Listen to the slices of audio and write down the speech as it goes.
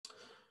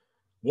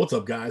What's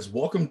up, guys?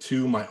 Welcome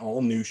to my all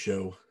new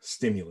show,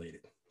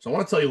 Stimulated. So, I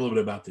want to tell you a little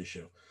bit about this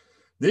show.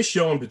 This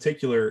show in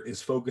particular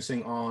is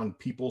focusing on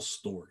people's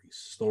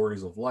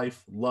stories of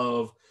life,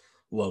 love,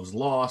 love's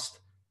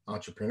lost,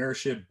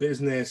 entrepreneurship,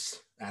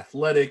 business,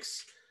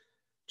 athletics,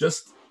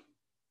 just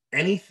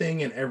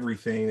anything and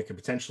everything that could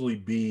potentially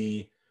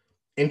be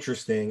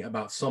interesting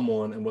about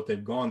someone and what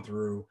they've gone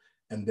through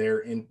and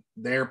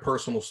their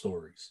personal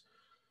stories.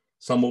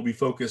 Some will be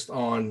focused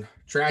on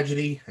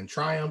tragedy and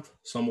triumph.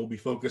 Some will be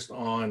focused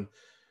on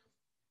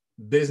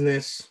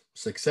business,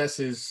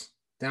 successes,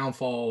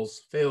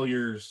 downfalls,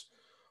 failures,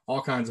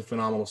 all kinds of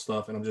phenomenal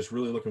stuff. And I'm just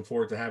really looking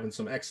forward to having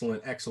some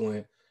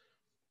excellent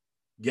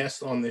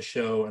guests on this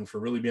show and for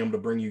really being able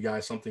to bring you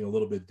guys something a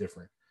little bit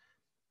different.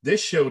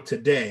 This show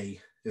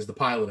today is the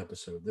pilot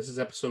episode. This is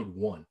episode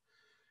 1.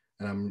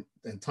 And I'm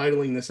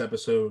entitling this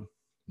episode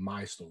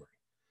My Story.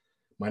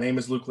 My name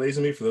is Luke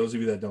Lazenby. For those of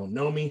you that don't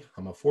know me,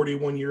 I'm a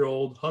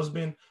 41-year-old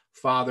husband,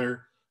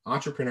 father,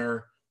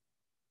 entrepreneur,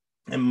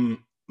 and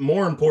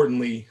more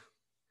importantly,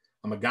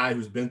 I'm a guy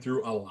who's been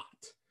through a lot.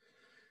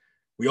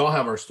 We all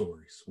have our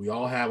stories. We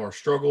all have our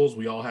struggles.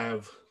 We all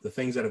have the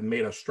things that have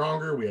made us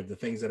stronger. We have the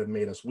things that have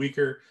made us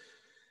weaker.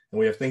 And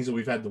we have things that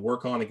we've had to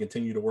work on and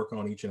continue to work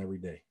on each and every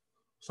day.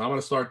 So I'm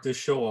going to start this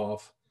show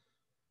off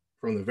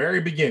from the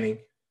very beginning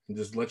and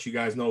just let you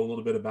guys know a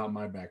little bit about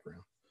my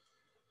background.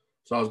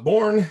 So I was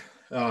born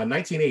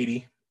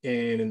 1980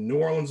 in New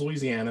Orleans,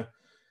 Louisiana.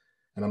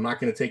 And I'm not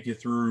going to take you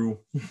through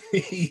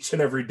each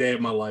and every day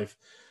of my life,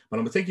 but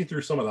I'm going to take you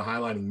through some of the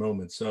highlighting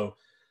moments. So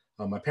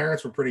my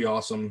parents were pretty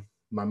awesome.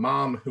 My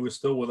mom, who is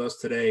still with us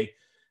today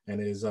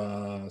and is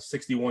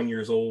 61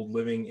 years old,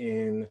 living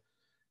in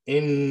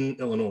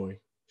Illinois.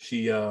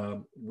 She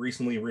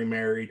recently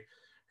remarried.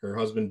 Her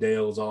husband,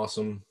 Dale, is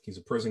awesome. He's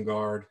a prison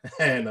guard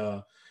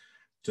and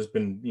just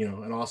been,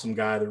 an awesome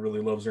guy that really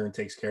loves her and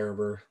takes care of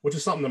her, which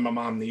is something that my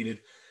mom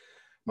needed.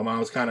 My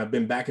mom's kind of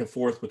been back and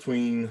forth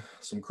between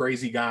some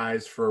crazy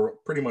guys for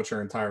pretty much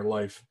her entire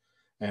life.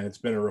 And it's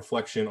been a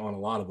reflection on a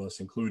lot of us,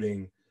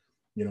 including,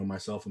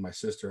 myself and my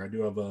sister. I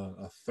do have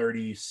a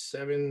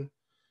 37,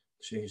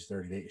 she's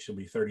 38. She'll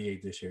be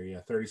 38 this year.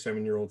 Yeah.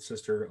 37-year-old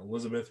sister,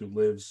 Elizabeth, who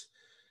lives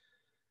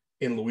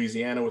in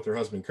Louisiana with her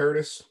husband,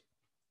 Curtis.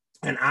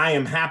 And I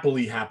am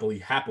happily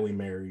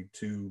married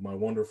to my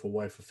wonderful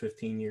wife of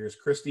 15 years,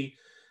 Christy.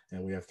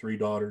 And we have 3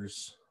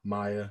 daughters,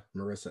 Maya,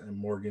 Marissa, and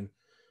Morgan,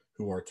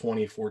 who are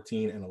 20,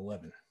 14, and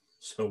 11.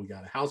 So we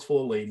got a house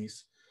full of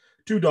ladies,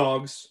 2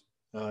 dogs,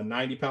 a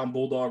 90-pound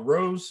bulldog,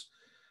 Rose,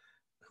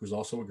 who's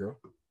also a girl,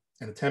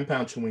 and a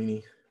 10-pound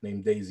Chiweenie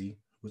named Daisy,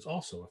 who's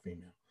also a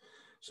female.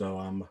 So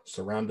I'm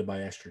surrounded by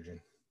estrogen.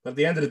 But at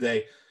the end of the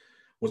day,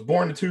 was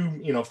born to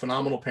 2,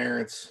 phenomenal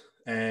parents,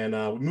 and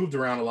we moved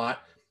around a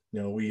lot.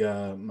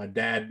 My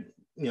dad,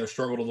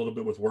 struggled a little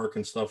bit with work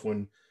and stuff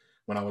when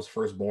I was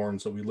first born.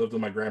 So we lived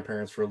with my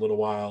grandparents for a little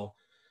while,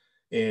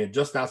 and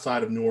just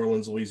outside of New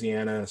Orleans,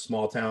 Louisiana, a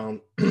small town.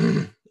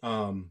 It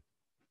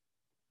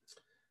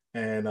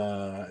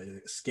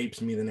escapes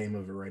me the name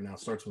of it right now. It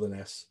starts with an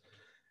S.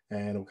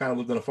 And we kind of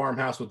lived in a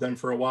farmhouse with them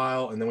for a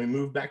while. And then we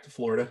moved back to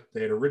Florida.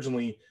 They had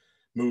originally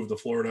moved to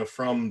Florida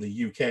from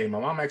the UK. My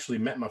mom actually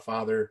met my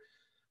father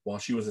while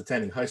she was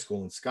attending high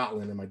school in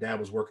Scotland. And my dad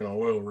was working on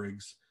oil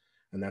rigs.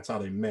 And that's how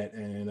they met.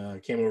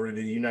 And came over to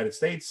the United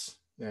States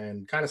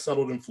and kind of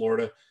settled in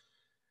Florida.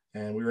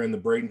 And we were in the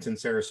Bradenton,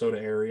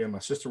 Sarasota area. My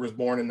sister was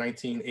born in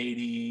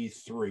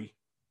 1983.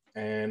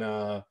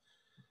 And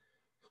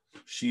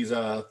she's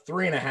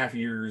 3.5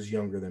 years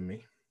younger than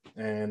me.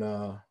 And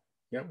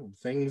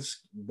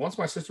once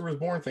my sister was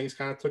born, things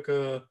kind of took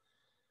a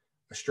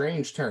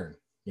strange turn.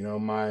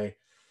 My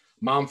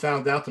mom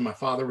found out that my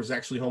father was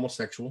actually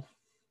homosexual,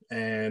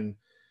 and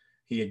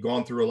he had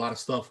gone through a lot of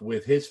stuff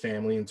with his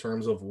family in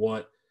terms of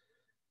what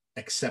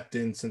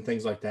acceptance and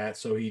things like that.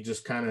 So he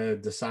just kind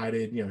of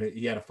decided,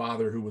 he had a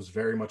father who was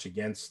very much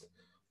against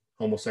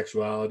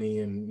homosexuality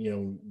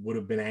and, would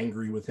have been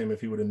angry with him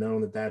if he would have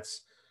known that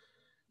that's,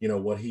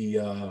 what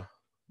the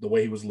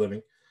way he was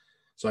living.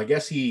 So I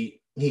guess he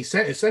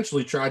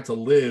essentially tried to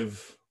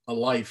live a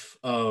life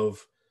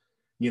of,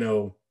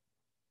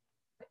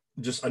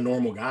 just a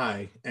normal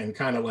guy, and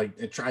kind of like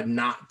it tried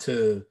not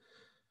to,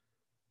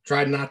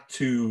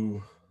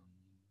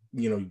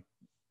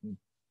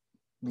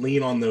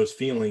 lean on those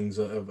feelings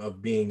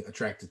of being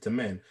attracted to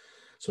men.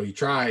 So he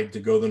tried to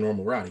go the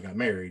normal route. He got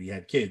married, he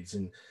had kids,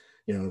 and,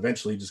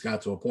 eventually just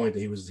got to a point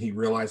that he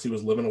realized he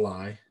was living a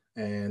lie.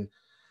 And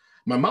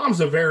my mom's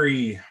a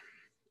very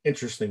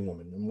interesting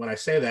woman. And when I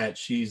say that,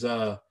 she's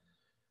a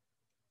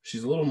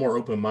little more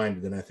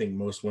open-minded than I think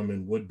most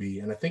women would be.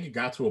 And I think it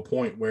got to a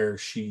point where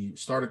she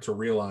started to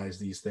realize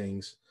these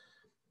things.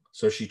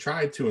 So she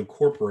tried to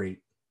incorporate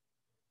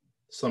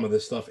some of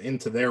this stuff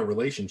into their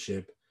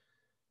relationship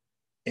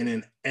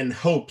in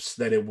hopes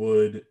that it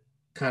would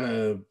kind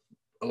of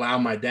allow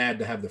my dad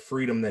to have the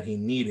freedom that he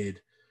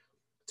needed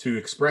to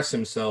express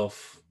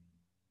himself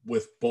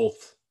with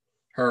both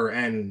her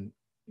and,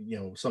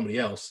 somebody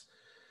else.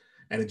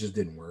 And it just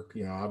didn't work.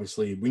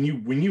 Obviously when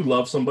you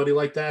love somebody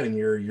like that and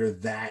you're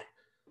that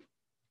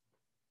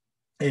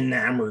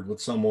enamored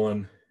with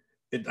someone,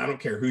 I don't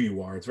care who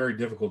you are, it's very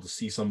difficult to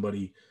see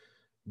somebody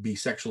be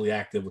sexually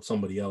active with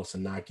somebody else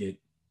and not get,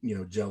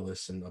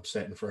 jealous and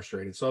upset and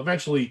frustrated. So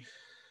eventually,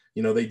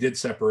 they did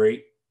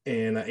separate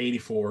in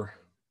 84.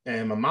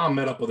 And my mom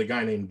met up with a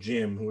guy named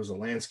Jim, who was a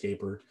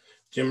landscaper.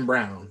 Jim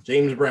Brown.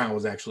 James Brown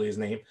was actually his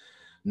name.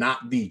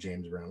 Not the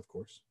James Brown, of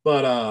course.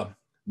 But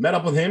met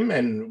up with him,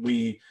 and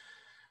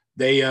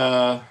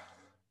they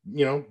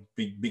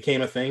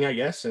became a thing, I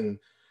guess. And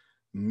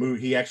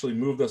he actually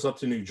moved us up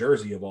to New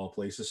Jersey, of all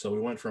places. So we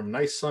went from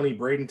nice, sunny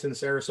Bradenton,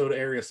 Sarasota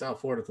area,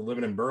 South Florida, to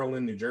living in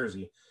Berlin, New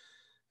Jersey.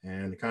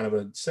 And kind of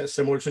a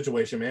similar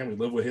situation, man. We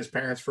lived with his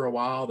parents for a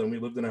while. Then we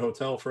lived in a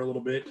hotel for a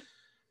little bit.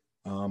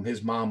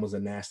 His mom was a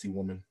nasty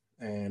woman,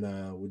 and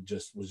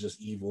was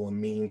just evil and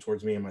mean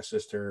towards me and my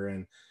sister.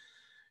 And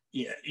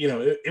yeah,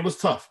 it was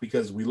tough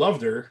because we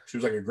loved her. She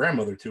was like a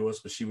grandmother to us,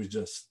 but she was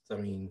just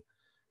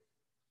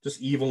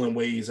evil in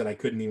ways that I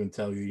couldn't even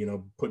tell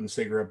you. Putting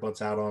cigarette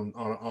butts out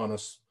on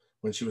us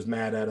when she was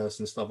mad at us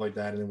and stuff like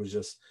that. And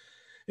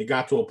it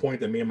got to a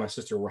point that me and my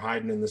sister were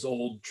hiding in this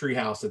old tree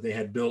house that they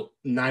had built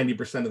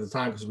 90% of the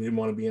time because we didn't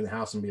want to be in the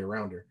house and be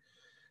around her.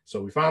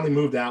 So we finally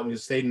moved out. We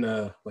stayed in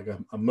a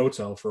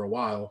motel for a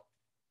while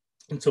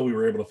until we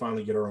were able to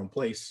finally get our own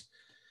place.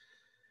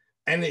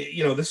 And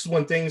this is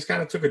when things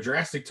kind of took a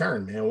drastic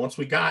turn, man. Once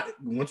we kind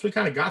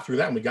of got through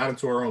that and we got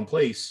into our own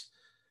place,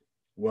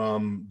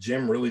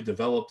 Jim really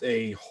developed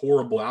a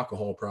horrible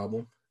alcohol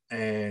problem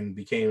and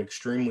became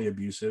extremely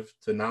abusive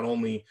to not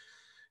only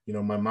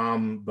my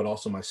mom, but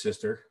also my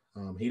sister.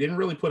 He didn't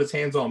really put his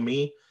hands on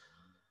me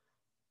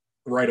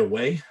right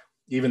away,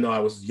 even though I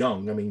was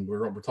young. I mean,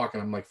 we're talking,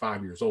 I'm like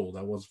 5 years old.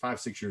 I was 5,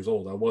 6 years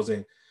old. I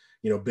wasn't,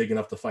 big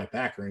enough to fight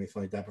back or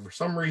anything like that. But for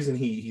some reason,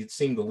 he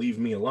seemed to leave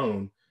me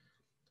alone.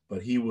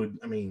 But he would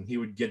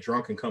get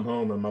drunk and come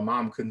home, and my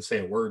mom couldn't say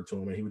a word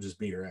to him, and he would just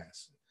beat her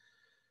ass.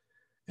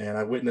 And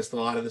I witnessed a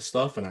lot of this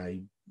stuff, and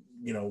I,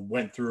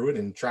 went through it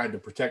and tried to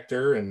protect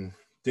her and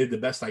did the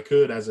best I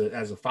could as a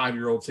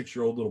 5-year-old,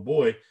 6-year-old little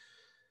boy.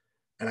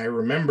 And I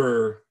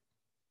remember,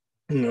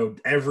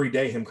 every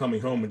day him coming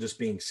home and just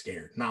being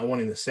scared, not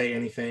wanting to say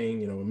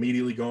anything,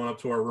 immediately going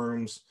up to our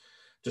rooms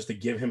just to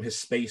give him his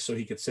space so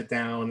he could sit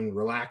down and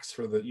relax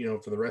for the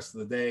rest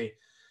of the day.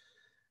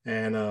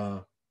 And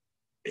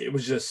it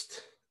was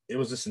just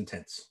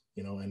intense,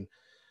 and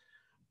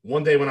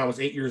one day when I was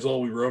 8 years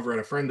old, we were over at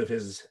a friend of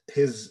his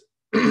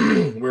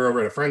we were over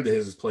at a friend of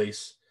his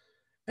place,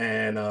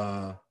 and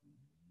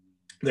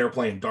they were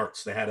playing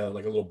darts. They had a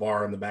little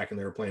bar in the back, and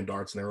they were playing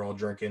darts, and they were all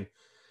drinking.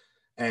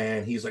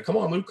 And he's like, "Come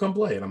on, Luke, come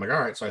play." And I'm like, "All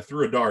right." So I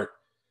threw a dart,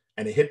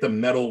 and it hit the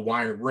metal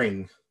wire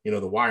ring,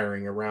 the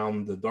wiring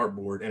around the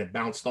dartboard, and it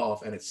bounced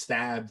off, and it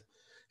stabbed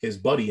his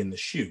buddy in the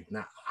shoe.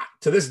 Now,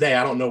 to this day,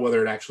 I don't know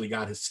whether it actually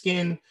got his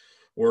skin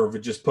or if it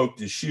just poked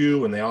his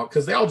shoe, and they all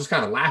just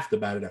kind of laughed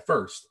about it at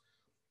first.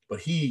 But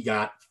he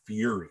got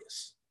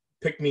furious,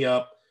 picked me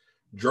up,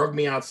 drugged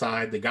me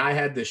outside. The guy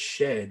had this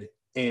shed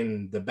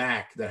in the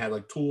back that had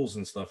like tools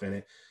and stuff in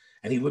it.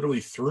 And he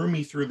literally threw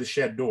me through the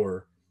shed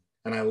door.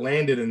 And I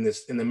landed in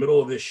the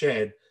middle of this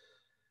shed,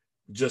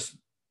 just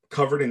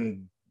covered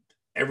in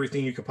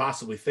everything you could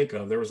possibly think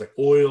of. There was like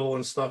oil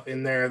and stuff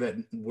in there that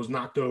was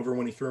knocked over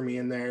when he threw me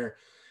in there.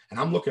 And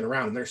I'm looking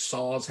around, and there's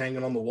saws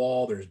hanging on the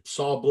wall. There's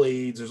saw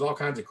blades. There's all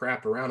kinds of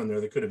crap around in there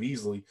that could have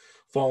easily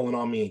fallen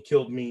on me and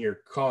killed me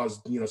or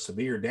caused,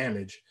 severe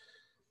damage.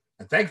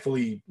 And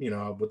thankfully,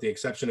 with the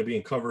exception of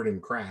being covered in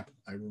crap,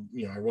 I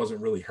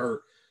wasn't really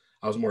hurt.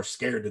 I was more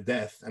scared to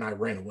death, and I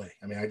ran away.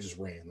 I mean, I just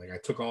ran. Like, I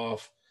took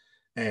off,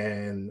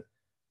 and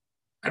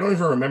I don't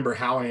even remember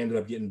how I ended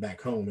up getting back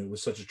home. It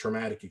was such a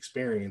traumatic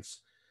experience.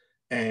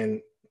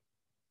 And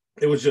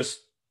it was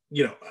just,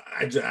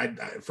 I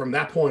from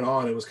that point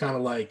on, it was kind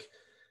of like,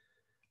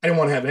 I didn't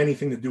want to have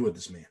anything to do with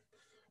this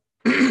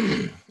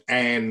man.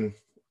 And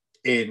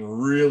it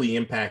really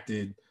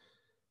impacted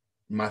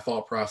my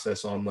thought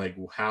process on like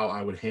how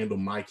I would handle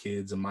my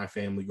kids and my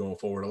family going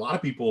forward. A lot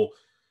of people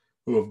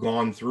who have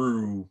gone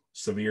through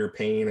severe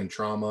pain and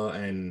trauma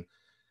and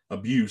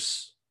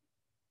abuse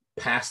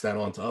pass that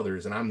on to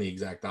others. And I'm the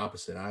exact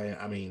opposite. I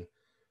don't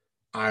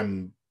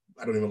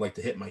even like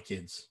to hit my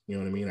kids. You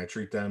know what I mean? I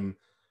treat them,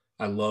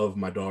 I love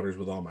my daughters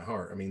with all my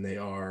heart. I mean, they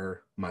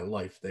are my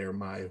life. They're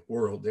my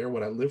world. They're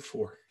what I live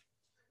for.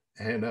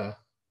 And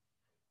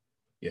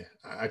yeah,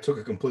 I took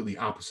a completely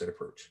opposite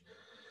approach.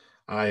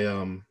 I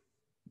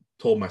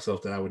told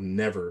myself that I would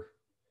never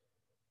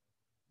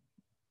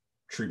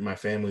treat my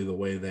family the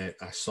way that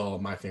I saw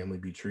my family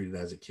be treated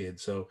as a kid.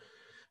 So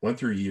went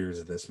through years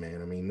of this,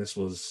 man. I mean, this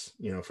was,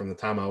 from the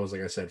time I was,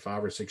 like I said,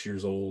 5 or 6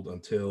 years old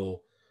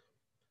until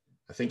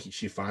I think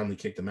she finally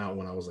kicked him out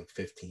when I was like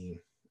 15.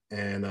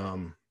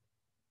 And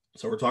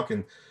so we're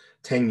talking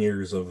 10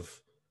 years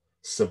of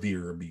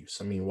severe abuse.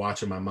 I mean,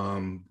 watching my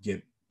mom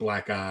get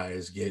black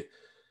eyes, get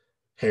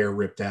hair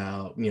ripped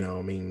out, I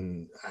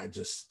mean,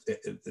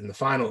 in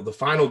the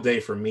final day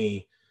for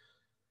me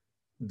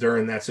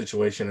during that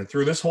situation and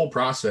through this whole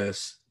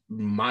process,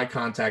 my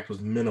contact was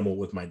minimal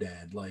with my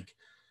dad. Like,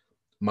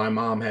 my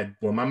mom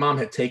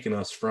had taken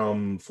us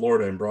from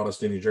Florida and brought us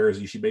to New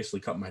Jersey, she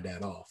basically cut my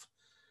dad off.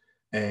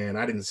 And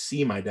I didn't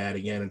see my dad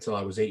again until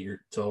I was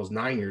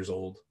 9 years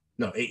old.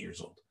 No, 8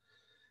 years old.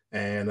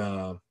 And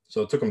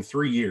so it took him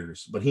 3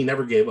 years, but he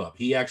never gave up.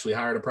 He actually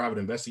hired a private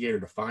investigator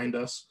to find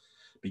us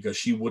because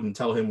she wouldn't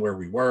tell him where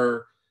we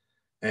were.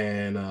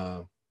 And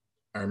I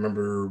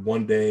remember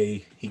one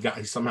day he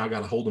somehow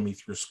got a hold of me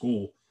through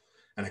school,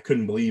 and I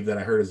couldn't believe that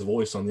I heard his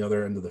voice on the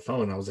other end of the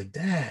phone. I was like,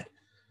 "Dad,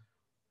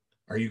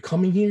 are you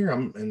coming here?"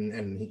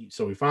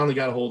 So we finally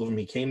got a hold of him.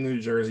 He came to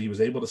New Jersey. He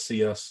was able to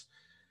see us.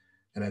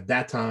 And at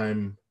that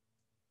time,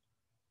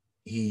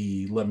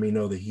 he let me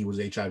know that he was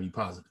HIV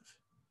positive.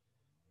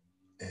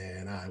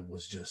 And I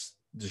was just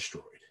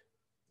destroyed.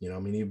 I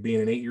mean,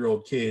 being an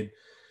 8-year-old kid,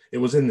 it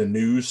was in the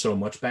news so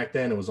much back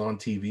then. It was on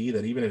TV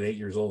that even at 8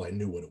 years old, I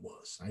knew what it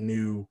was. I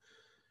knew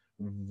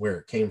where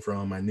it came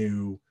from. I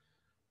knew,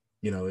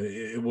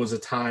 it was a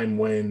time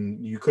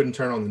when you couldn't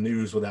turn on the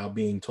news without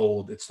being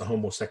told it's the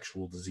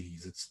homosexual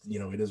disease. It's,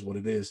 it is what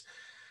it is.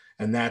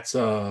 And that's,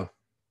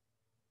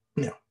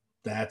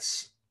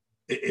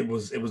 it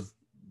was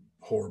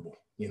horrible,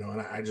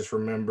 and I just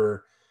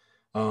remember,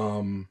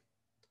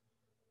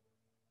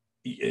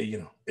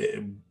 it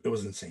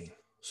was insane.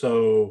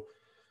 So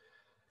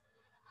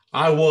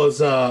I was,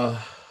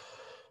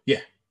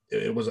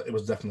 it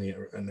was definitely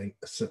a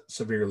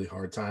severely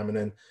hard time. And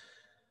then,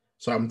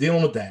 so I'm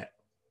dealing with that,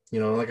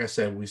 like I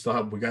said, we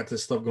got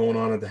this stuff going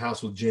on at the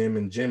house with Jim,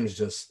 and Jim's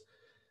just,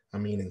 I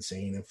mean,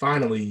 insane. And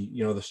finally,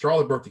 the straw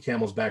that broke the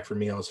camel's back for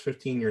me, I was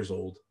 15 years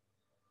old.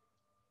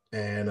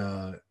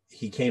 And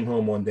he came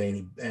home one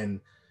day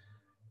and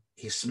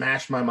he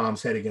smashed my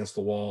mom's head against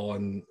the wall.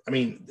 And I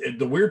mean,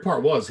 the weird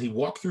part was he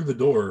walked through the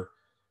door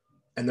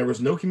and there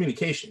was no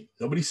communication.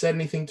 Nobody said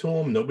anything to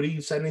him.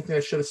 Nobody said anything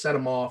that should have set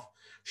him off.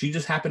 She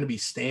just happened to be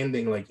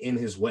standing like in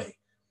his way.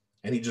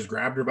 And he just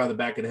grabbed her by the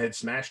back of the head,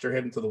 smashed her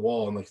head into the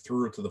wall, and like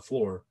threw her to the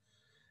floor.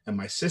 And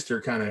my sister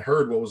kind of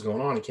heard what was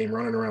going on and came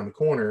running around the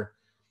corner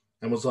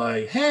and was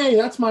like, "Hey,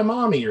 that's my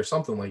mommy," or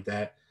something like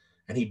that.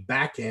 And he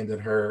backhanded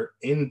her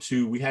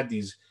into, we had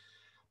these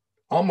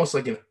almost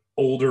like an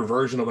older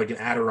version of like an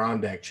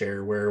Adirondack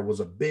chair, where it was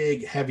a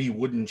big, heavy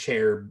wooden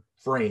chair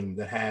frame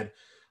that had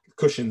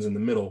cushions in the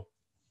middle.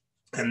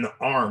 And the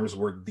arms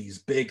were these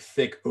big,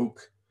 thick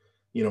oak,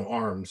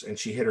 arms. And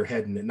she hit her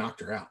head and it knocked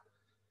her out.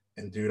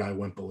 And dude, I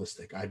went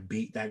ballistic. I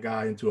beat that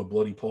guy into a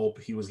bloody pulp.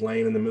 He was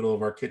laying in the middle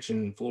of our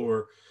kitchen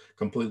floor,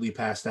 completely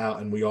passed out.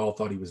 And we all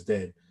thought he was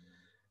dead.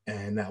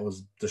 And that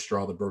was the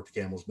straw that broke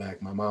the camel's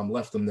back. My mom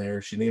left him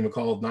there. She didn't even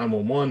call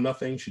 911,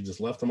 nothing. She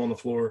just left him on the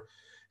floor.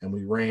 And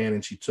we ran,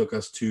 and she took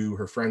us to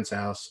her friend's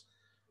house.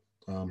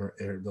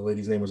 The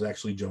lady's name was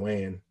actually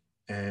Joanne.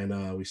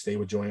 And we stayed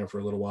with Joanne for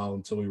a little while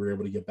until we were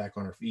able to get back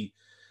on our feet.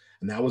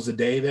 And that was the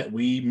day that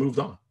we moved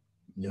on.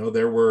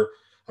 There were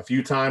a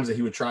few times that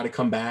he would try to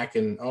come back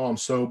and, "Oh, I'm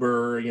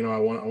sober. I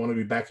want to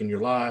be back in your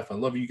life. I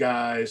love you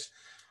guys,"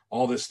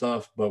 all this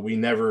stuff. But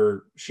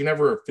she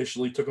never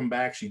officially took him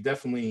back. She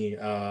definitely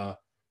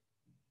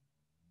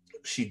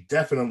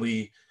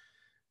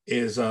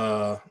is,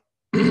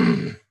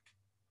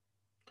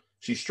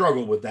 she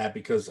struggled with that,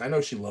 because I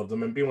know she loved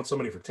him, and being with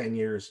somebody for 10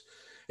 years,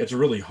 it's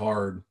really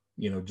hard,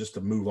 just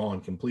to move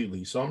on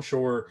completely. So I'm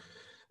sure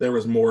there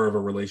was more of a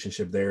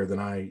relationship there than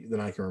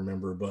I can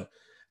remember. But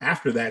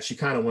after that, she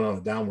kind of went on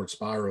a downward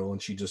spiral,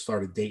 and she just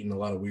started dating a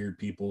lot of weird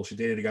people. She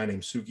dated a guy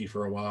named Suki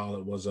for a while.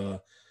 That was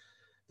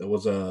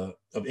of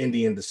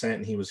Indian descent,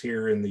 and he was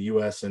here in the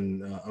U.S.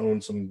 and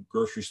owned some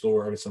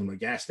some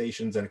gas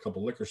stations and a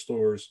couple liquor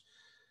stores.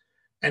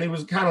 And it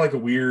was kind of like a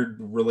weird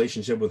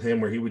relationship with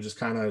him, where he would just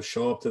kind of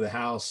show up to the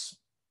house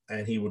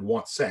and he would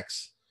want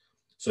sex.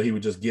 So he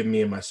would just give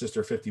me and my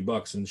sister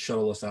 $50 and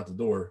shuttle us out the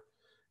door,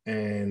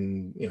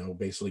 and,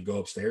 basically go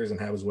upstairs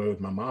and have his way with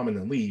my mom and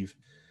then leave.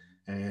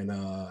 And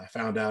I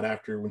found out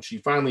after, when she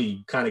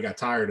finally kind of got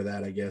tired of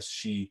that, I guess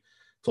she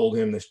told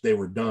him that they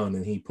were done,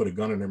 and he put a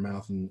gun in her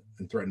mouth and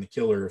threatened to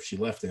kill her if she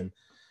left him.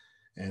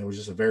 And it was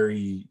just a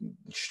very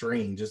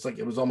strange,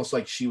 it was almost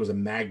like she was a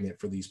magnet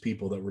for these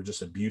people that were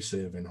just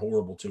abusive and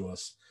horrible to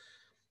us.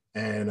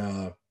 And,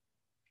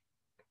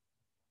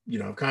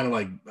 kind of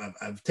like,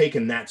 I've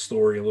taken that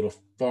story a little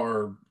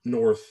far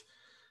north,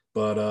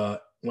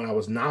 but when I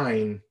was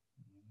 9,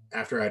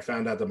 after I'd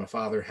found out that my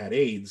father had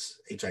AIDS,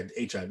 HIV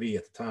at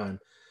the time,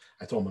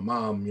 I told my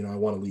mom, I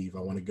want to leave. I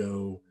want to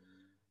go.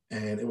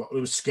 And it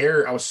was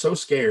scary. I was so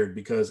scared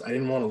because I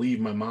didn't want to leave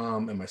my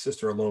mom and my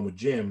sister alone with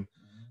Jim,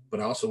 but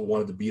I also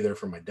wanted to be there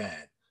for my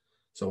dad.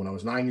 So when I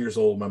was 9 years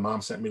old, my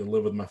mom sent me to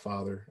live with my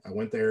father. I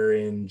went there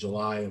in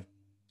July of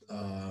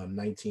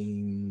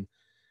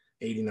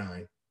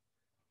 1989,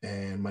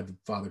 and my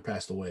father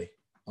passed away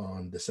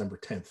on December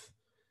 10th,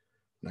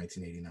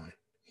 1989.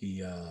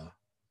 He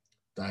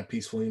died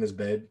peacefully in his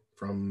bed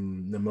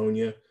from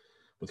pneumonia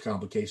with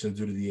complications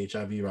due to the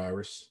HIV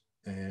virus.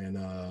 And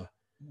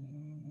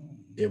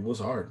it was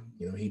hard.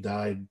 He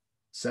died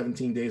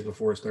 17 days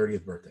before his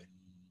 30th birthday.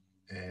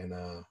 And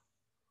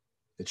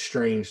it's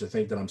strange to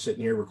think that I'm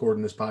sitting here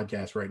recording this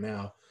podcast right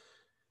now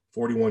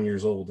 41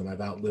 years old, and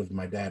I've outlived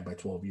my dad by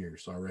 12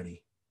 years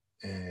already.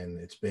 And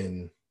it's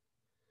been,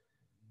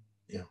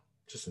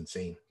 just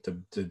insane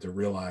to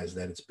realize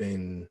that it's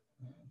been,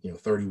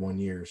 31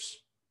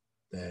 years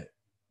that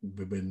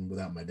we've been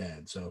without my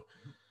dad. So,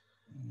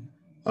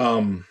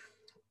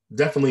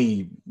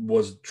 definitely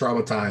was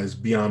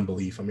traumatized beyond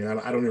belief. I mean,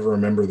 I don't even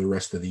remember the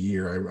rest of the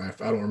year.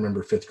 I don't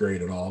remember fifth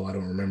grade at all. I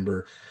don't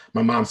remember.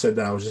 My mom said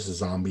that I was just a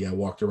zombie. I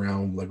walked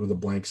around like with a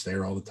blank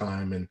stare all the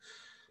time, and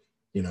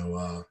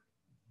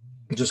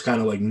just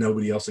kind of like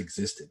nobody else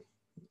existed.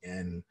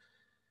 And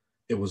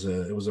it was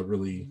a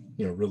really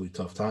really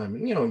tough time.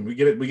 And we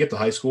get to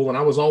high school, and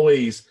I was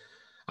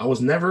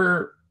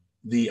never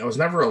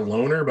a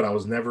loner, but I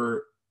was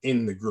never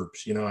in the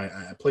groups.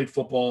 I played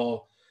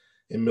football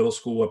in middle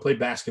school. I played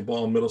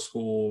basketball in middle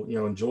school,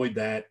 enjoyed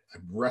that. I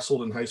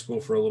wrestled in high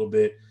school for a little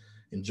bit,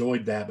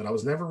 enjoyed that, but I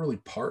was never really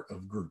part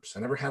of groups.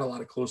 I never had a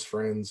lot of close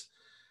friends.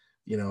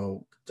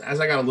 As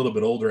I got a little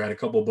bit older, I had a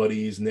couple of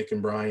buddies, Nick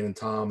and Brian and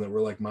Tom, that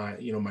were like my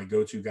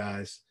go-to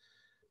guys.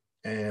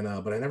 And,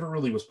 but I never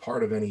really was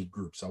part of any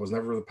groups. I was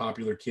never the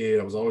popular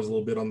kid. I was always a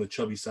little bit on the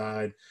chubby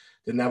side,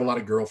 didn't have a lot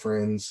of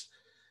girlfriends.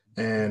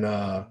 And,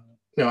 I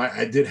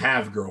did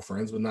have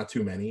girlfriends, but not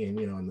too many.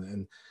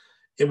 And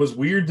it was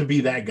weird to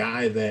be that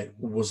guy that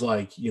was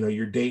like,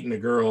 you're dating a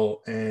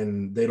girl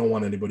and they don't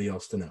want anybody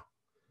else to know,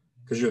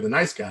 because you're the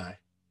nice guy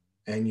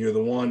and you're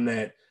the one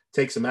that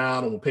takes them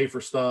out and will pay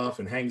for stuff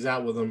and hangs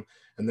out with them.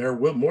 And they're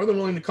more than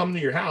willing to come to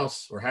your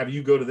house or have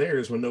you go to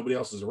theirs when nobody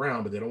else is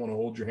around, but they don't want to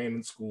hold your hand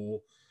in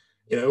school.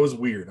 It was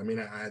weird. I mean,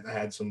 I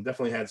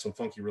definitely had some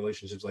funky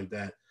relationships like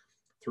that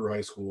through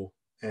high school.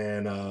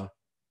 And,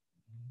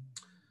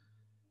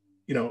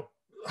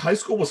 high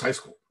school was high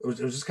school. It was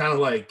just kind of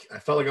like, I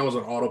felt like I was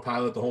on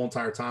autopilot the whole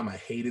entire time. I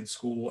hated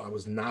school. I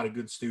was not a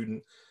good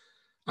student.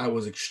 I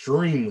was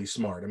extremely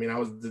smart. I mean, I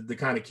was the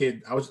kind of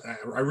kid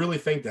I really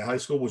think that high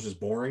school was just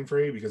boring for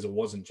me because it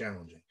wasn't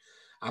challenging.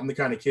 I'm the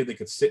kind of kid that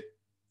could sit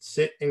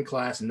in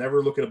class,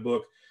 never look at a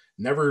book,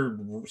 never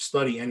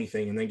study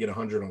anything, and then get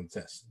 100 on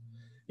the test.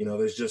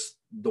 There's just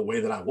the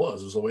way that I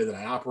was. It was the way that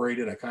I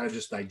operated. I kind of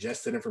just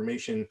digested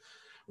information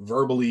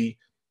verbally,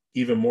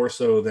 even more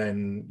so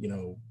than,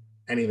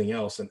 anything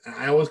else. And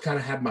I always kind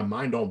of had my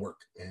mind on work.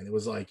 And it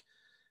was like,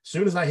 as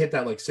soon as I hit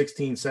that like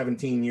 16,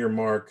 17 year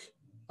mark,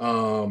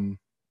 as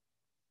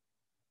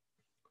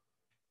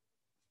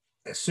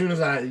soon as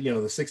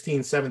the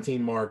 16,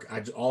 17 mark,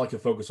 all I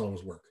could focus on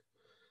was work.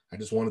 I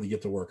just wanted to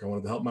get to work. I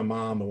wanted to help my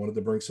mom. I wanted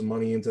to bring some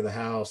money into the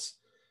house.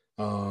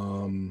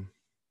 And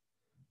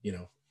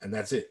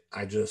that's it.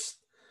 I just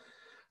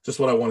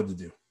what I wanted to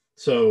do.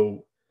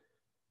 So,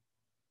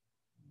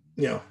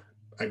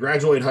 I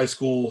graduated high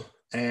school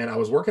and I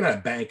was working at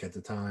a bank at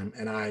the time,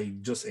 and I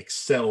just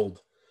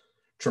excelled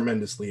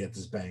tremendously at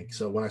this bank.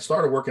 So when I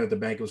started working at the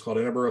bank, it was called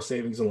Interborough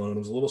Savings and Loan. It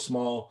was a little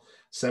small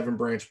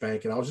 7-branch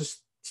bank. And I was just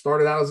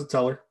started out as a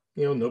teller,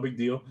 no big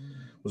deal.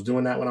 Was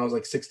doing that when I was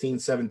like 16,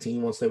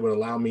 17, once they would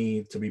allow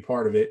me to be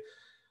part of it.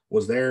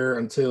 Was there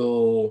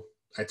until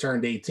I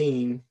turned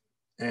 18,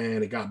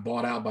 and it got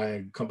bought out by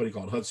a company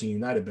called Hudson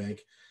United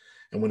Bank.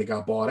 And when it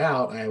got bought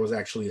out, I was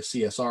actually a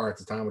CSR at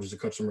the time, which is a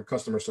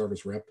customer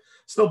service rep.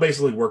 Still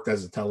basically worked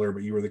as a teller,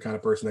 but you were the kind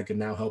of person that could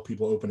now help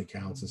people open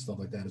accounts and stuff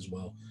like that as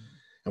well.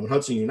 And when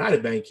Hudson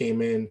United Bank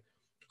came in,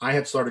 I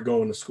had started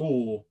going to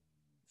school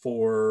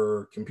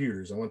for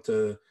computers. I went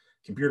to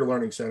Computer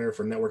Learning Center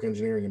for Network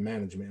Engineering and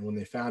Management. And when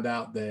they found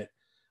out that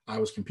I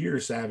was computer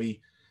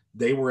savvy,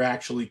 they were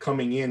actually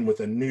coming in with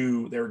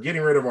they were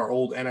getting rid of our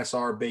old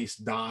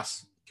NSR-based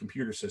DOS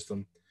computer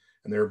system,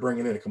 and they were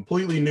bringing in a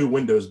completely new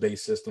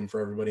Windows-based system for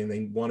everybody. And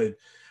they wanted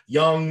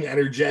young,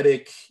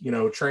 energetic,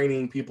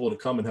 training people to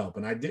come and help.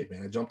 And I did,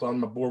 man. I jumped on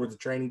my board with the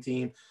training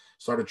team,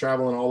 started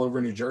traveling all over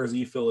New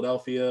Jersey,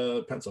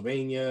 Philadelphia,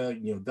 Pennsylvania,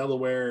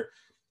 Delaware,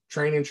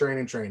 training,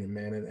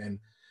 man. And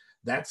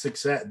that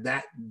success,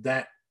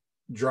 that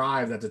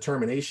drive, that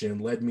determination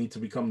led me to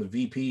become the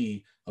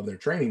VP of their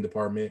training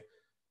department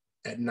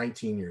at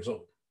 19 years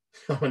old.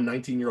 I'm a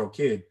 19-year-old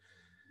kid,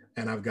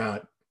 and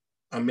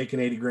I'm making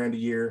 80 grand a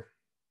year.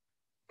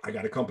 I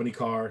got a company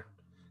car.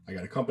 I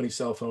got a company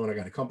cell phone. I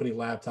got a company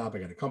laptop. I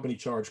got a company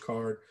charge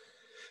card.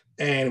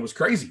 And it was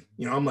crazy.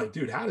 I'm like,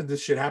 dude, how did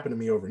this shit happen to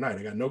me overnight?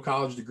 I got no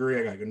college degree.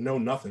 I got no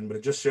nothing, but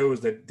it just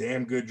shows that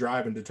damn good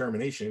drive and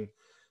determination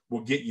will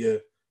get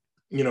you,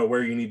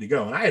 where you need to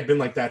go. And I had been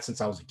like that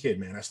since I was a kid,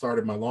 man. I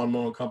started my lawn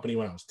mowing company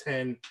when I was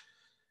 10.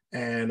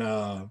 And,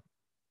 I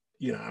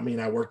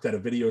worked at a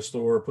video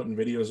store, putting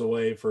videos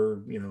away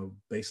for,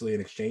 basically in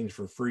exchange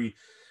for free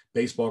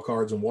baseball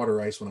cards and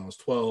water ice when I was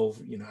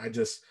 12.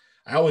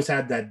 I always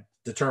had that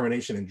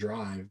determination and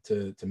drive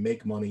to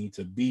make money,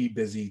 to be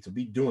busy, to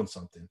be doing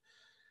something.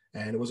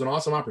 And it was an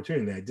awesome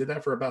opportunity. I did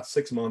that for about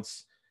 6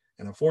 months.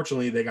 And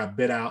unfortunately, they got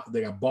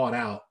bought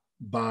out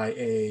by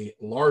a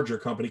larger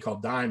company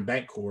called Dime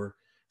Bancorp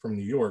from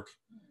New York.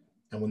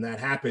 And when that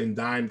happened,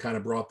 Dime kind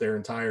of brought their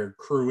entire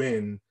crew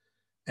in,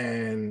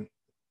 and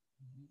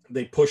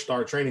they pushed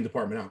our training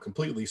department out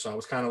completely. So I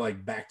was kind of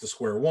like back to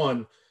square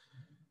one.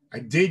 I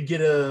did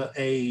get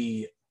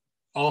a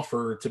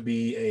offer to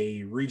be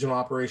a regional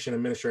operation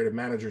administrative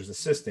manager's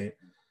assistant.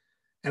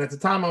 And at the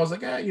time I was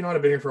like, you know what,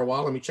 I've been here for a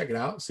while. Let me check it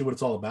out, see what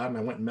it's all about. And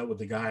I went and met with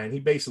the guy, and he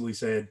basically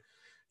said,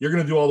 you're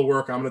going to do all the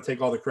work. I'm going to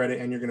take all the credit,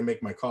 and you're going to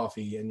make my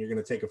coffee, and you're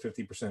going to take a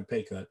 50%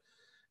 pay cut.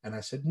 And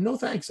I said, no,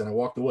 thanks. And I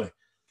walked away.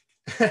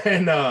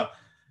 And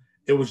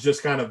it was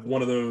just kind of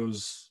one of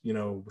those, you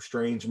know,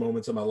 strange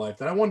moments in my life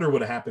that I wonder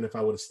would have happened if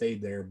I would have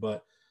stayed there.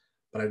 But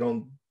I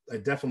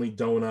definitely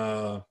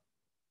don't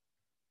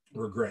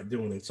regret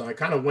doing it. So I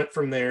kind of went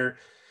from there,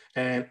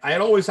 and I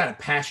had always had a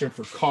passion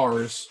for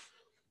cars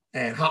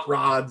and hot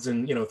rods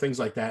and, you know, things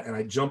like that. And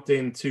I jumped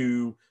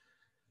into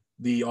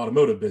the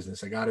automotive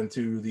business. I got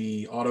into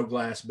the auto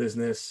glass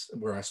business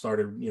where I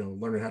started, you know,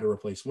 learning how to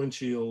replace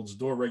windshields,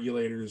 door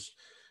regulators,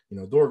 you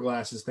know, door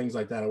glasses, things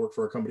like that. I worked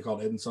for a company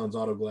called Ed & Sons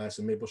Auto Glass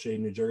in Maple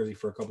Shade, New Jersey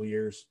for a couple of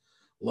years.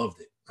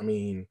 Loved it. I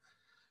mean,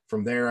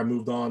 from there, I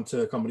moved on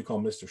to a company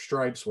called Mr.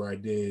 Stripes, where I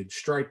did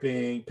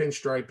striping,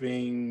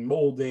 pinstriping,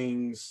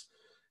 moldings,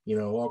 you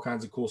know, all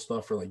kinds of cool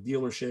stuff for like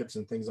dealerships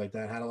and things like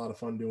that. Had a lot of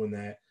fun doing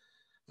that.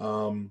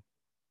 And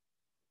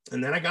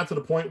then I got to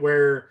the point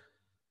where,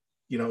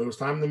 you know, it was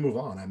time to move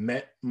on. I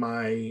met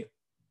my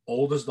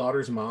oldest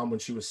daughter's mom when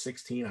she was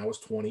 16. I was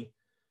 20, a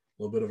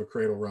little bit of a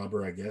cradle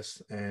robber, I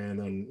guess.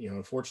 And, you know,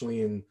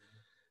 unfortunately, in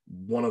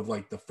one of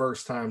like the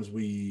first times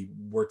we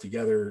were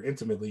together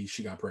intimately,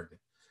 she got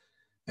pregnant.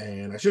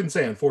 And I shouldn't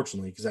say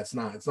unfortunately, because it's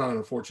not an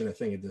unfortunate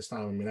thing at this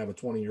time. I mean, I have a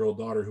 20-year-old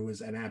daughter who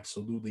is an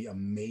absolutely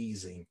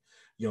amazing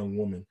young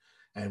woman.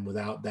 And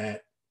without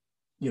that,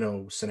 you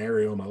know,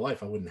 scenario in my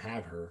life, I wouldn't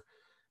have her.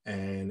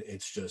 And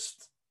it's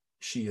just,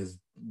 she is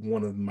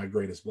one of my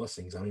greatest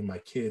blessings. I mean, my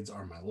kids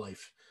are my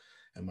life,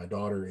 and my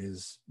daughter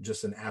is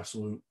just an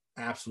absolute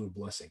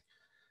blessing.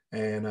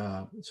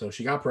 And so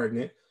she got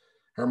pregnant.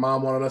 Her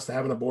mom wanted us to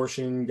have an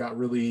abortion, got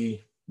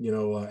really, you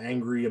know,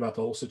 angry about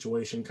the whole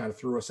situation, kind of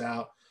threw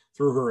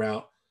her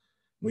out.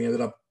 We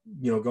ended up,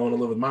 you know, going to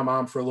live with my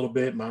mom for a little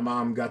bit. My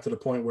mom got to the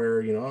point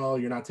where, you know, oh,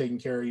 you're not taking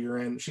care of your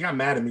end. She got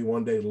mad at me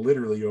one day,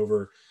 literally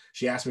over,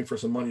 she asked me for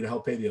some money to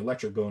help pay the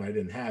electric bill, and I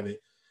didn't have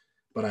it.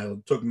 But I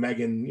took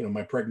Megan, you know,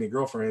 my pregnant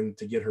girlfriend,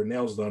 to get her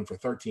nails done for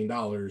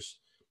 $13.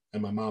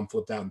 And my mom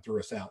flipped out and threw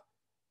us out.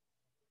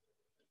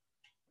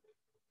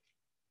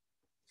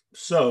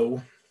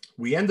 So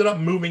we ended up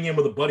moving in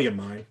with a buddy of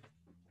mine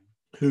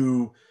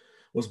who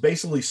was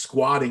basically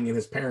squatting in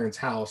his parents'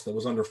 house that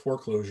was under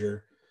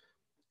foreclosure.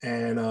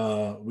 And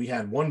we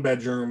had one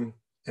bedroom,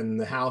 and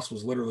the house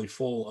was literally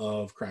full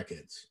of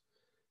crackheads.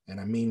 And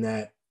I mean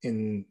that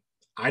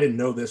I didn't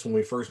know this when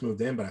we first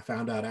moved in, but I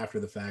found out after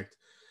the fact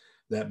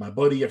that my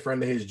buddy, a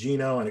friend of his,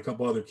 Gino, and a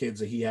couple other kids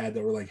that he had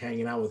that were like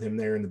hanging out with him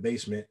there in the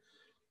basement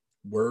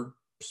were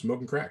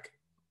smoking crack.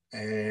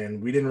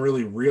 And we didn't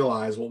really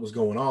realize what was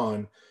going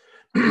on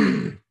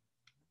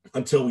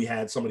until we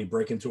had somebody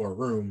break into our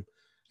room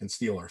and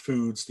steal our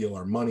food, steal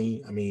our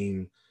money. I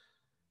mean,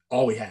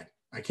 all we had.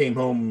 I came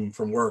home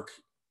from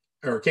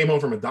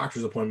a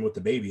doctor's appointment with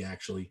the baby,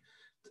 actually,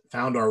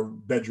 found our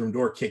bedroom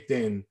door kicked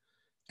in,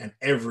 and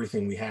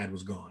everything we had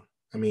was gone.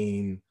 I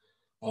mean,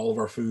 all of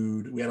our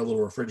food, we had a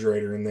little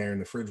refrigerator in there,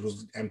 and the fridge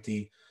was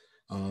empty.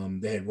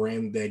 They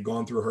had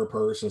gone through her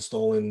purse and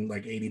stolen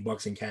like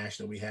 $80 in cash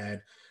that we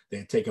had. They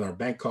had taken our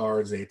bank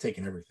cards. They had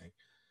taken everything.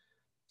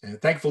 And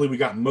thankfully we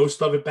got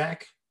most of it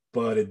back,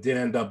 but it did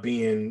end up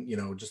being, you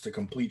know, just a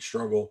complete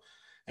struggle.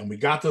 And we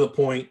got to the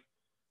point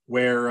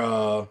where,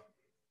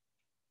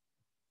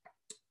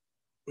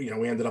 you know,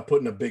 we ended up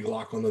putting a big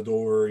lock on the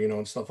door, you know,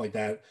 and stuff like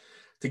that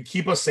to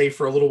keep us safe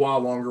for a little while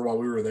longer while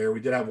we were there.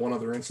 We did have one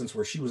other instance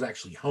where she was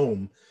actually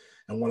home,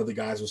 and one of the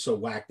guys was so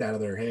whacked out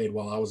of their head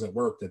while I was at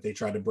work that they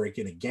tried to break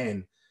in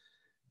again.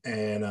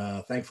 And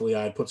thankfully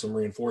I had put some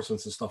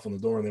reinforcements and stuff on the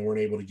door, and they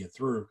weren't able to get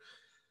through.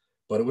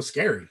 But it was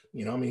scary.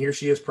 You know, I mean, here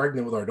she is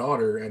pregnant with our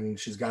daughter, and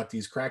she's got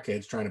these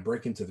crackheads trying to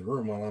break into the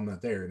room while I'm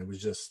not there. And it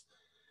was just,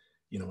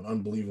 you know, an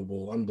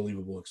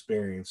unbelievable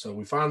experience. So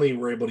we finally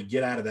were able to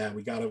get out of that.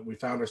 We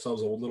found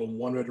ourselves a little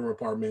 1-bedroom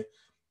apartment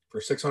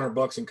for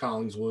 $600 in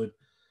Collingswood,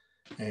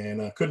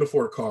 and couldn't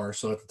afford a car.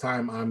 So at the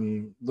time,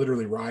 I'm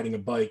literally riding a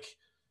bike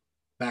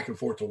back and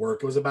forth to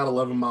work. It was about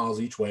 11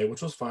 miles each way,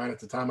 which was fine. At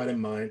the time, I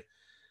didn't mind.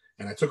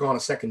 And I took on a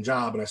second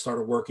job, and I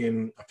started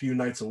working a few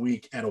nights a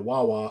week at a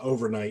Wawa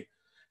overnight.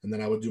 And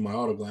then I would do my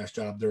auto glass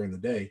job during the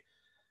day.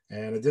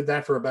 And I did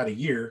that for about a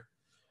year.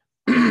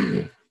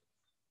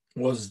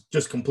 Was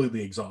just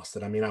completely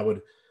exhausted. I mean, I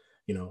would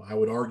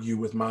argue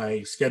with my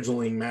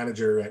scheduling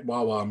manager at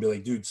Wawa and be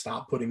like, dude,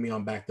 stop putting me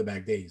on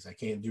back-to-back days. I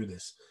can't do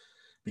this.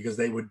 Because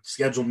they would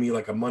schedule me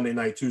like a Monday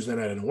night, Tuesday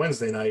night, and a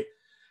Wednesday night.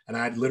 And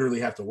I'd literally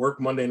have to work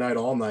Monday night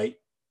all night,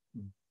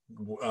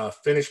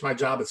 finish my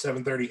job at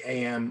 7:30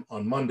 a.m.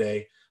 on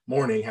Monday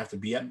morning, have to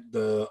be at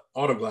the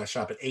auto glass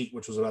shop at 8,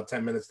 which was about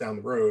 10 minutes down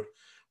the road,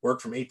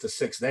 work from 8 to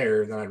 6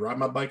 there. Then I'd ride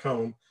my bike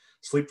home,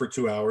 sleep for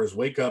 2 hours,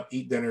 wake up,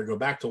 eat dinner, go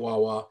back to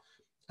Wawa,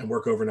 and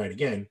work overnight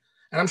again.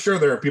 And I'm sure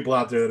there are people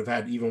out there that have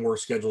had even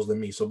worse schedules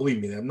than me. So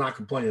believe me, I'm not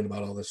complaining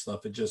about all this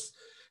stuff. It just,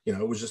 you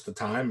know, it was just the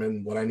time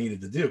and what I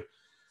needed to do.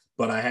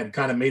 but I had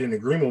kind of made an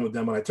agreement with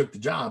them when I took the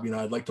job. You know,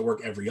 I'd like to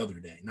work every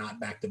other day, not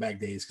back-to-back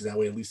days, because that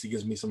way at least it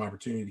gives me some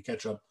opportunity to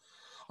catch up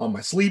on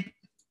my sleep.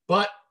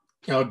 But,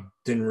 you know, it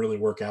didn't really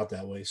work out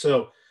that way.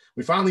 So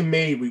we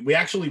finally we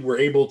actually were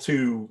able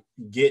to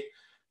get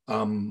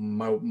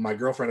my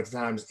girlfriend at the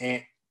time's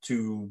aunt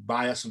to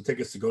buy us some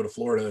tickets to go to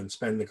Florida and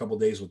spend a couple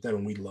of days with them,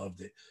 and we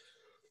loved it.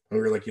 And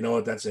we were like, you know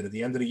what, that's it. At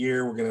the end of the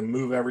year, we're going to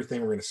move everything.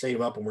 We're going to save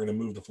up and we're going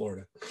to move to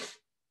Florida.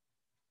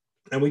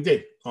 And we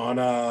did.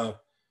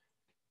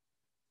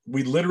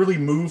 We literally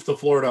moved to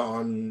Florida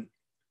on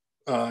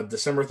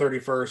December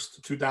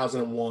 31st,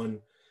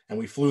 2001, and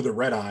we flew the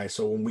red eye.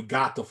 So when we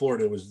got to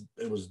Florida,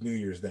 it was New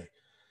Year's Day.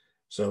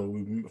 So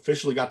we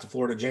officially got to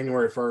Florida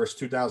January 1st,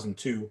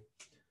 2002.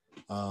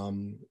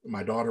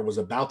 My daughter was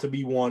about to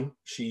be 1.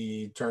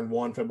 She turned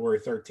 1 February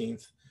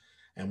 13th,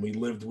 and we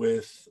lived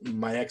with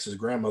my ex's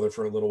grandmother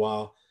for a little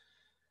while.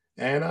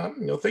 And,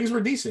 you know, things were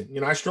decent.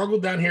 You know, I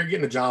struggled down here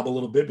getting a job a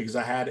little bit because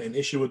I had an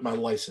issue with my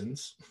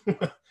license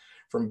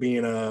from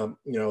being a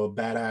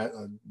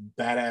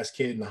badass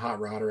kid and a hot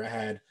rodder. I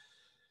had,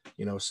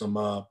 you know,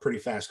 some pretty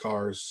fast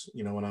cars.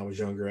 You know, when I was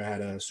younger, I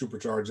had a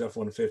supercharged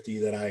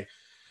F-150 that I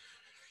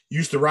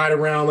used to ride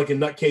around like a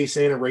nutcase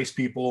in and race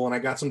people. And I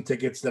got some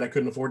tickets that I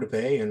couldn't afford to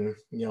pay, and,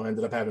 you know,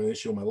 ended up having an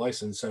issue with my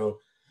license. So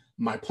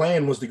my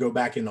plan was to go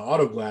back into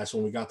auto glass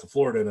when we got to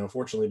Florida. And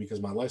unfortunately,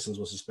 because my license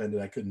was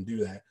suspended, I couldn't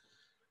do that.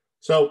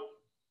 So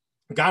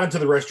got into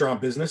the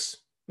restaurant business.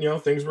 You know,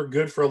 things were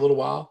good for a little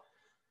while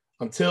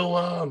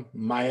until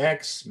my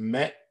ex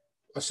met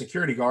a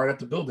security guard at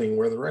the building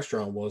where the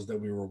restaurant was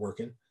that we were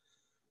working,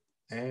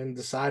 and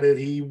decided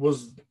he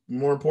was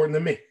more important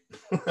than me.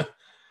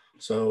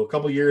 So a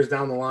couple years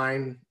down the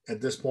line,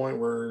 at this point,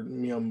 we're,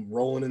 you know,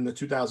 rolling into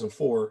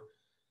 2004,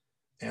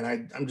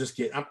 and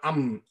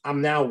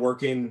I'm now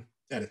working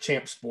at a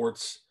Champ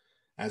Sports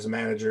as a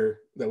manager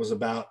that was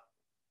about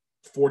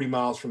 40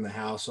 miles from the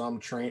house. So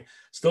I'm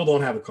still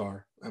don't have a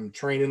car. I'm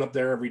training up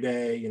there every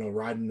day, you know,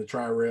 riding the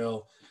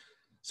tri-rail,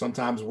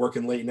 sometimes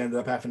working late and ended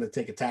up having to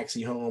take a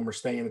taxi home or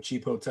stay in a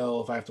cheap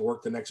hotel if I have to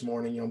work the next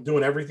morning. You know, I'm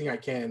doing everything I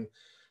can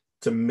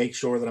to make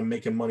sure that I'm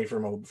making money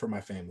for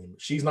my family.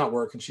 She's not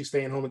working. She's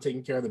staying home and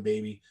taking care of the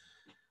baby.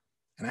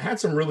 And I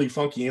had some really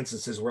funky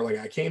instances where, like,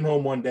 I came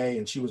home one day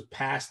and she was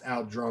passed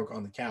out drunk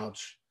on the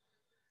couch,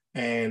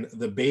 and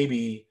the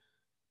baby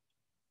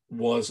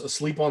was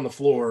asleep on the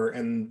floor,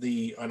 and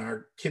on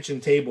our kitchen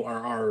table,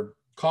 our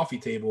coffee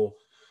table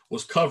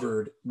was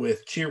covered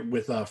with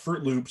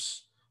Fruit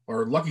Loops,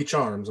 or Lucky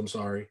Charms, I'm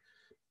sorry,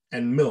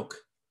 and milk.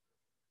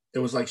 It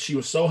was like she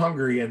was so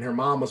hungry and her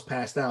mom was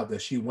passed out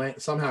that she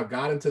somehow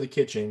got into the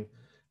kitchen,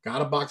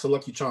 got a box of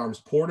Lucky Charms,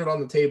 poured it on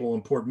the table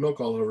and poured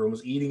milk all over, and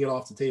was eating it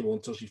off the table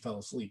until she fell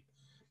asleep.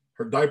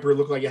 Her diaper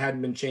looked like it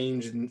hadn't been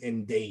changed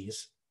in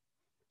days.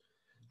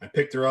 I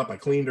picked her up, I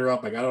cleaned her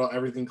up, I got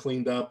everything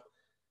cleaned up,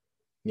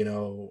 you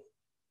know,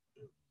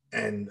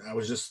 and I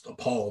was just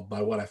appalled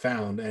by what I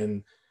found.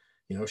 And,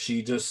 you know,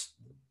 she just,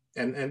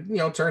 and you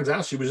know, it turns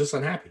out she was just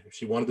unhappy.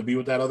 She wanted to be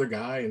with that other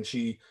guy,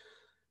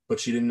 but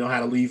she didn't know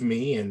how to leave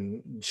me.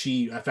 And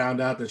I found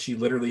out that she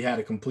literally had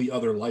a complete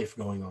other life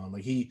going on.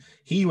 Like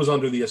he was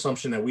under the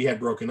assumption that we had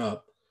broken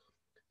up.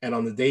 And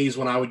on the days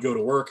when I would go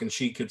to work and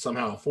she could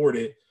somehow afford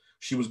it,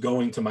 she was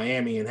going to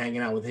Miami and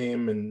hanging out with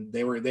him. And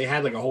they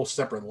had like a whole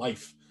separate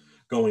life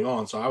going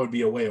on. So I would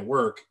be away at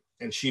work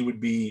and she would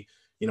be,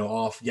 you know,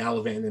 off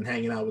gallivanting and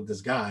hanging out with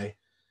this guy.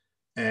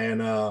 And,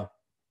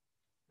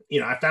 you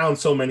know, I found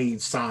so many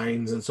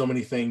signs and so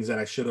many things that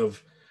I should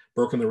have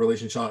broken the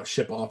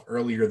relationship off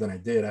earlier than I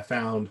did. I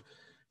found,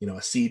 you know,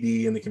 a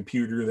CD in the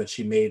computer that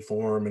she made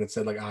for him, and it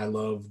said like, "I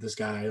love this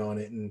guy" on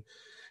it, and,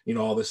 you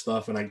know, all this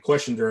stuff. And I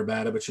questioned her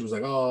about it, but she was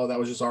like, "Oh, that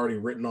was just already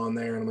written on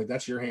there." And I'm like,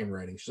 "That's your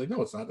handwriting." She's like,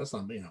 "No, it's not. That's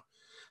not, you know,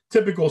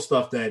 typical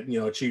stuff that, you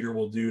know, a cheater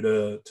will do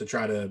to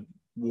try to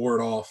ward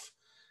off,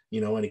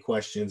 you know, any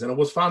questions." And it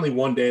was finally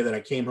one day that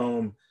I came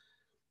home.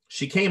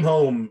 She came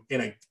home in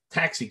a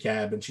taxi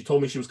cab, and she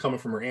told me she was coming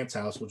from her aunt's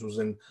house, which was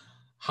in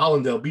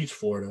Hollandale Beach,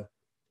 Florida.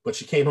 But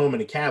she came home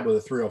in a cab with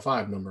a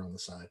 305 number on the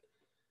side,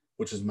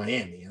 which is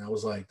Miami. And I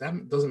was like,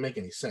 that doesn't make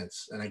any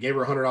sense. And I gave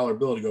her $100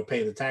 bill to go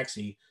pay the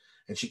taxi.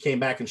 And she came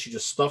back and she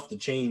just stuffed the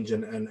change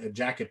in a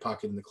jacket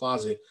pocket in the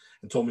closet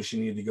and told me she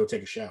needed to go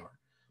take a shower.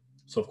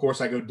 So, of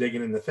course, I go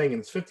digging in the thing, and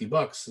it's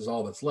 $50 is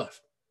all that's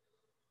left.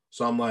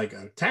 So I'm like,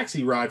 a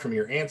taxi ride from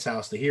your aunt's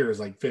house to here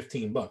is like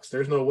 $15.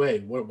 There's no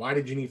way. Why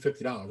did you need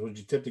 $50? Would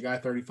you tip the guy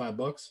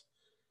 $35?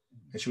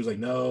 And she was like,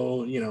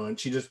 "No," you know, and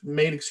she just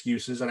made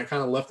excuses. And I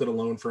kind of left it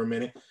alone for a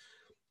minute.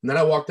 And then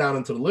I walked out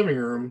into the living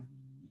room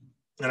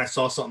and I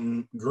saw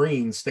something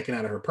green sticking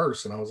out of her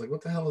purse. And I was like,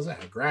 "What the hell is that?"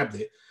 I grabbed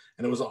it,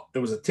 and it was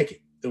a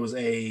ticket. It was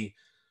a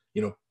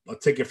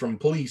ticket from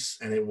police,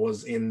 and it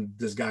was in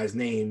this guy's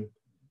name,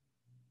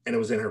 and it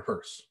was in her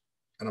purse.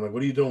 And I'm like,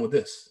 "What are you doing with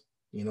this?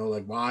 You know,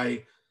 like,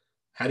 why,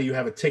 how do you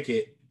have a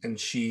ticket?" And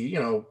she, you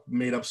know,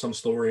 made up some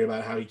story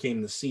about how he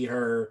came to see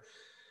her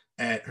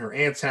at her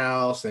aunt's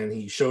house, and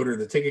he showed her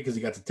the ticket because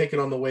he got the ticket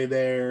on the way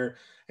there,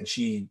 and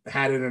she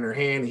had it in her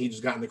hand, and he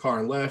just got in the car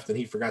and left, and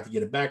he forgot to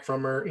get it back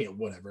from her, you know,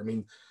 whatever. I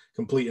mean,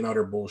 complete and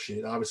utter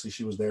bullshit. Obviously,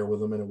 she was there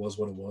with him, and it was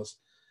what it was.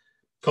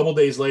 A couple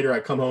days later, I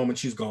come home and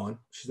she's gone.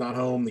 She's not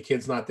home. The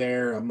kid's not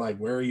there. I'm like,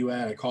 where are you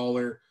at? I call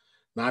her,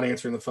 not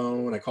answering the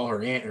phone. I call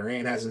her aunt. Her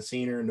aunt hasn't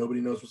seen her.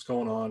 Nobody knows what's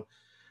going on.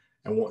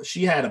 And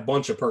she had a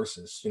bunch of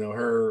purses. You know,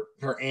 her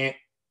aunt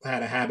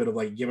had a habit of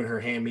like giving her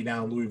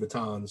hand-me-down Louis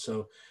Vuitton.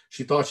 So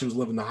she thought she was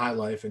living the high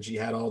life, and she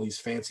had all these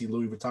fancy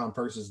Louis Vuitton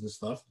purses and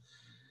stuff.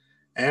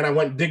 And I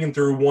went digging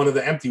through one of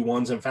the empty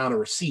ones and found a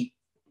receipt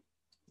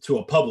to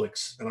a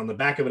Publix. And on the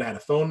back of it, had a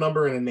phone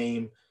number and a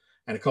name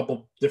and a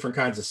couple different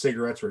kinds of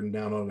cigarettes written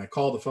down on it. I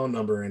called the phone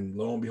number, and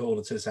lo and behold,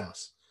 it's his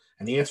house.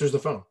 And he answers the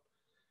phone.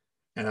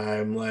 And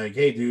I'm like,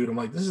 hey, dude, I'm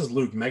like, this is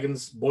Luke,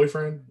 Megan's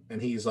boyfriend.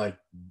 And he's like,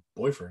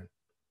 boyfriend?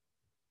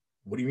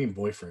 What do you mean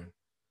boyfriend?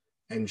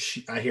 And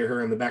I hear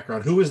her in the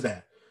background, who is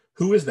that?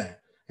 Who is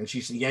that? And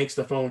she yanks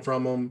the phone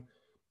from him.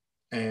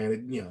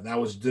 And, you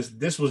know,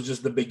 this was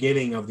just the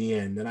beginning of the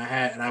end. And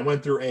I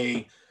went through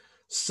a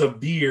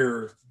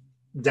severe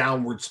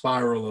downward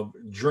spiral of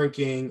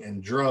drinking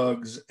and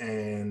drugs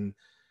and,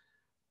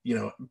 you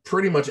know,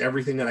 pretty much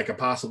everything that I could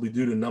possibly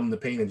do to numb the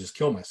pain and just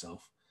kill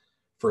myself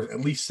for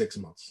at least 6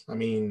 months. I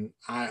mean,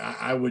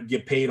 I would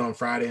get paid on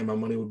Friday and my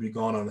money would be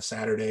gone on a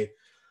Saturday.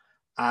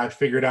 I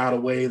figured out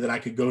a way that I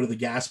could go to the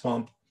gas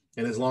pump,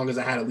 and as long as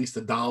I had at least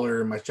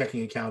 $1 in my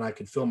checking account, I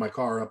could fill my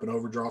car up and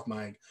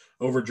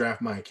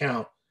overdraft my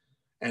account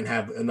and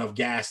have enough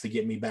gas to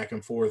get me back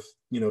and forth,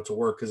 you know, to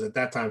work. Because at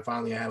that time,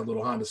 finally, I had a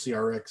little Honda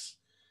CRX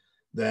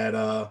that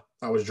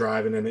I was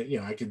driving, and you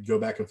know, I could go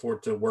back and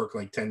forth to work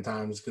like 10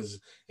 times because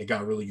it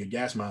got really good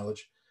gas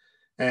mileage.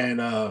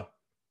 And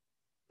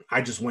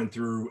I just went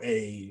through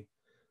a,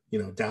 you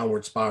know,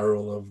 downward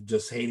spiral of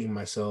just hating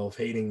myself,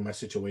 hating my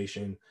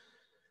situation.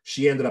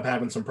 She ended up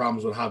having some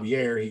problems with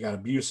Javier. He got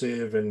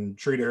abusive and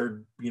treated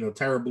her, you know,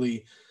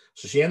 terribly.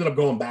 So she ended up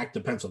going back to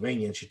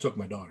Pennsylvania, and she took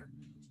my daughter.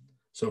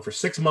 So for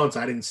 6 months,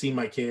 I didn't see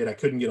my kid. I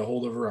couldn't get a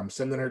hold of her. I'm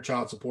sending her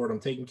child support. I'm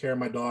taking care of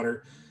my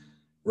daughter.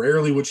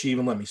 Rarely would she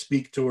even let me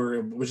speak to her.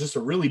 It was just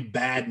a really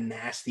bad,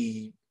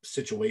 nasty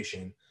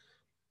situation,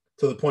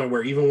 to the point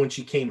where even when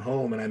she came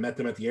home and I met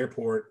them at the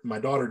airport, my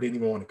daughter didn't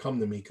even want to come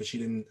to me because she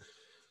didn't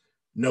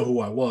know who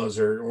I was,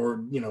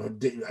 or you know,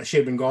 she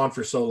had been gone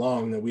for so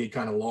long that we had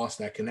kind of lost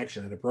that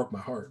connection, and it broke my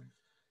heart.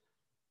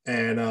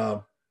 And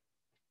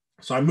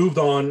so I moved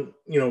on,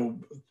 you know,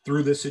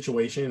 through this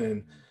situation,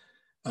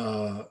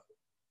 and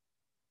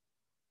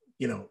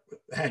you know,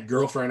 had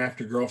girlfriend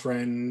after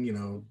girlfriend, you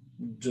know,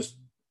 just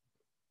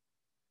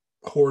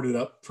hoarded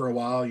up for a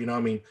while, you know. I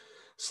mean,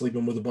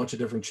 sleeping with a bunch of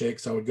different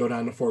chicks. I would go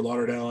down to Fort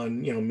Lauderdale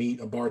and, you know, meet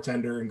a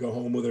bartender and go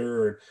home with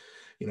her. Or,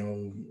 you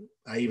know,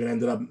 I even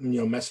ended up, you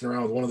know, messing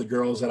around with one of the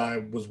girls that I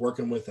was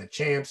working with at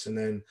Champs, and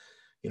then,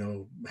 you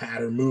know,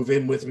 had her move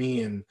in with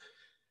me, and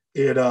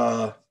it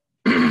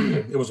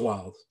it was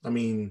wild. I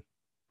mean,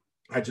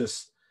 I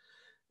just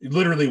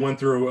literally went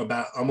through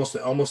about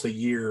almost a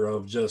year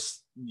of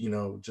just, you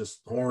know,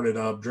 just whoring it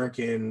up,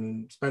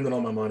 drinking, spending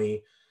all my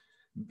money,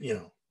 you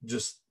know,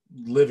 just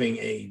living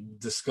a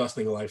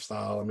disgusting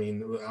lifestyle. I mean,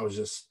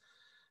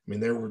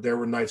 there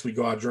were nights we'd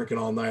go out drinking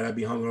all night. I'd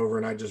be hungover,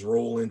 and I'd just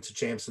roll into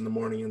Champs in the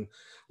morning and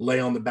lay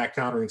on the back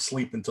counter and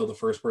sleep until the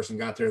first person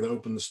got there to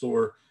open the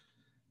store.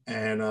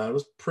 And it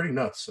was pretty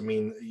nuts. I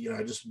mean, you know,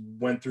 I just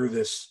went through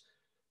this.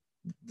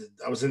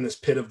 I was in this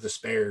pit of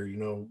despair, you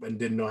know, and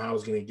didn't know how I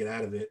was going to get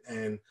out of it.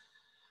 And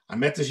I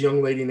met this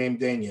young lady named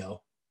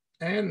Danielle,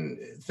 and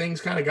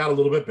things kind of got a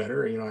little bit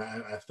better. You know,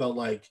 I felt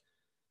like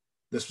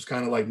this was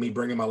kind of like me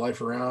bringing my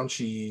life around.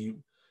 She,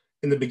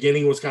 in the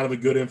beginning, was kind of a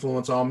good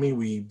influence on me.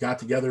 We got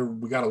together.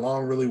 We got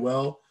along really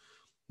well.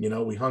 You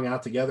know, we hung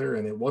out together,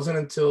 and it wasn't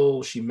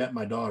until she met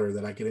my daughter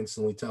that I could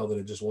instantly tell that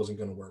it just wasn't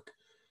going to work.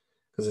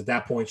 Because at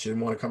that point, she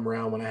didn't want to come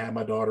around when I had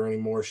my daughter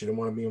anymore. She didn't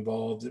want to be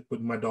involved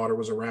when my daughter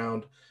was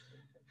around.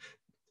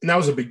 And that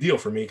was a big deal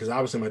for me, because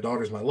obviously my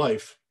daughter's my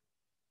life.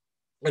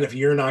 And if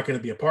you're not going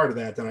to be a part of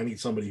that, then I need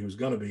somebody who's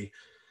going to be.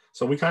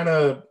 So we kind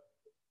of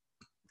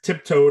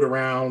tiptoed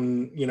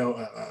around, you know,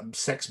 a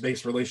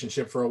sex-based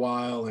relationship for a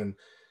while. And,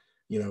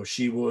 you know,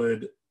 she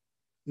would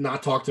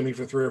not talk to me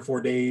for 3 or 4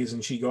 days,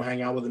 and she'd go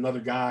hang out with another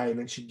guy, and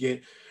then she'd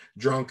get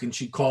drunk and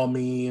she'd call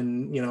me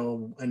and, you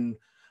know, and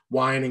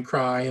whine and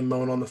cry and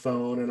moan on the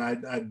phone. And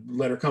I'd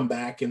let her come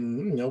back,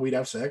 and, you know, we'd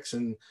have sex,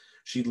 and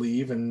she'd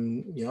leave.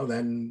 And, you know,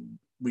 then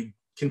we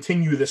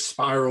continue this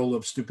spiral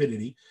of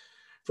stupidity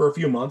for a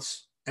few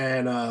months.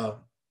 And I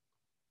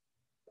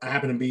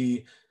happened to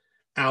be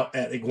out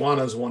at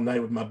Iguanas one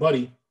night with my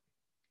buddy,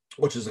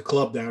 which is a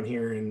club down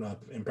here in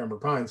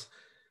Pembroke Pines.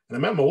 And I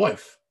met my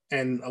wife.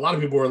 And a lot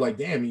of people were like,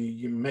 damn,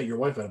 you met your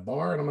wife at a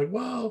bar? And I'm like,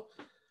 well,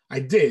 I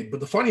did. But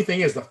the funny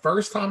thing is, the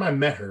first time I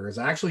met her is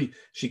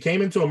she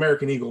came into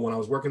American Eagle when I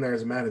was working there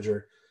as a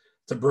manager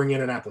to bring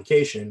in an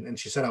application. And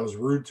she said I was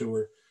rude to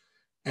her.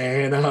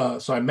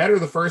 And so I met her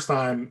the first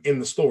time in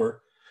the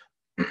store.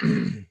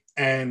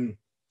 And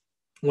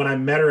when I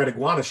met her at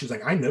Iguana, she's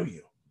like, I know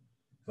you.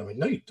 And I'm like,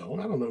 no, you don't.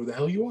 I don't know who the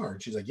hell you are.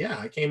 And she's like, yeah,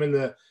 I came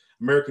into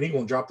American Eagle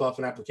and dropped off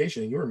an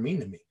application, and you were mean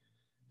to me.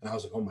 And I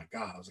was like, oh my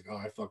God. I was like, oh,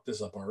 I fucked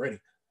this up already.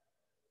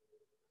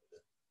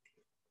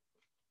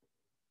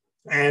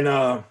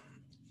 And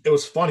it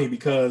was funny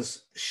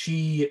because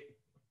she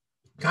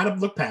kind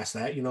of looked past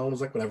that, and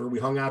was like, whatever. We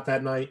hung out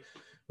that night.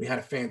 We had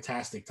a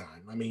fantastic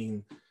time. I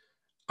mean,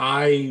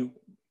 I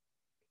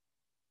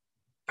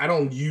I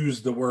don't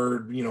use the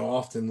word,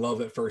 often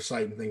love at first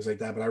sight and things like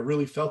that, but I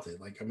really felt it.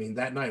 Like, I mean,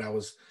 that night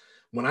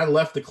when I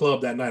left the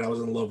club that night, I was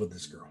in love with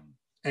this girl.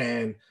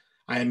 And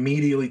I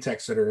immediately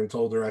texted her and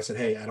told her, I said,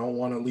 hey, I don't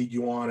want to lead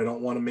you on. I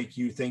don't want to make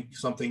you think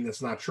something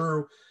that's not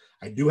true.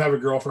 I do have a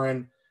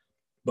girlfriend,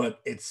 but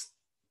it's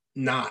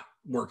not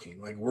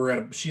working. Like,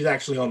 she's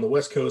actually on the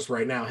West Coast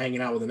right now,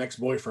 hanging out with an ex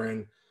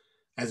boyfriend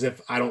as if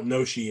I don't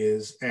know she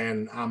is.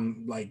 And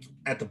I'm like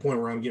at the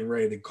point where I'm getting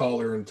ready to call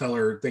her and tell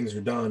her things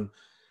are done,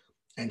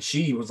 and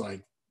she was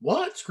like,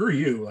 what? Screw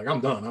you. Like,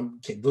 I'm done. I'm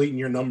deleting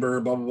your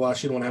number, blah, blah, blah.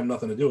 She don't want to have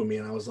nothing to do with me.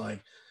 And I was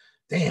like,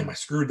 damn, I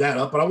screwed that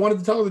up. But I wanted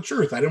to tell her the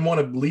truth. I didn't want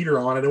to lead her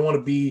on. I didn't want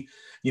to be,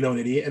 an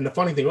idiot. And the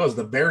funny thing was,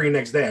 the very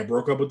next day, I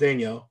broke up with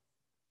Danielle,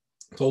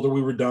 told her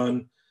we were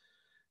done.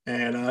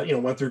 And,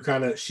 went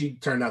through she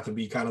turned out to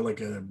be kind of like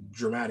a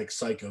dramatic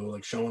psycho,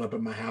 like showing up at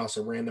my house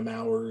at random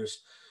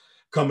hours,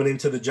 coming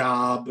into the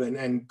job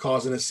and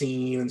causing a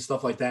scene and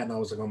stuff like that. And I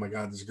was like, oh my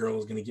God, this girl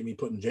is going to get me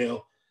put in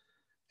jail.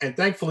 And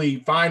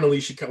thankfully,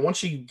 finally, once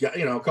she got,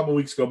 a couple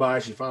weeks go by,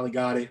 she finally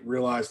got it,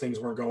 realized things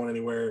weren't going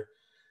anywhere.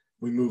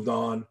 We moved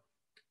on.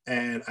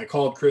 And I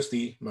called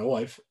Christy, my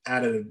wife,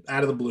 out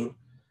of the blue.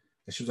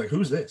 And she was like,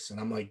 who's this? And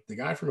I'm like, the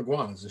guy from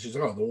Iguanas. And she's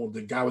like, oh,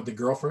 the guy with the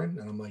girlfriend.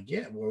 And I'm like,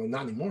 yeah, well,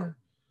 not anymore.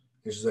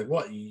 And she's like,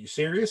 what? You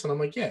serious? And I'm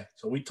like, yeah.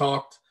 So we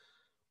talked,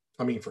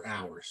 I mean, for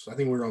hours. I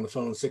think we were on the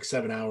phone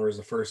 6-7 hours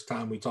the first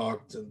time we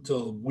talked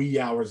until wee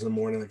hours in the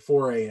morning, like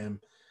 4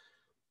 a.m.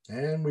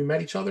 And we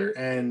met each other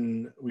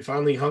and we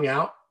finally hung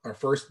out. Our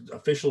first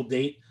official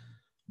date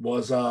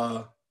was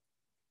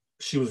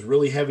she was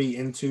really heavy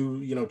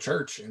into,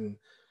 church. And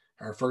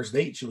our first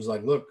date, she was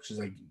like, look, she's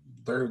like,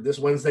 this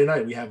Wednesday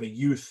night we have a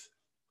youth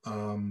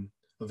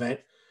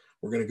event.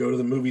 We're going to go to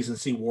the movies and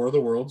see War of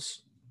the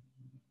Worlds,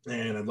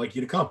 and I'd like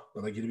you to come.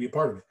 I'd like you to be a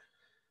part of it.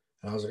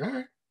 And I was like, all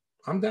right,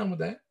 I'm down with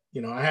that.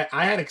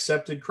 I had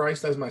accepted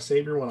Christ as my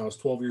savior when I was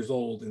 12 years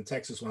old in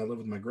Texas when I lived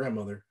with my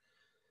grandmother.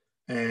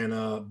 And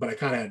but I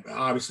kind of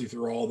obviously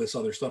through all this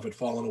other stuff had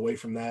fallen away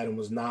from that and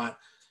was not,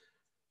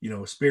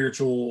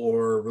 spiritual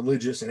or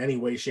religious in any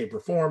way, shape, or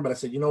form. But I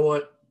said, you know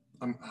what,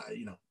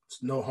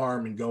 it's no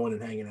harm in going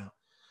and hanging out.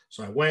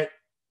 So I went,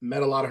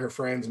 met a lot of her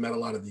friends, met a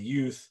lot of the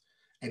youth,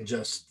 and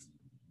just,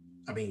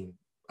 I mean,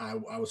 I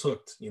was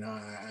hooked.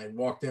 I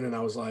walked in and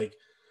I was like,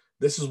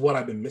 this is what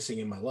I've been missing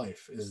in my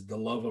life, is the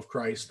love of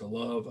Christ, the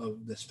love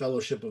of this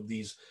fellowship of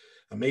these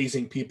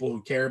amazing people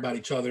who care about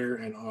each other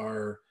and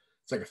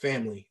it's like a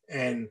family.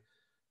 And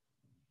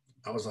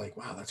I was like,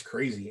 wow, that's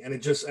crazy. And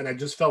I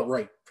just felt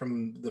right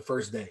from the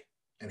first day.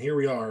 And here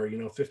we are,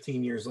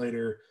 15 years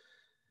later,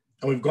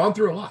 and we've gone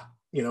through a lot.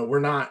 We're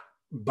not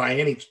by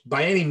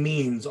any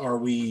means are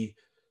we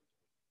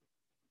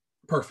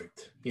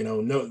perfect.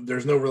 No,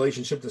 there's no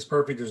relationship that's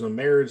perfect. There's no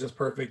marriage that's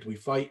perfect. We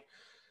fight,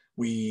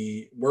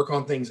 we work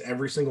on things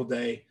every single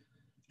day,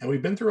 and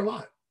we've been through a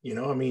lot.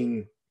 I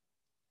mean,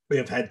 we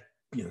have had,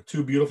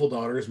 two beautiful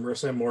daughters,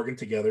 Marissa and Morgan,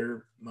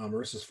 together.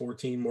 Marissa's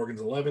 14,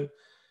 Morgan's 11.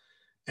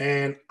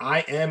 And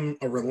I am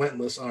a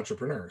relentless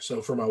entrepreneur.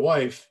 So for my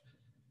wife,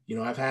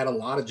 I've had a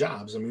lot of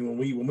jobs. I mean,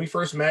 when we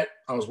first met,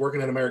 I was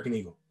working at American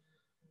Eagle.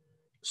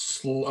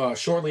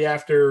 Shortly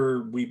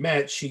after we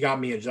met, she got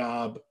me a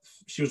job.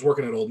 She was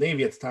working at Old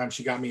Navy at the time.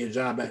 She got me a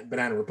job at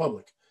Banana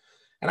Republic,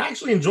 and I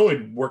actually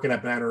enjoyed working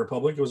at Banana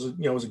Republic. It was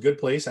it was a good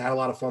place. I had a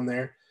lot of fun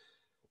there,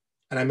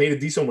 and I made a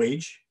decent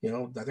wage. I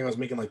think I was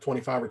making like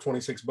 25 or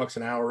 26 bucks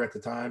an hour at the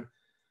time,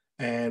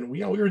 and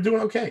we were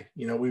doing okay.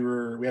 We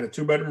had a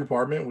 2-bedroom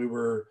apartment. We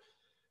were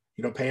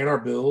paying our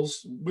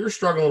bills. We were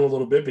struggling a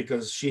little bit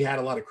because she had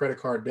a lot of credit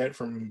card debt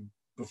from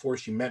before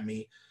she met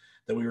me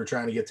that we were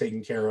trying to get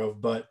taken care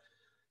of. But,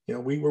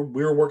 we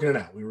were working it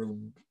out.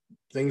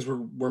 Things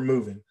were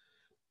moving.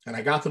 And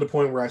I got to the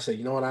point where I said,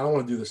 you know what, I don't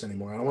want to do this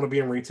anymore. I don't want to be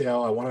in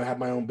retail. I want to have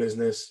my own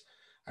business.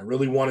 I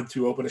really wanted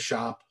to open a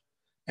shop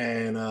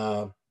and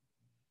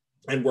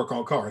work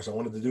on cars. I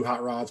wanted to do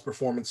hot rods,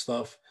 performance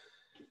stuff.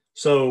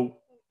 So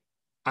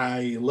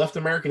I left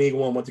American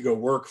Eagle and went to go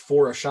work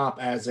for a shop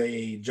as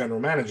a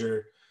general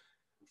manager.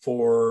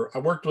 I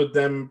worked with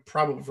them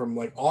probably from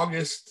like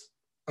August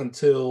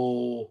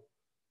until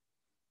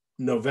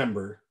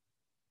November,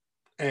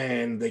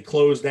 and they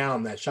closed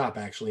down that shop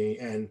actually,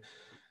 and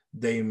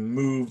they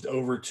moved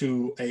over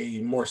to a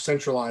more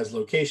centralized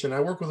location. I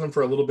worked with them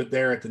for a little bit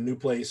there at the new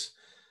place,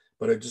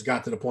 but it just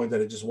got to the point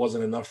that it just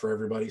wasn't enough for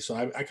everybody. So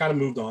I kind of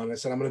moved on. I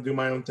said, I'm going to do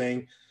my own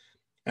thing.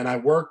 And I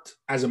worked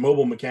as a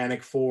mobile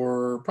mechanic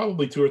for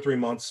probably 2 or 3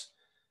 months.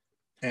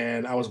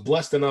 And I was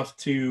blessed enough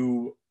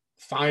to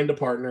find a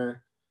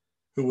partner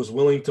who was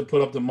willing to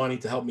put up the money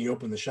to help me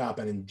open the shop.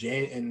 And on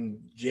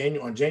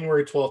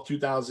January 12th,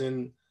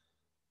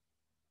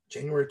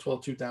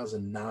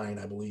 2009,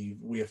 I believe,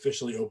 we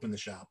officially opened the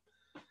shop.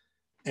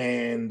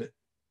 And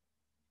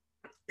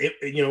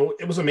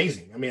it was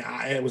amazing. I mean,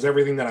 it was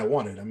everything that I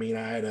wanted. I mean,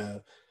 I had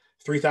a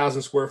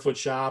 3,000 square foot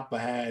shop. I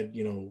had,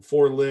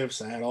 4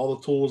 lifts. I had all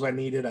the tools I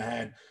needed. I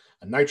had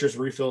a nitrous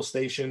refill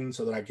station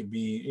so that I could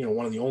be,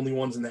 one of the only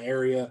ones in the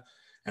area.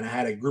 And I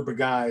had a group of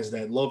guys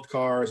that loved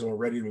cars and were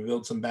ready to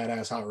build some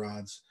badass hot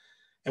rods.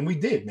 And we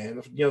did,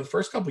 man. The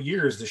first couple of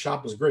years, the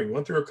shop was great. We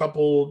went through a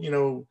couple,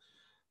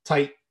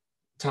 tight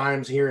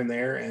times here and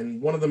there.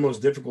 And one of the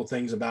most difficult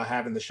things about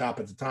having the shop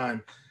at the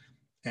time,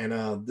 and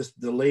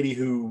the lady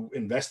who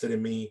invested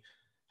in me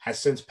has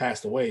since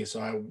passed away,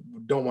 so I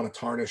don't want to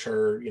tarnish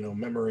her,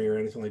 memory or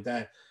anything like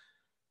that.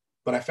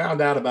 But I found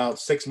out about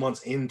 6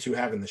 months into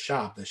having the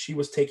shop that she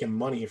was taking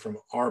money from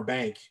our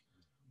bank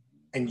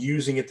and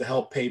using it to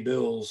help pay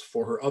bills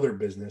for her other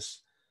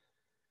business.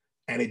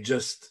 And it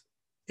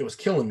was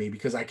killing me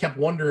because I kept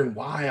wondering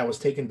why I was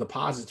taking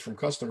deposits from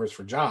customers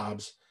for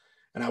jobs,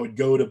 and I would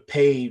go to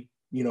pay,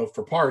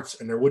 for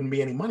parts, and there wouldn't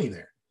be any money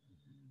there.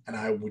 And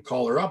I would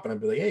call her up and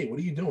I'd be like, hey, what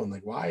are you doing?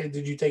 Like, why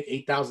did you take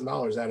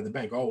 $8,000 out of the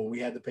bank? Oh, well, we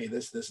had to pay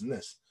this, this, and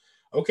this.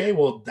 Okay,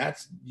 well,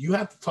 you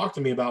have to talk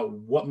to me about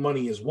what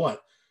money is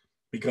what,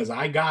 because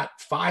I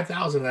got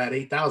 5,000 of that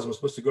 8,000 was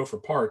supposed to go for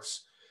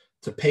parts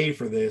to pay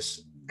for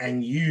this,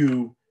 and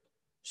you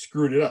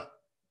screwed it up.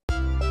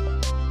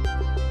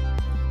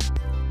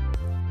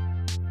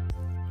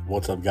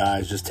 What's up,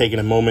 guys? Just taking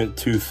a moment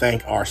to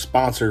thank our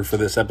sponsor for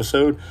this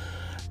episode,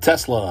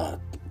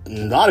 Tesla.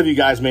 A lot of you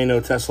guys may know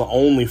Tesla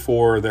only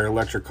for their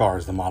electric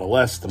cars, the Model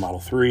S, the Model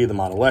 3, the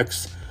Model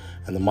X,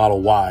 and the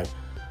Model Y.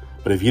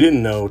 But if you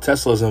didn't know,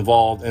 Tesla is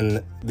involved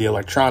in the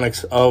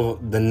electronics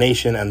of the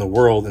nation and the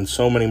world in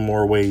so many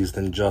more ways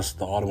than just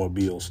the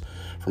automobiles.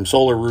 From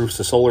solar roofs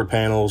to solar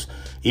panels,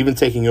 even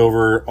taking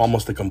over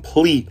almost a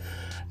complete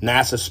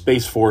NASA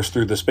Space Force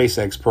through the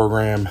SpaceX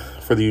program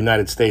for the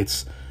United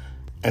States,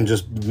 and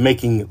just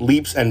making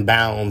leaps and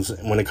bounds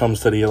when it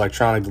comes to the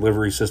electronic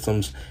delivery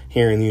systems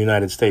here in the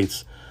United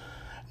States.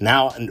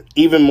 Now, and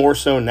even more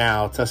so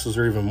now, Teslas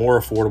are even more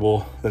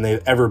affordable than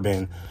they've ever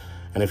been.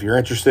 And if you're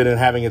interested in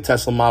having a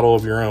Tesla model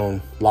of your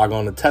own, log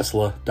on to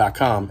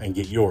Tesla.com and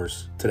get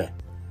yours today.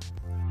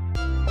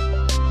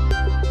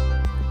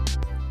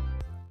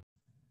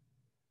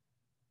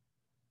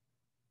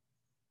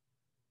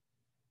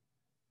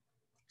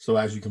 So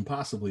as you can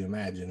possibly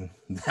imagine,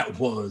 that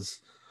was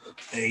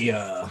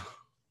the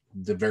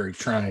very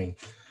trying,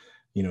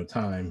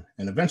 time.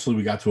 And eventually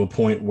we got to a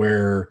point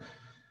where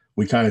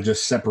we kind of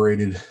just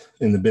separated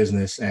in the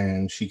business,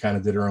 and she kind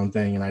of did her own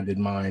thing and I did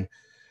mine.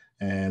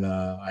 And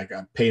I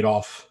got paid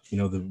off,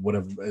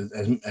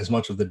 as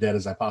much of the debt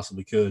as I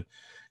possibly could.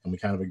 And we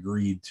kind of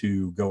agreed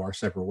to go our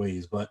separate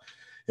ways. But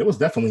it was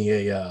definitely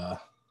it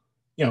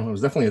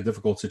was definitely a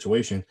difficult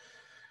situation.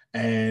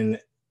 And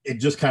it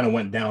just kind of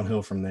went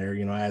downhill from there.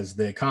 As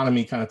the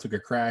economy kind of took a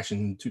crash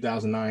in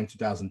 2009,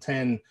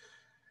 2010,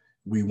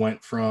 we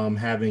went from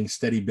having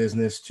steady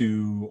business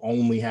to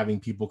only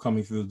having people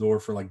coming through the door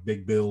for like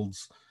big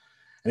builds.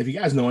 And if you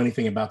guys know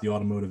anything about the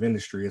automotive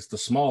industry, it's the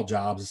small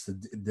jobs, it's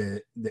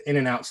the in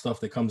and out stuff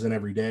that comes in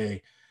every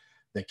day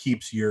that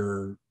keeps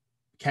your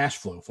cash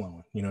flow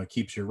flowing. It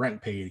keeps your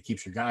rent paid, it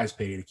keeps your guys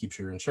paid, it keeps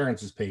your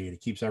insurances paid, it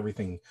keeps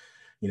everything,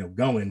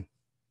 going.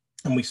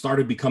 And we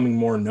started becoming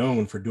more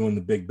known for doing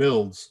the big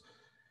builds,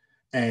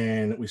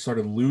 and we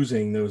started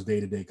losing those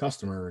day-to-day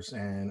customers.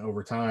 And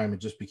over time,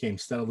 it just became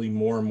steadily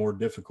more and more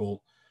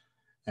difficult.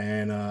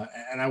 And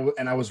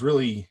I was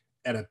really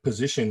at a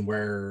position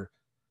where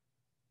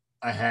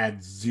I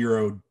had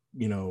zero,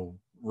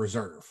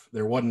 reserve.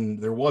 There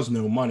was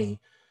no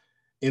money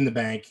in the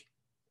bank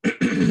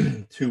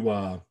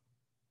to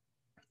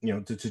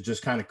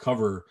just kind of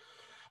cover,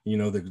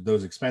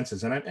 those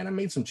expenses. And I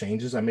made some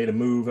changes. I made a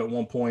move at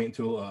one point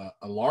to a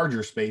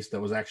larger space that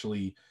was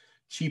actually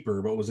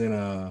cheaper, but was in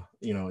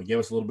it gave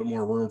us a little bit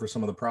more room for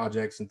some of the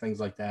projects and things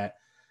like that.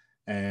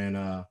 And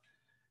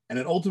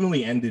it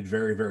ultimately ended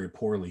very, very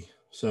poorly.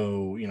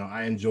 So,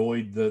 I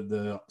enjoyed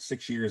the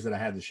 6 years that I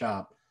had the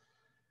shop,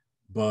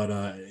 but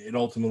it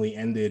ultimately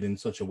ended in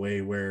such a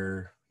way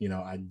where,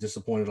 I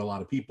disappointed a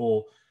lot of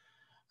people.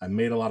 I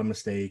made a lot of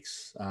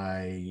mistakes.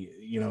 I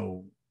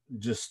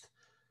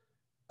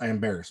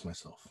embarrassed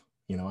myself,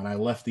 and I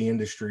left the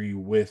industry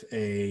with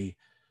I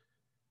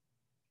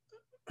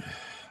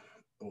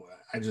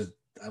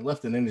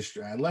left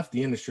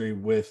the industry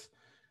with,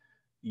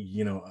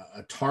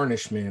 a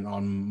tarnishment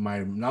on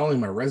not only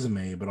my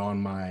resume, but on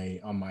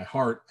my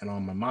heart and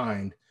on my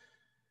mind,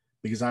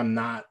 because I'm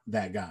not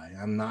that guy.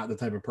 I'm not the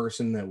type of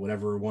person that would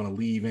ever want to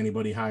leave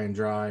anybody high and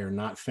dry, or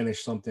not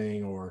finish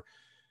something, or,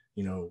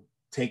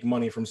 take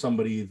money from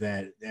somebody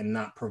and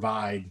not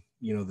provide,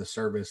 the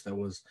service that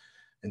was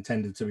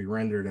intended to be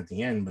rendered at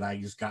the end. But I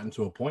just got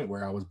into a point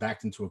where I was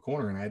backed into a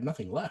corner and I had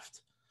nothing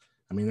left.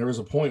 I mean, there was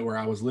a point where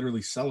I was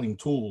literally selling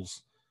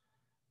tools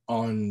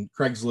on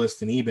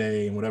Craigslist and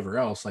eBay and whatever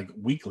else, like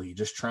weekly,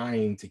 just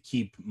trying to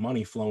keep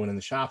money flowing in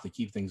the shop to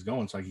keep things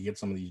going so I could get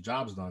some of these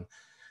jobs done.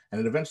 And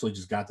it eventually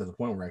just got to the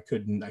point where I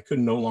could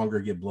no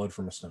longer get blood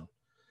from a stone,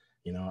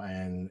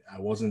 and I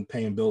wasn't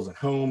paying bills at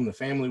home. The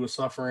family was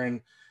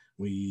suffering.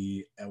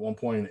 We, at one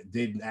point,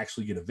 did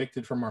actually get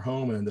evicted from our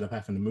home and ended up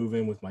having to move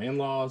in with my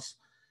in-laws.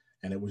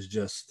 And it was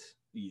just,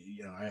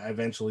 I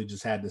eventually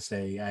just had to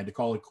say, I had to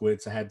call it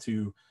quits. I had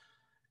to,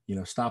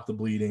 stop the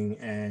bleeding.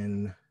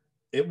 And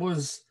it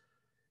was,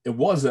 a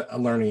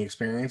learning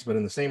experience, but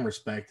in the same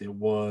respect, it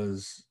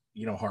was,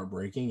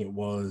 heartbreaking. It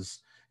was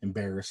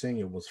embarrassing.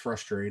 It was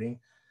frustrating.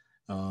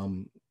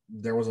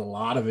 There was a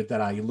lot of it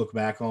that I look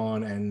back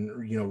on and,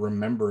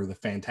 remember the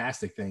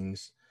fantastic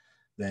things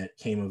that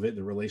came of it,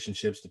 the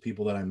relationships, the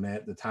people that I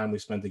met, the time we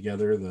spent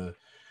together, the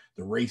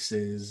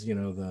races,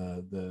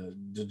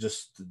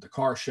 just the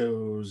car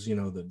shows,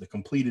 the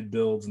completed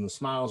builds and the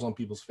smiles on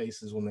people's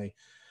faces when they,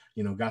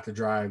 got to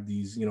drive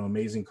these,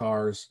 amazing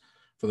cars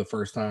for the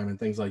first time and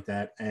things like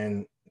that.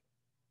 And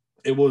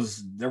there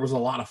was a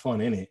lot of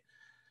fun in it,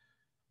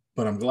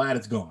 but I'm glad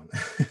it's gone,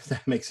 if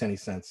that makes any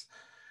sense.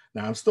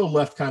 Now I'm still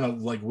left kind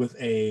of like with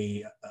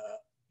a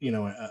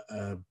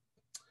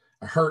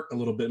hurt a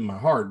little bit in my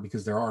heart,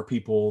 because there are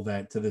people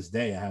that to this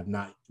day I have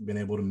not been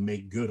able to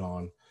make good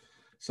on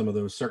some of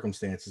those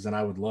circumstances. And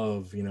I would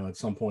love, at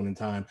some point in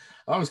time,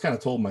 I always kind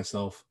of told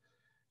myself,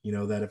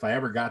 that if I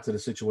ever got to the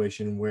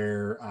situation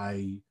where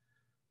I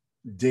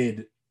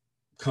did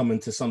come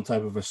into some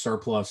type of a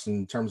surplus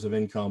in terms of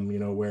income,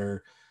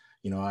 where,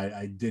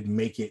 I did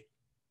make it,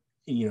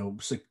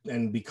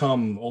 and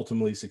become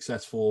ultimately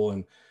successful,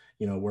 and,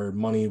 where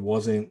money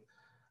wasn't,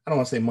 I don't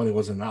want to say money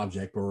wasn't an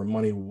object, but where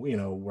money,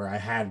 where I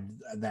had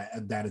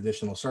that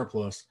additional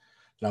surplus,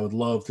 that I would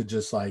love to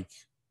just like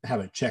have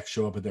a check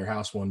show up at their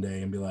house one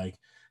day and be like,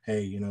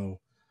 hey,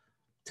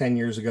 10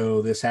 years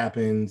ago, this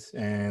happened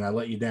and I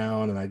let you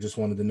down. And I just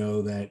wanted to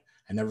know that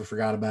I never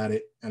forgot about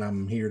it. And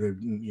I'm here to,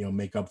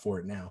 make up for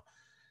it now.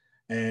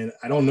 And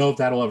I don't know if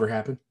that'll ever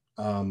happen.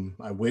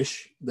 I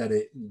wish that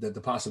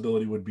the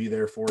possibility would be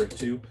there for it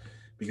too,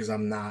 because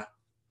I'm not,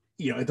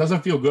 it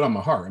doesn't feel good on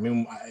my heart. I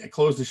mean, I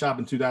closed the shop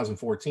in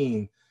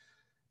 2014.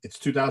 It's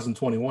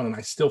 2021 and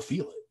I still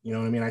feel it. You know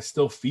what I mean? I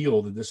still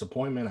feel the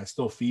disappointment. I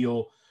still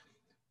feel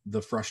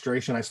the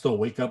frustration. I still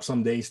wake up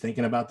some days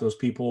thinking about those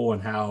people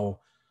and how,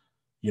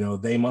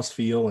 they must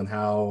feel, and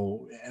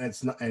how, and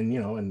it's not,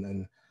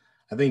 and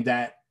I think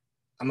that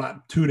I'm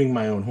not tooting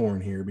my own horn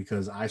here,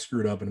 because I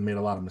screwed up and made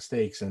a lot of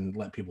mistakes and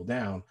let people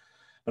down.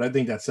 But I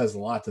think that says a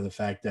lot to the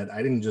fact that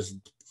I didn't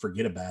just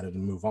forget about it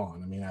and move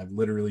on. I mean, I've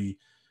literally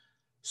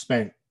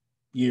spent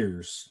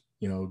years,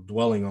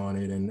 dwelling on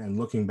it, and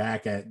looking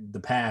back at the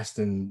past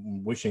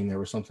and wishing there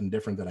was something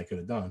different that I could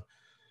have done.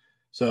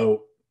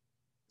 So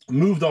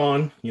moved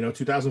on,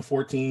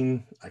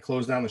 2014, I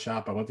closed down the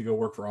shop. I went to go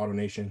work for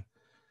AutoNation,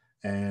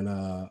 and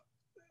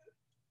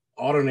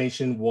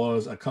AutoNation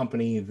was a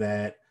company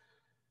that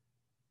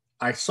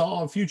I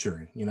saw a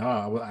future in.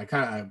 I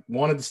kind of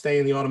wanted to stay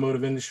in the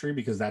automotive industry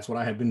because that's what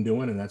I had been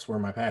doing and that's where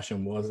my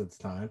passion was at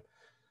the time.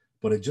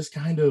 But it just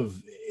kind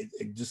of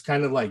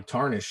like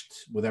tarnished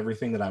with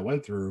everything that I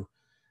went through.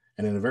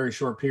 And in a very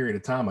short period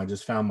of time, I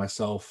just found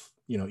myself,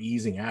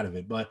 easing out of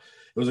it. But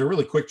it was a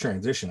really quick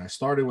transition. I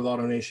started with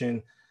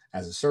AutoNation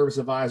as a service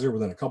advisor.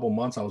 Within a couple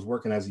months, I was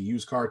working as a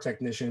used car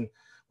technician,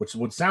 which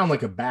would sound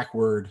like a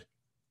backward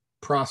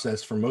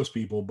process for most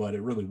people, but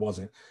it really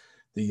wasn't.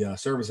 The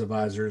service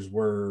advisors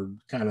were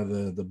kind of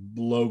the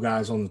low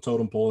guys on the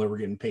totem pole that were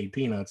getting paid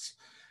peanuts.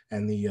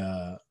 And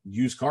the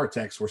used car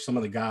techs were some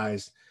of the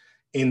guys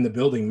in the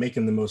building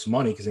making the most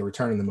money because they were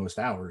turning the most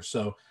hours.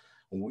 So,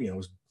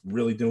 was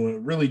really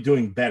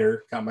doing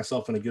better, got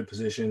myself in a good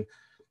position.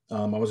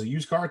 I was a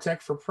used car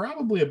tech for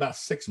probably about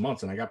 6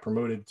 months, and I got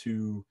promoted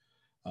to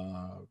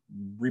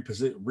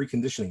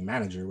reconditioning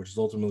manager, which is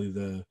ultimately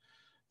the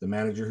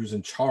manager who's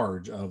in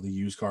charge of the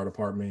used car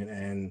department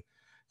and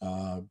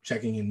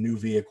checking in new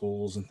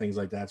vehicles and things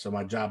like that. So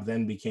my job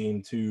then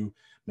became to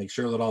make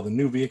sure that all the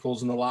new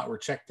vehicles in the lot were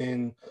checked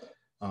in,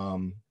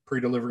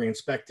 pre-delivery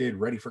inspected,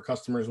 ready for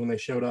customers when they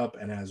showed up.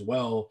 And as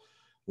well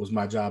was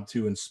my job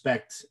to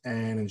inspect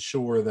and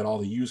ensure that all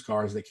the used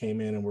cars that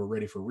came in and were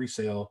ready for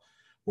resale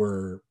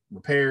were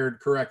repaired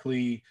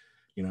correctly.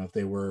 If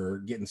they were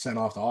getting sent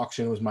off to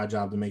auction, it was my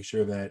job to make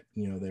sure that,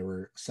 they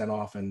were sent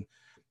off and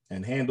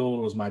handled.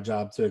 It was my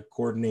job to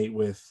coordinate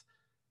with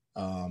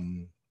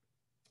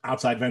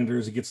outside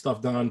vendors to get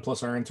stuff done,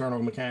 plus our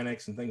internal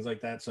mechanics and things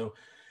like that. So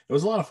it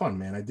was a lot of fun,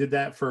 man. I did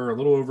that for a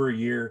little over a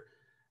year.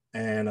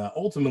 And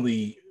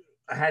ultimately,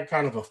 I had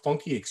kind of a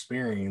funky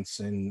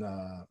experience. And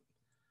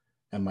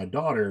my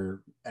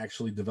daughter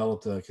actually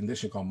developed a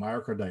condition called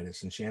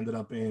myocarditis. And she ended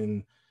up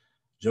in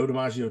Joe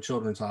DiMaggio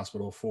Children's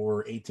Hospital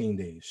for 18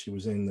 days. She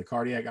was in the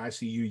cardiac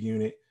ICU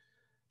unit.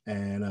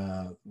 And,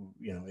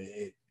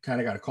 it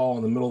kind of got a call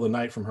in the middle of the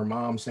night from her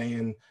mom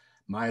saying,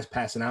 Maya's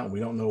passing out and we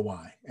don't know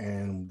why.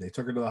 And they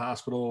took her to the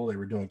hospital. They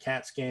were doing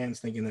CAT scans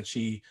thinking that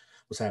she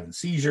was having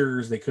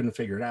seizures. They couldn't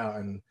figure it out.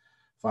 And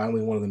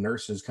finally, one of the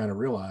nurses kind of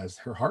realized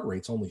her heart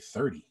rate's only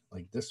 30.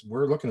 Like this,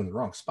 we're looking in the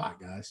wrong spot,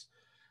 guys.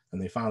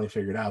 And they finally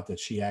figured out that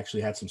she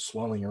actually had some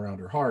swelling around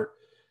her heart.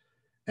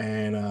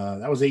 And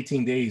that was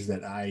 18 days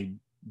that I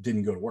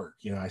didn't go to work.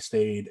 I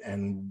stayed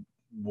and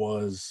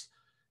was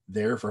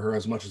there for her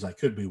as much as I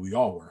could be. We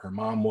all were. Her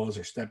mom was,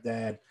 her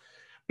stepdad,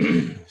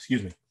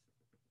 excuse me.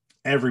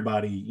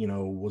 Everybody,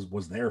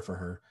 was there for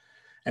her.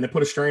 and it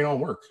put a strain on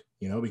work,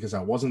 you know, because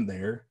I wasn't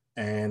there,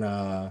 and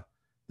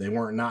they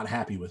weren't not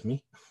happy with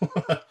me.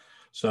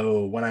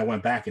 So when I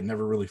went back, it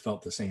never really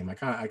felt the same.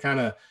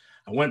 I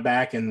went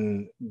back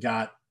and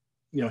got,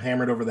 you know,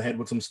 hammered over the head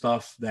with some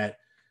stuff that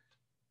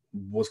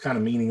was kind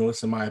of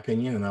meaningless in my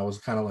opinion. And I was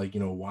kind of like, you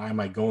know, why am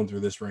I going through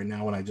this right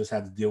now when I just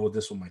had to deal with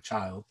this with my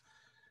child?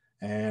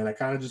 And I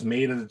kind of just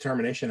made a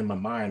determination in my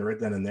mind right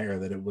then and there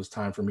that it was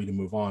time for me to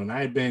move on. And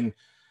I had been,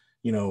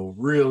 you know,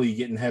 really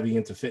getting heavy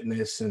into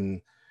fitness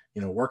and,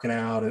 you know, working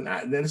out. And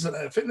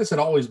fitness had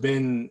always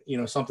been, you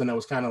know, something that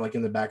was kind of like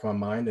in the back of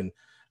my mind. And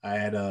I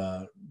had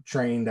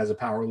trained as a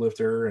power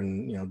lifter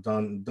and, you know,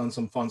 done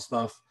some fun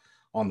stuff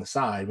on the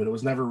side, but it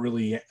was never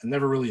really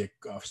a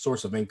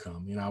source of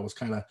income. You know, I was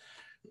kind of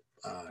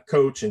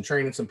coach and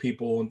training some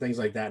people and things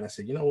like that. And I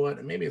said, you know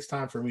what, maybe it's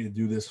time for me to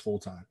do this full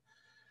time.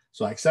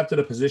 So I accepted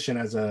a position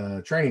as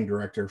a training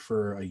director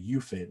for a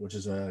UFIT, which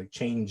is a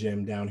chain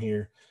gym down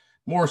here,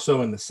 more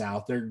so in the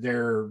South.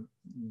 They're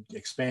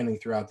expanding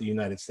throughout the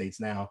United States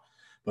now,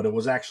 but it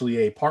was actually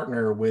a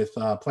partner with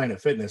Planet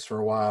Fitness for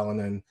a while. And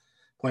then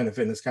Planet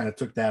Fitness kind of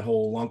took that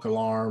whole lunk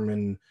alarm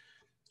and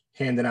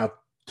handing out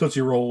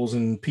Tootsie Rolls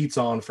and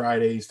pizza on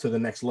Fridays to the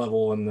next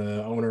level. And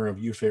the owner of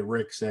UFIT,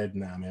 Rick, said,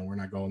 nah, man, we're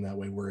not going that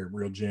way. We're a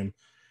real gym.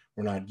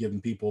 We're not giving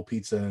people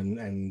pizza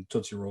and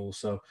Tootsie Rolls.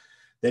 So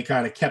they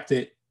kind of kept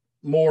it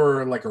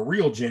more like a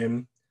real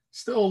gym,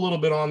 still a little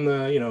bit on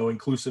the, you know,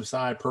 inclusive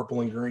side, purple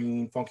and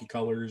green, funky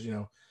colors, you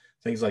know,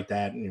 things like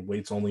that. And your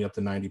weight's only up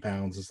to 90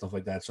 pounds and stuff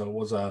like that. So it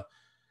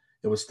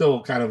was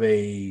still kind of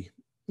a,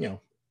 you know,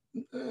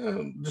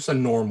 just a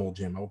normal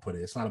gym, I would put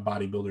it. It's not a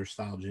bodybuilder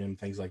style gym,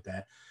 things like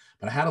that.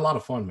 But I had a lot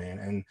of fun, man.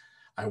 And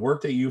I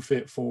worked at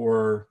UFIT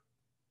for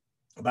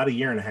about a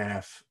year and a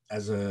half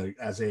as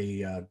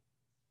a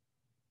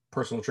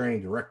personal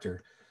training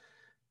director.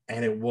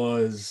 And it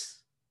was,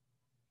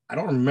 I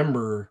don't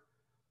know.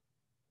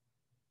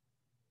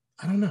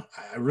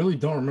 I really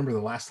don't remember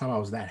the last time I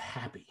was that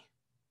happy.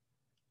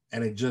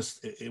 And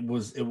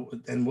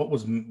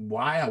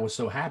why I was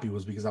so happy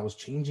was because I was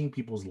changing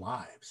people's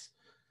lives.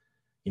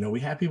 You know,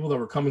 we had people that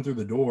were coming through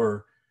the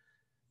door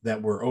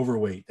that were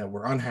overweight, that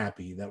were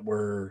unhappy, that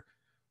were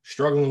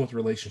struggling with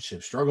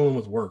relationships, struggling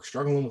with work,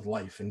 struggling with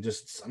life. And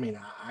just, I mean,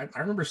 I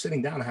remember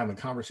sitting down and having a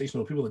conversation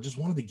with people that just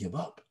wanted to give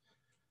up.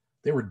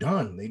 They were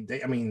done.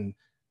 I mean,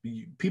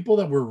 people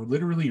that were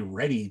literally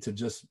ready to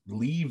just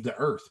leave the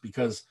earth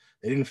because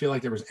they didn't feel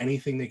like there was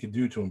anything they could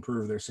do to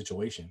improve their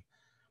situation.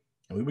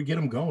 And we would get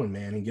them going,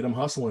 man, and get them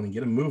hustling and get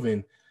them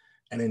moving.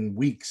 And in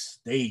weeks,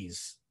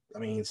 days, I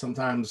mean,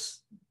 sometimes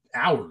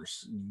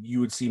hours, you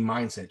would see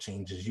mindset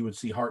changes. You would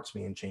see hearts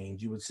being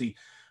changed. You would see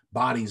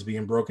bodies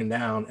being broken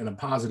down in a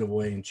positive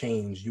way and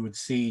changed. You would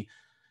see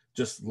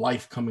just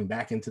life coming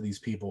back into these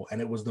people. And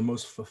it was the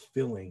most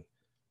fulfilling,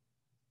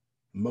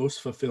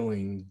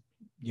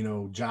 you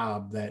know,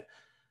 job that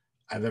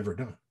I've ever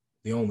done.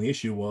 The only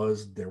issue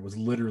was there was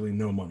literally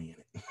no money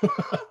in it.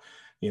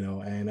 You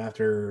know, and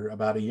after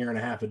about a year and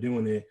a half of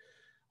doing it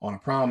on a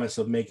promise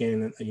of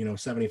making, you know,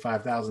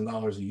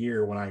 $75,000 a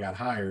year when I got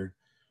hired,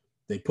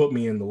 they put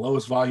me in the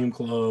lowest volume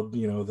club.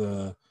 You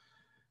know,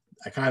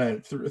 I kind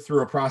of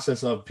through a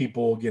process of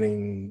people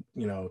getting,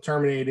 you know,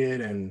 terminated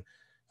and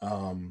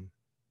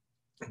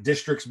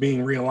districts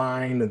being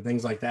realigned and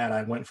things like that.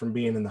 I went from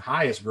being in the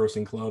highest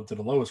grossing club to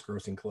the lowest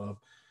grossing club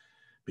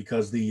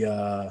because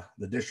the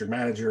district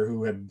manager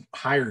who had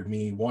hired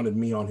me wanted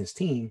me on his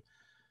team.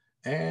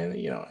 And,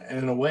 you know, and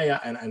in a way,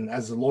 and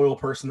as a loyal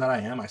person that I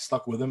am, I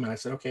stuck with him and I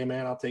said, okay,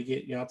 man, I'll take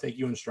it. You know, I'll take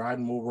you in stride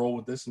and we'll roll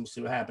with this and we'll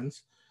see what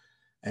happens.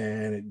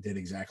 And it did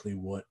exactly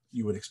what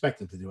you would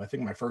expect it to do. I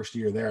think my first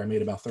year there, I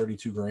made about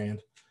 32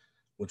 grand,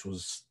 which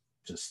was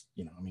just,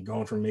 you know, I mean,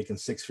 going from making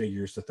six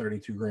figures to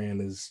 32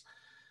 grand is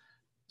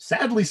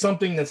sadly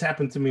something that's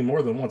happened to me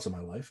more than once in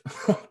my life.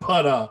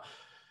 But,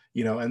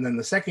 you know, and then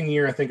the second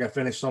year, I think I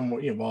finished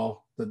somewhere, you know,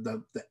 well,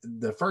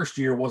 the first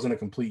year wasn't a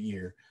complete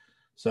year.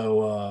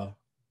 So,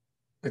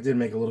 I did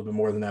make a little bit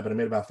more than that, but I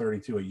made about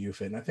 32 at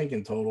UFIT. And I think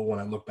in total, when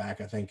I look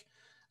back, I think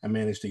I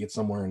managed to get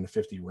somewhere in the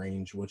 50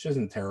 range, which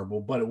isn't terrible,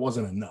 but it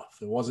wasn't enough.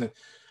 It wasn't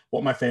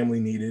what my family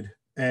needed.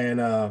 And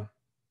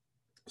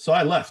so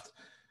I left.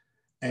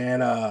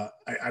 And I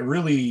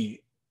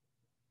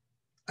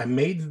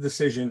made the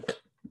decision,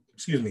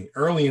 excuse me,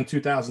 early in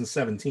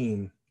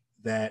 2017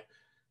 that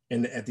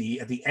at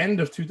the end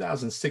of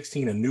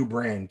 2016, a new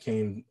brand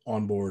came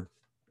on board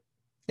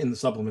in the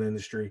supplement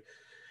industry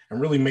and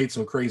really made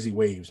some crazy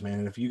waves, man.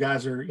 And if you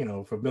guys are, you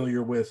know,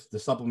 familiar with the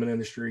supplement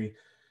industry,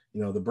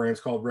 you know, the brand's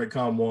called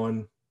Redcon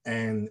One,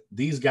 and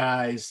these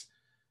guys,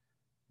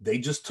 they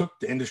just took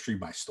the industry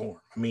by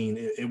storm. I mean,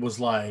 it was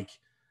like,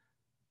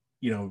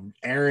 you know,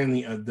 Aaron,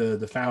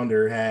 the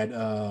founder, had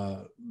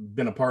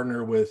been a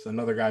partner with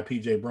another guy,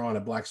 PJ Braun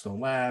at Blackstone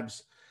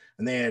Labs,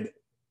 and they had,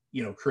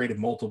 you know, created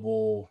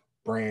multiple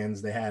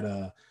brands. They had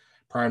a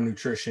Prime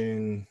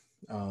Nutrition,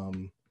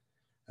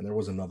 and there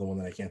was another one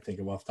that I can't think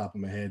of off the top of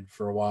my head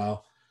for a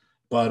while.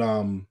 But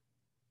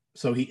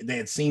so they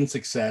had seen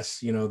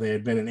success. You know, they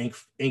had been an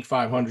Inc.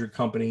 500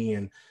 company,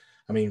 and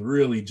I mean,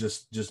 really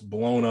just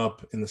blown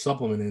up in the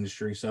supplement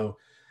industry. So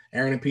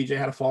Aaron and PJ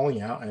had a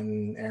falling out,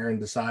 and Aaron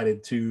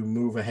decided to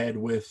move ahead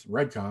with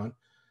Redcon.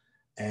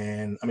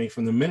 And I mean,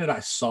 from the minute I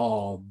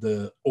saw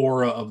the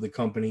aura of the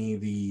company,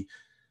 the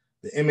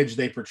image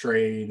they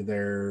portrayed,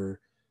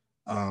 their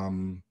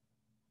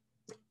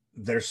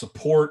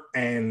support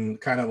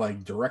and kind of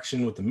like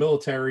direction with the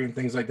military and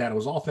things like that, it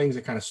was all things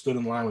that kind of stood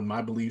in line with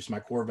my beliefs, my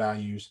core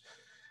values.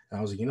 And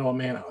I was like, you know what,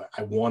 man,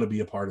 I want to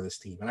be a part of this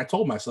team. And I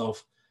told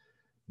myself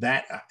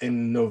that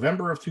in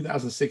November of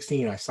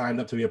 2016, I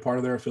signed up to be a part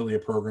of their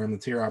affiliate program, the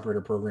tier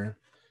operator program.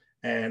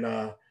 And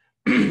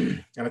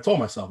and I told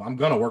myself, I'm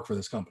going to work for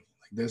this company.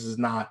 Like, this is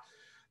not,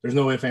 there's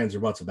no ifs, ands, or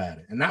buts about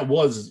it. And that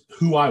was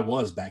who I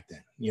was back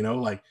then, you know,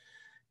 like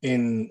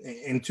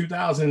in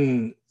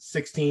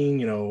 2016,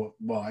 you know,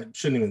 well, I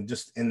shouldn't even,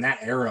 just in that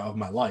era of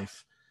my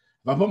life,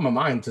 if I put my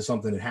mind to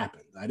something, it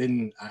happened.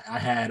 I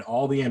had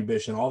all the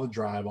ambition, all the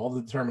drive, all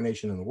the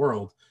determination in the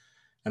world.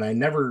 And I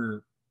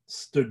never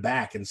stood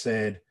back and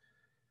said,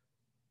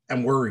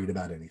 I'm worried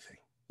about anything.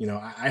 You know,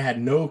 I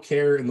had no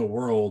care in the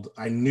world.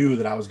 I knew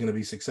that I was going to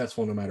be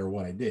successful no matter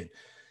what I did.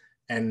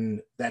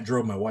 And that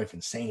drove my wife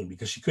insane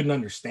because she couldn't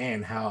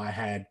understand how I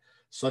had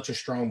such a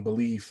strong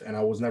belief and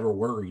I was never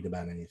worried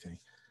about anything.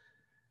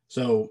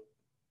 So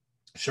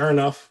sure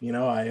enough, you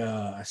know,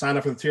 I signed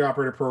up for the tier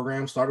operator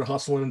program, started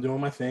hustling and doing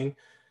my thing.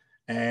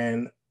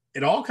 And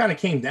it all kind of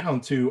came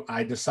down to,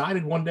 I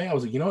decided one day, I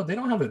was like, you know what, they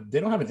don't have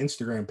an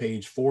Instagram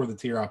page for the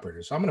tier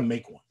operators. So I'm going to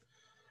make one.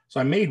 So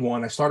I made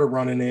one. I started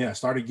running it. I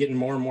started getting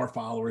more and more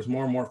followers,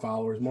 more and more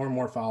followers, more and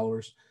more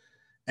followers.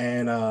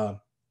 And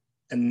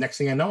next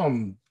thing I know,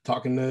 I'm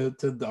talking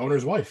to the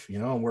owner's wife, you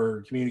know, and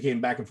we're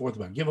communicating back and forth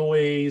about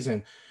giveaways,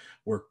 and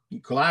we're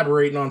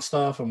collaborating on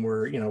stuff, and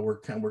we're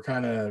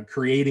kind of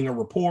creating a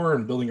rapport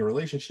and building a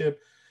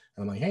relationship.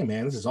 And I'm like, hey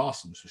man, this is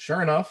awesome. So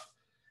sure enough,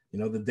 you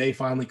know, the day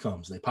finally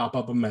comes. They pop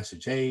up a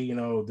message. Hey, you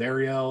know,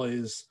 Darielle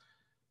is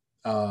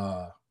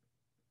got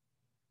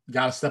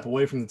to step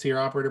away from the tier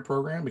operator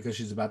program because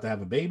she's about to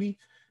have a baby,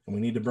 and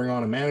we need to bring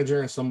on a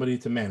manager and somebody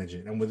to manage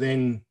it. And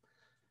within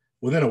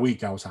a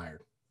week, I was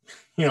hired.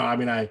 You know, I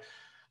mean, I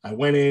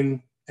went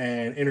in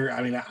and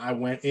I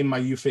went in my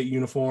UFIT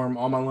uniform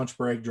on my lunch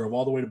break, drove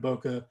all the way to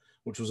Boca,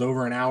 which was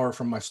over an hour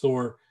from my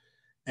store,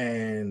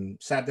 and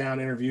sat down,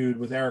 interviewed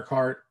with Eric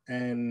Hart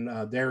and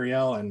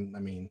Darielle. And I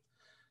mean,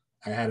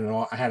 I had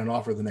an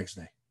offer the next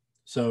day.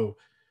 So,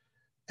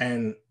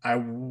 and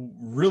I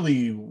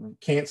really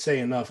can't say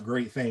enough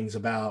great things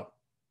about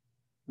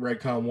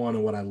Redcon One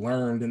and what I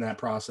learned in that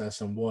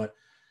process, and what,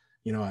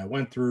 you know, I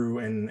went through,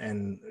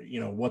 and, you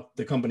know, what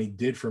the company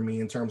did for me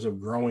in terms of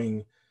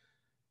growing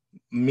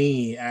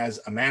me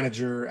as a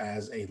manager,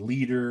 as a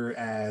leader,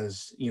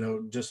 as, you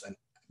know, just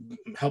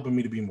helping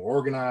me to be more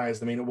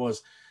organized. I mean, it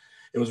was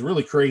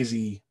really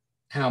crazy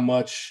how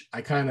much I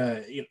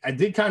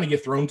did kind of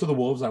get thrown to the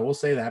wolves. I will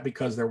say that,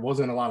 because there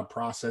wasn't a lot of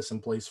process in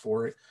place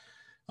for it.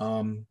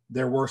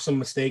 There were some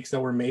mistakes that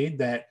were made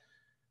that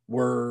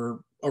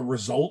were a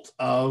result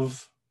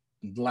of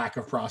lack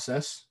of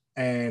process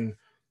and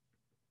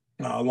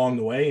along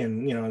the way.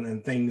 And, you know,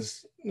 and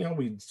things, you know,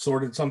 we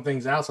sorted some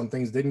things out. Some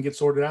things didn't get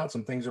sorted out.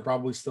 Some things are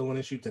probably still an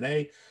issue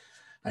today.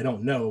 I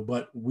don't know,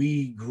 but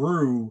we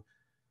grew.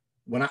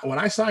 When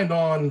I signed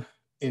on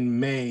in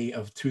May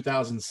of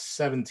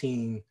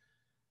 2017,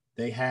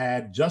 they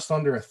had just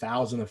under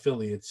 1,000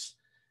 affiliates,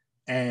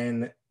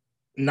 and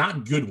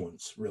not good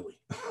ones, really.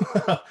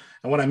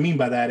 And what I mean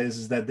by that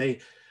is that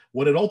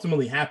what had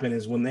ultimately happened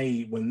is when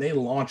they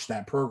launched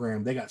that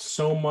program, they got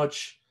so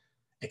much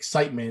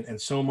excitement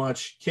and so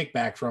much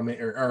kickback from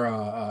it,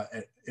 or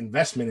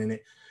investment in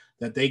it,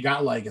 that they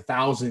got like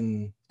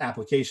 1,000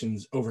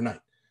 applications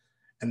overnight.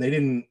 And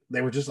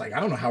they were just like, I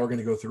don't know how we're going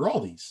to go through all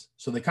these.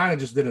 So they kind of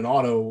just did an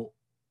auto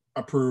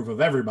approve of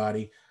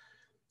everybody.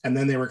 And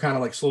then they were kind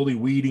of like slowly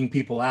weeding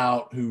people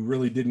out who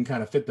really didn't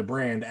kind of fit the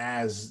brand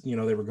as, you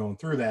know, they were going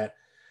through that.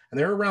 And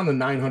they were around the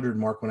 900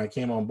 mark when I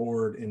came on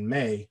board in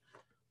May.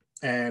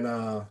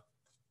 And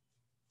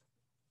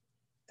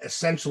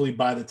essentially,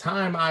 by the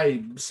time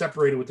I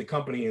separated with the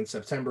company in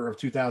September of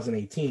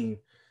 2018,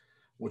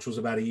 which was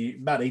about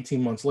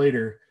 18 months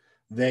later,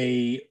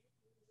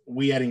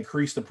 we had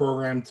increased the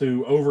program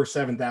to over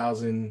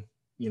 7,000,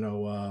 you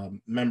know,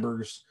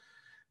 members,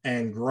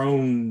 and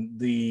grown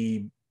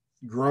the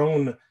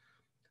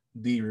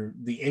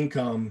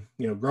income,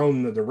 you know,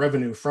 grown the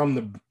revenue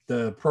from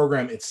the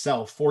program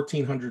itself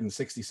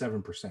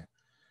 1,467%,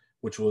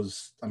 which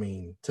was, I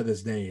mean, to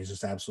this day is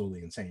just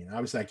absolutely insane.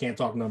 Obviously, I can't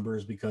talk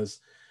numbers because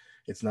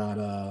it's not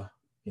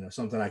you know,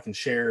 something I can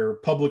share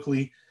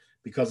publicly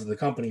because of the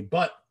company,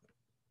 but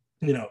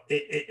you know,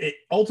 it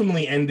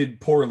ultimately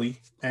ended poorly.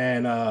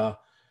 And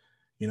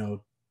you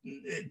know,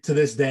 to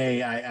this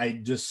day, I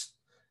just,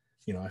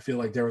 you know, I feel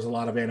like there was a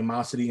lot of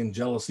animosity and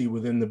jealousy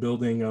within the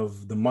building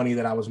of the money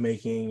that I was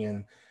making.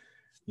 And,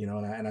 you know,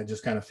 and I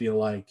just kind of feel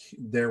like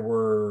there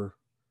were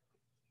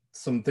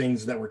some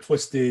things that were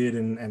twisted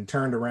and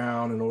turned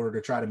around in order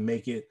to try to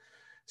make it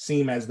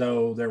seem as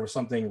though there was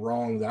something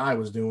wrong that I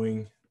was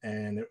doing.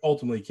 And it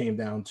ultimately came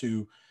down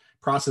to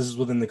processes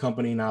within the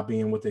company not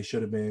being what they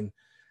should have been,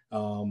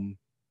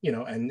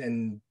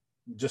 and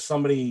just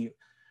somebody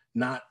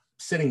not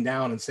sitting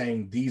down and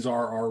saying, these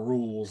are our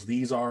rules,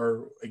 these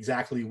are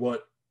exactly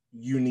what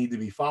you need to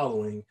be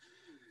following.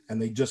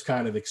 And they just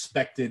kind of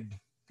expected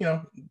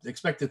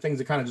things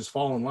to kind of just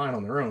fall in line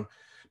on their own.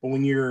 But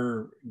when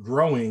you're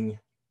growing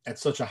at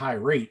such a high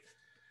rate,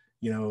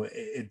 and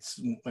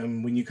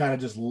when you kind of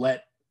just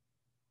let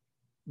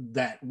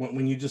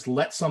when you just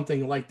let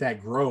something like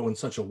that grow in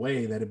such a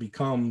way that it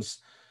becomes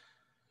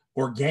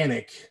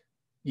organic,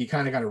 you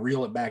kind of got to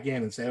reel it back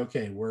in and say,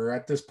 okay, we're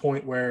at this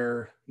point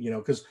where,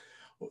 because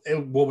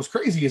what was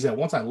crazy is that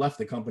once I left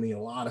the company, a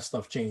lot of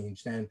stuff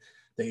changed, and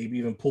they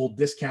even pulled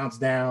discounts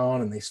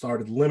down, and they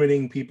started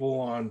limiting people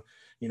on,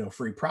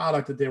 free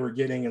product that they were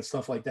getting and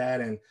stuff like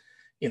that. And,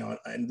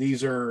 and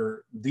these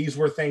were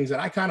things that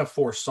I kind of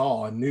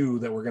foresaw and knew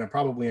that were going to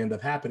probably end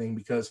up happening,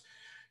 because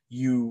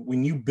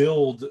when you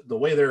build, the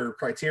way their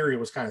criteria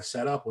was kind of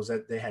set up was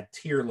that they had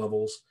tier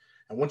levels.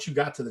 And once you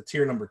got to the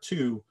tier number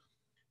 2,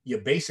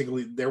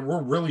 there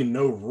were really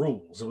no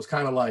rules. It was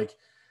kind of like,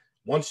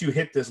 once you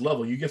hit this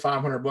level, you get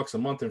 $500 a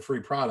month in free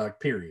product,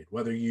 period,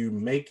 whether you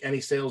make any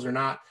sales or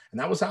not. And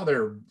that was how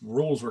their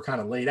rules were kind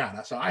of laid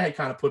out. So I had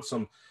kind of put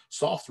some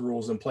soft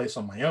rules in place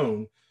on my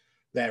own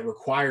that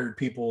required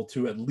people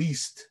to at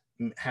least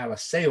have a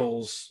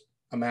sales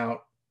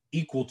amount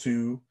equal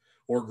to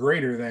or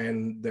greater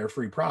than their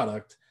free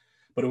product.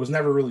 But it was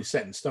never really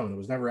set in stone. It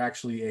was never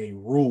actually a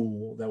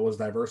rule that was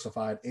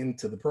diversified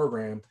into the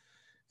program.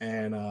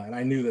 And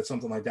I knew that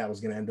something like that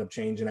was going to end up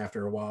changing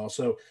after a while.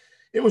 So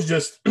it was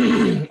just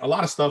a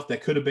lot of stuff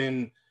that could have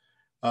been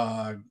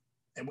in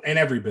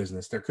every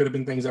business. There could have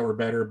been things that were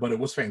better, but it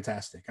was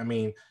fantastic. I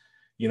mean,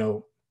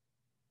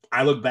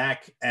 I look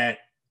back at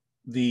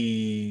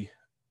the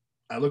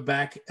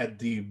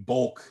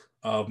bulk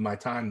of my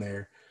time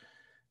there,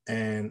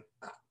 and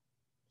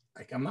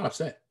I'm not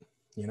upset.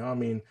 I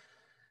mean,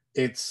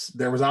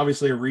 there was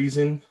obviously a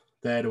reason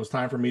that it was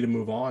time for me to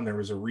move on. There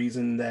was a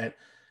reason that,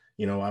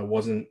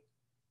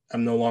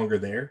 I'm no longer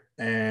there,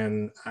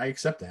 and I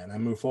accept that and I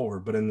move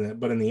forward. But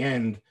in the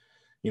end,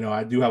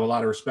 I do have a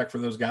lot of respect for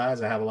those guys.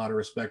 I have a lot of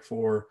respect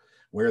for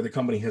where the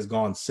company has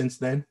gone since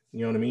then,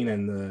 you know what I mean?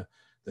 And the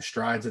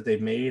strides that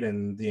they've made,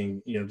 and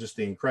just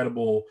their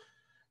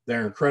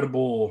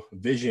incredible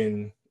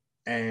vision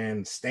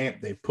and stamp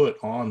they've put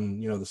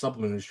on, the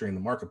supplement industry in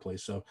the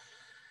marketplace. So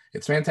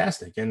it's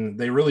fantastic. And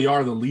they really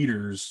are the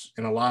leaders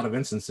in a lot of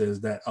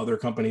instances that other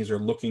companies are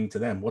looking to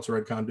them. What's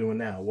Redcon doing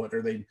now? What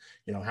are they,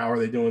 how are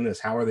they doing this?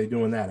 How are they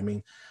doing that? I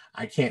mean,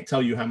 I can't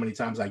tell you how many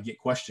times I get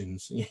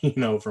questions,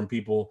 from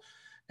people,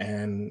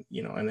 and,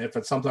 and if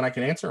it's something I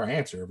can answer, I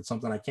answer. If it's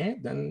something I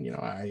can't, then,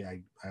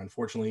 I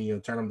unfortunately,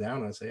 turn them down,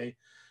 and I say, hey,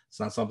 it's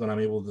not something I'm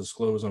able to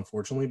disclose,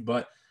 unfortunately.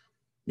 But,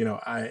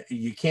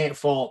 you can't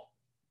fault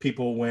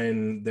people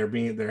when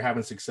they're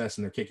having success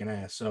and they're kicking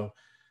ass. So,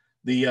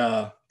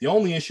 the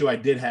only issue I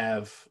did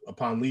have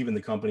upon leaving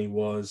the company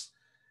was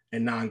a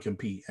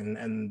non-compete.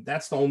 And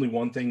that's the only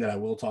one thing that I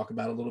will talk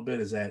about a little bit,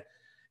 is that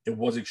it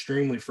was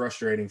extremely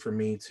frustrating for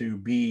me to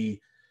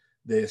be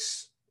in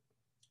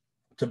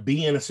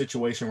a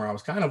situation where I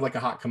was kind of like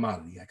a hot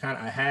commodity.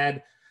 I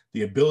had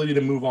the ability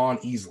to move on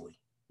easily.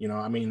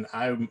 I mean,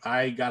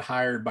 I got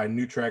hired by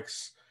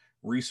Nutrex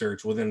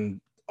Research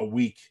within a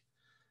week,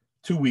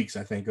 2 weeks,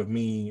 I think, of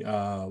me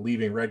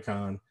leaving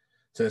Redcon,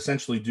 to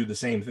essentially do the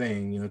same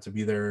thing, to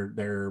be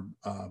their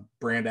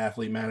brand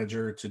athlete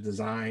manager, to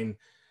design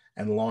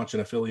and launch an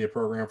affiliate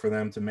program for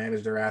them, to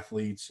manage their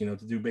athletes, to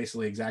do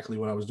basically exactly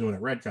what I was doing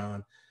at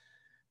Redcon.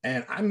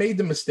 And I made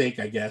the mistake,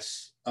 I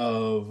guess,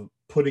 of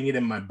putting it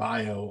in my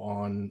bio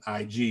on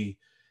IG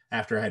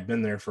after I had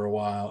been there for a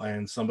while,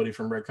 and somebody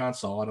from Redcon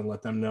saw it and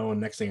let them know.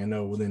 And next thing I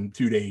know, within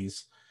 2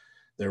 days,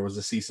 there was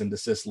a cease and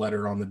desist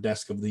letter on the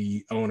desk of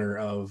the owner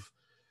of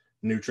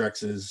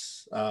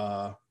Nutrex's,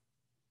 the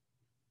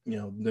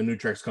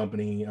Nutrex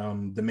company,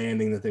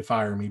 demanding that they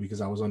fire me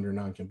because I was under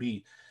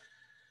non-compete.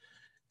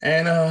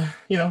 And,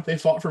 they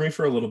fought for me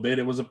for a little bit.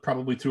 It was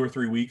probably 2 or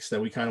 3 weeks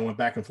that we kind of went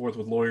back and forth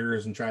with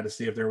lawyers and tried to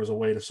see if there was a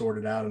way to sort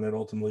it out. And it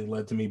ultimately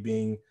led to me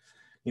being,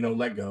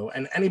 let go.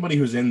 And anybody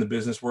who's in the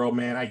business world,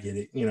 man, I get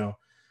it.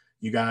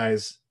 You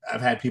guys,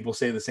 I've had people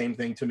say the same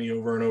thing to me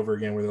over and over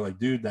again, where they're like,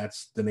 dude,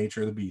 that's the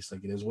nature of the beast.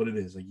 Like, it is what it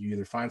is. Like, you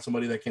either find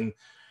somebody that can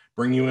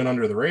bring you in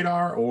under the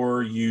radar,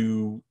 or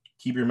you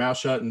keep your mouth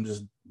shut and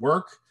just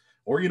work,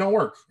 or you don't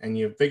work and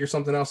you figure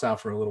something else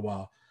out for a little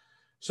while.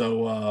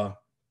 So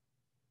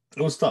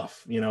it was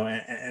tough, and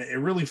it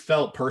really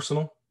felt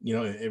personal.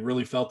 It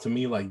really felt to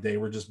me like they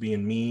were just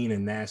being mean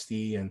and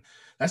nasty. And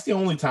that's the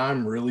only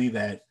time really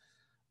that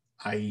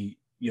I,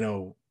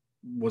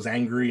 was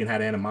angry and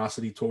had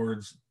animosity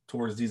towards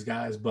these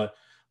guys. But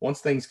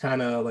once things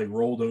kind of like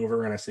rolled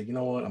over, and I said, you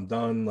know what, I'm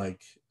done.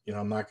 Like,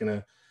 I'm not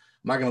gonna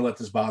let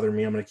this bother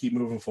me. I'm gonna keep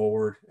moving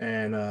forward.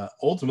 And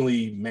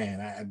ultimately,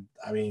 man,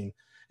 I mean,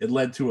 it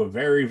led to a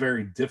very,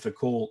 very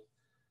difficult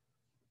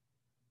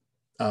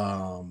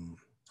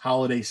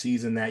holiday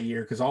season that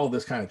year, because all of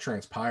this kind of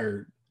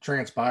transpired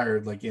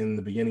like in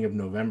the beginning of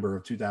November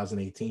of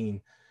 2018.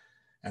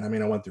 And I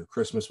mean, I went through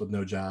Christmas with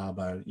no job.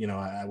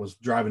 I was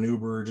driving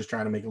Uber, just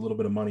trying to make a little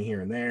bit of money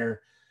here and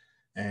there.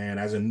 And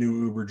as a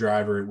new Uber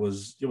driver, it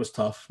was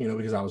tough,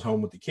 because I was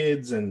home with the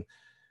kids, and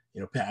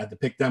I had to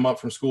pick them up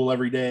from school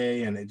every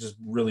day, and it just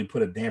really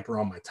put a damper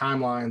on my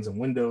timelines and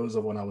windows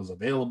of when I was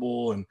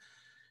available. And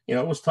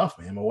it was tough,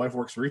 man. My wife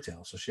works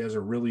retail, so she has a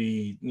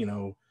really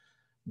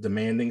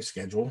demanding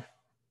schedule,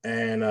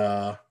 and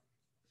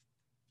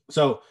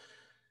so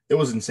it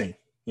was insane.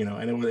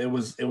 And it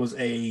was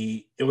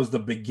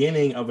the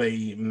beginning of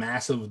a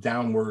massive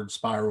downward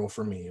spiral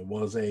for me. It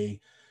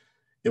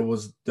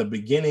was the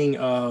beginning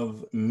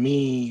of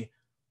me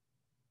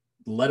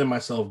letting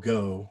myself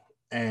go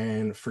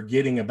and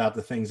forgetting about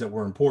the things that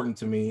were important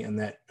to me, and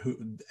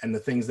the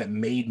things that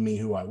made me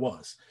who I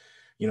was.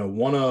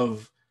 One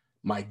of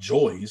my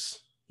joys,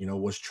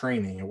 was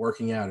training and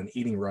working out and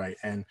eating right.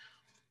 And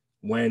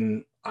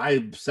when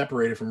I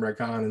separated from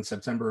Redcon in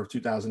September of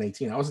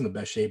 2018, I was in the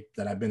best shape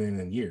that I've been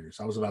in years.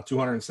 I was about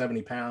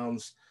 270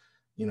 pounds,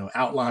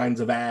 outlines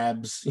of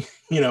abs,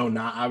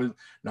 I was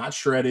not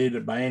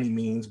shredded by any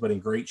means, but in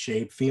great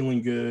shape,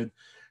 feeling good,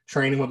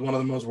 training with one of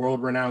the most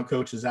world-renowned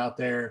coaches out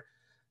there.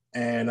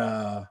 And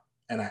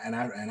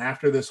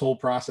after this whole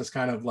process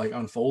kind of like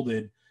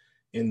unfolded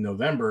in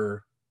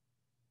November,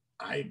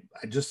 I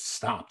just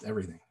stopped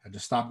everything. I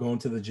just stopped going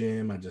to the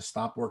gym. I just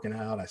stopped working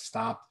out. I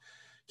stopped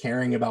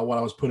caring about what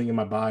I was putting in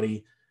my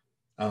body.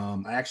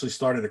 I actually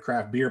started a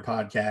craft beer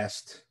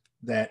podcast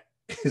that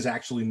is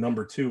actually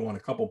number 2 on a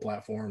couple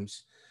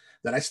platforms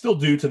that I still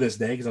do to this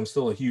day, because I'm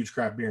still a huge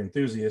craft beer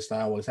enthusiast.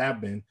 I always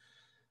have been.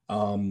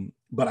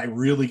 But I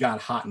really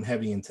got hot and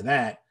heavy into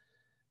that.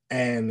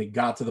 And it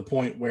got to the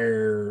point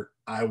where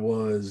I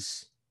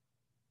was,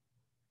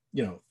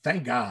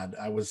 thank God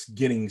I was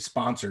getting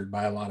sponsored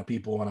by a lot of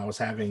people, and I was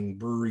having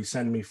breweries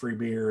send me free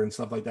beer and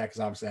stuff like that, because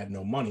obviously I had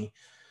no money,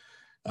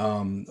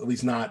 at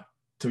least not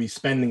to be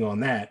spending on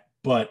that.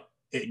 But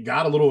it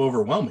got a little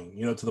overwhelming,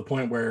 to the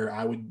point where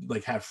I would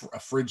like have a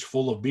fridge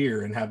full of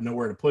beer and have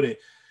nowhere to put it.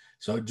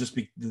 So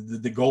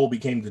the goal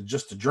became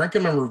to drink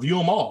them and review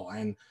them all.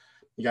 And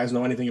you guys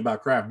know anything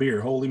about craft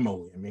beer, holy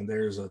moly. I mean,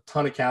 there's a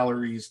ton of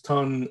calories,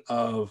 ton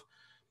of,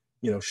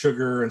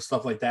 sugar and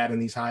stuff like that in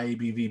these high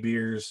ABV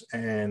beers.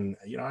 And,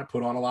 I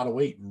put on a lot of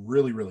weight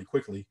really, really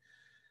quickly.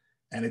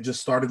 And it just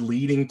started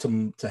leading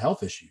to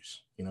health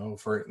issues.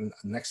 For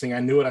next thing I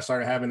knew it, I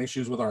started having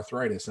issues with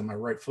arthritis in my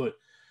right foot.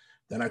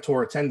 Then I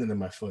tore a tendon in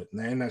my foot. And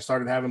then I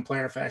started having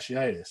plantar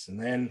fasciitis.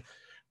 And then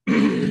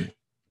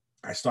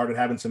I started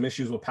having some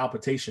issues with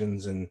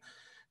palpitations and,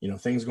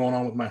 things going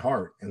on with my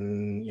heart.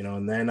 And,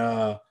 and then,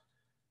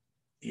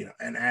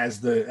 and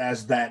as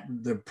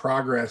the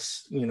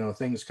progress,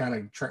 things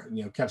kind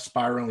of, kept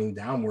spiraling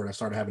downward. I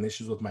started having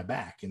issues with my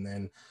back. And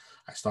then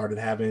I started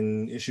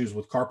having issues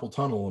with carpal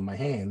tunnel in my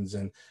hands.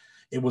 And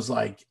it was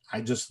like,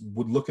 I just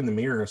would look in the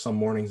mirror some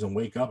mornings and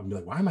wake up and be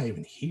like, why am I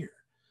even here?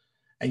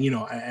 And,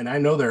 and I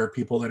know there are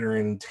people that are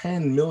in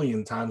 10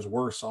 million times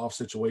worse off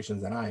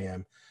situations than I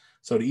am.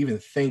 So to even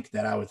think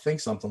that I would think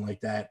something like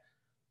that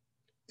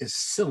is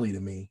silly to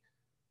me.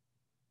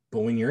 But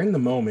when you're in the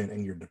moment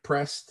and you're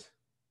depressed,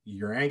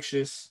 you're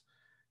anxious,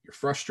 you're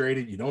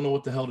frustrated, you don't know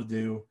what the hell to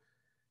do,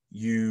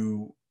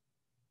 you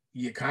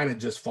kind of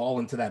just fall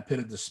into that pit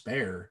of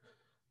despair,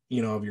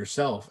 of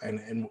yourself.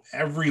 And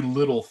every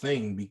little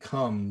thing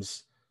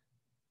becomes,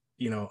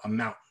 a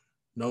mountain.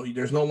 No,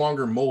 there's no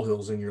longer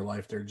molehills in your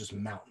life. They're just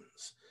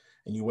mountains.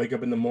 And you wake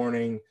up in the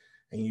morning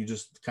and you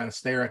just kind of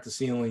stare at the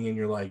ceiling and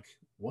you're like,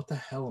 what the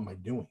hell am I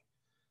doing?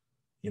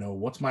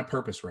 What's my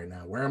purpose right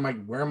now?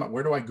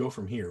 Where do I go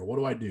from here? What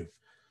do I do?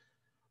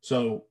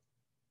 So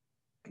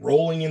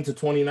rolling into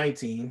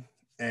 2019,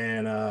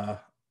 and I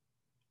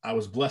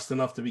was blessed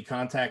enough to be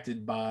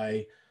contacted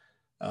by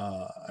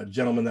a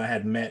gentleman that I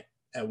had met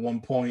at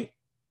one point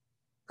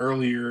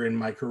earlier in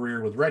my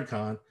career with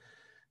Redcon.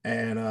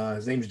 And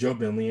his name's Joe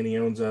Binley, and he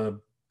owns a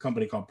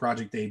company called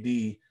Project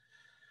AD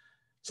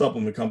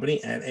supplement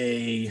company, and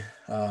a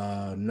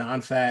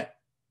non-fat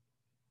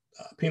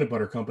peanut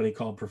butter company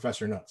called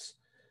Professor Nuts.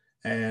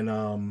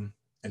 And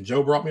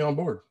Joe brought me on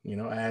board,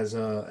 as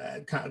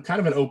a kind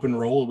of an open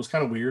role. It was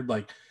kind of weird.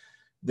 Like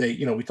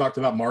we talked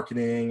about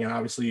marketing and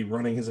obviously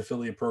running his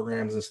affiliate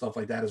programs and stuff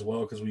like that as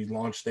well, because we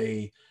launched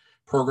a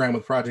program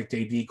with Project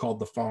AD called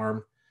The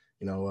Farm.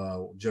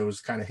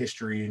 Joe's kind of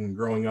history and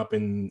growing up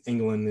in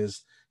England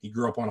is he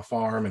grew up on a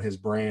farm, and his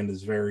brand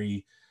is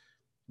very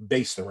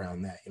based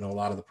around that. A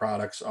lot of the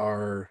products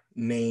are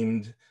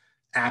named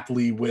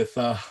aptly with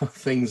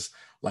things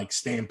like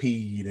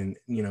Stampede and,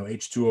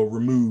 H2O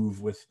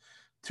Remove with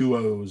 2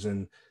 O's.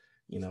 And,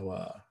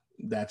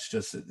 that's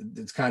just,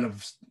 it's kind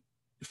of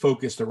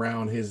focused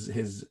around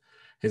his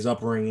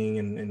upbringing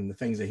and the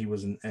things that he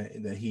was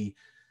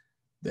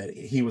that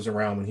he was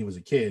around when he was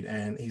a kid.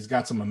 And he's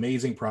got some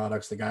amazing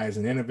products. The guy is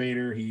an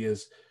innovator. He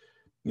is,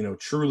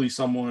 truly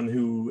someone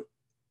who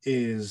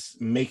is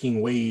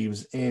making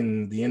waves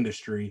in the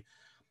industry.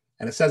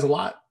 And it says a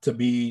lot to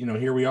be,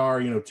 here we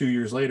are, 2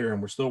 years later,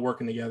 and we're still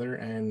working together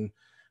and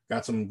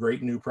got some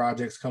great new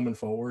projects coming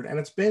forward. And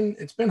it's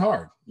been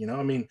hard.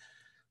 I mean,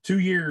 2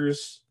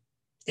 years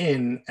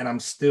in, and I'm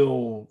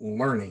still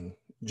learning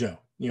Joe.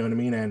 You know what I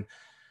mean? And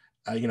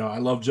I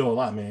love Joe a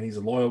lot, man. He's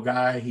a loyal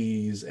guy.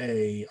 He's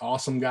a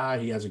awesome guy.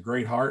 He has a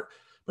great heart,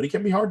 but he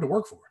can be hard to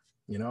work for.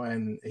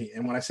 And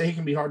when I say he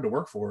can be hard to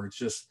work for, it's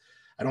just,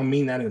 I don't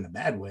mean that in a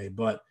bad way,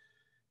 but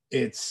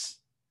it's,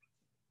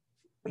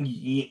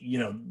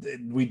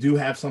 we do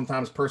have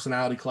sometimes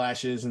personality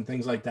clashes and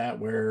things like that,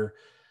 where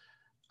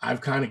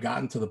I've kind of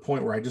gotten to the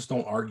point where I just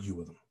don't argue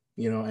with him,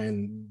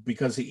 and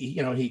because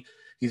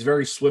he's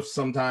very swift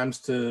sometimes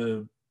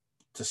to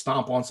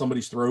stomp on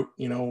somebody's throat,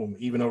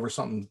 even over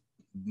something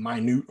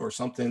minute or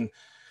something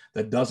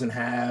that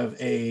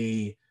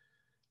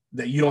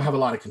that you don't have a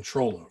lot of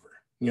control over.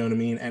 You know what I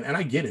mean? And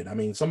I get it. I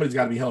mean, somebody's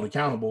got to be held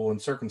accountable in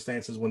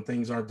circumstances when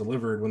things aren't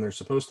delivered when they're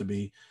supposed to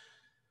be.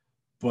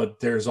 But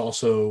there's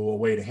also a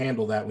way to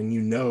handle that when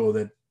you know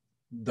that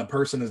the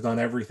person has done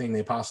everything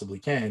they possibly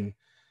can.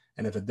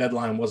 And if a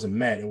deadline wasn't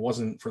met, it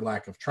wasn't for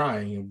lack of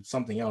trying.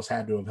 Something else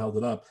had to have held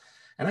it up.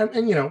 And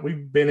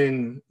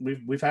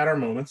we've had our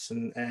moments,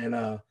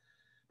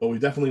 but we've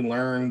definitely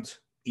learned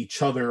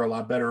each other a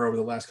lot better over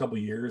the last couple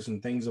of years,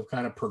 and things have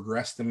kind of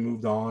progressed and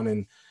moved on.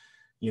 And,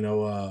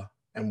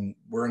 and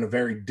we're in a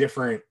very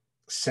different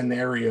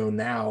scenario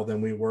now than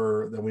we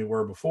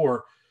were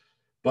before.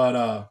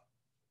 But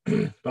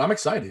but I'm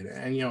excited,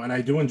 and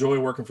I do enjoy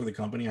working for the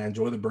company. I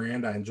enjoy the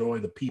brand. I enjoy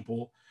the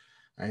people.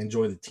 I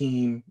enjoy the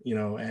team,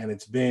 and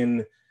it's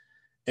been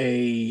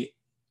a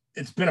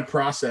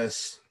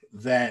process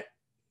that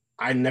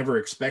I never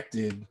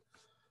expected,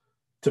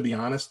 to be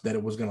honest, that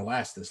it was going to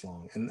last this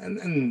long.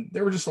 And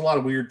there were just a lot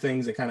of weird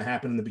things that kind of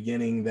happened in the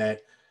beginning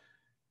that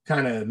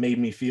kind of made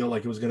me feel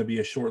like it was going to be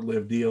a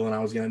short-lived deal and I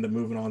was going to end up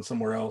moving on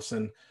somewhere else.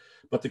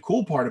 But the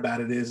cool part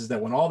about it is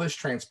that when all this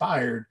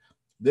transpired,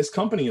 this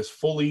company is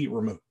fully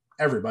remote.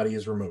 Everybody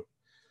is remote.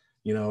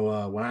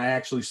 When I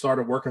actually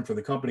started working for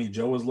the company,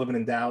 Joe was living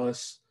in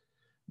Dallas.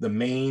 The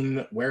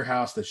main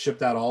warehouse that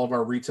shipped out all of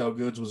our retail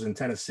goods was in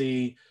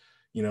Tennessee.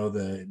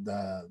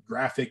 The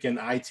graphic and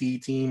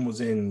IT team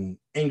was in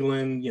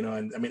England,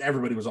 and I mean,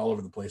 everybody was all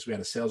over the place. We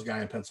had a sales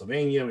guy in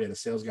Pennsylvania. We had a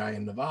sales guy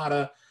in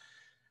Nevada.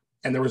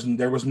 And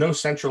there was no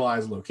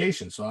centralized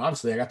location. So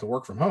obviously I got to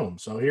work from home.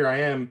 So here I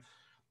am,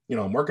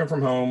 I'm working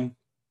from home.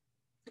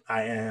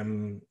 I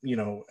am,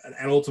 and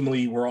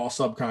ultimately we're all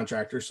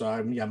subcontractors. So I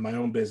have my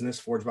own business,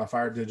 Forged by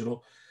Fire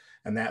Digital.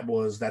 And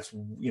that's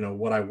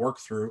what I work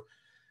through.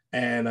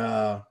 And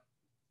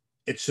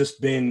it's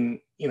just been,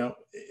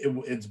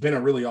 it's been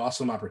a really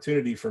awesome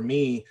opportunity for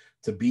me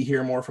to be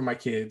here more for my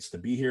kids, to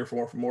be here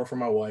for more for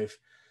my wife.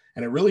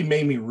 And it really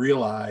made me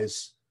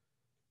realize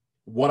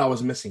what I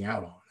was missing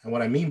out on. And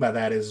what I mean by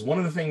that is one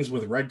of the things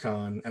with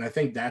Redcon, and I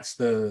think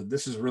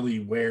this is really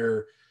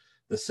where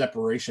the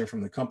separation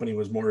from the company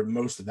was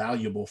most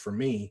valuable for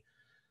me,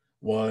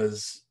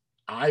 was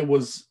I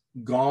was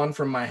gone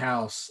from my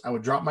house. I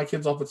would drop my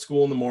kids off at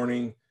school in the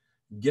morning,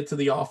 get to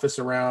the office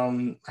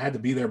I had to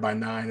be there by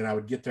 9, and I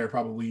would get there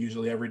probably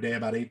usually every day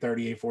about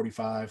 8:30,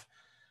 8:45.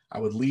 I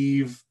would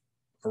leave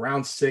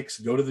around 6,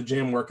 go to the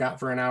gym, work out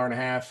for an hour and a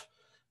half,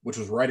 which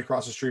was right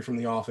across the street from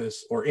the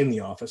office, or in the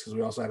office, because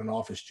we also had an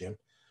office gym.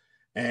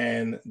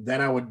 And then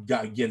I would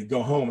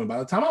go home. And by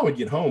the time I would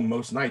get home,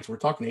 most nights, we're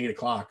talking 8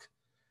 o'clock,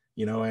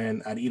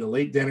 and I'd eat a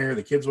late dinner.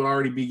 The kids would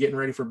already be getting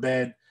ready for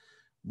bed.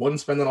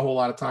 Wasn't spending a whole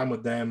lot of time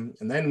with them.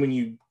 And then when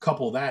you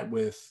couple that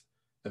with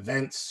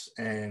events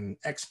and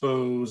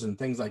expos and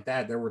things like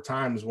that, there were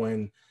times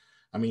when,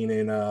 I mean,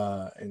 in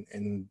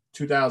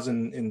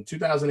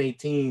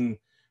 2018,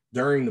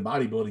 during the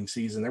bodybuilding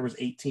season, there was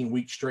 18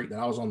 weeks straight that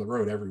I was on the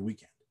road every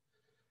weekend.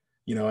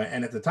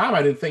 And at the time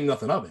I didn't think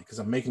nothing of it because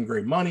I'm making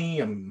great money.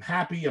 I'm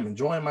happy. I'm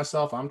enjoying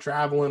myself. I'm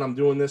traveling. I'm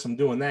doing this. I'm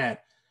doing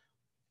that.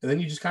 And then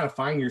you just kind of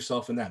find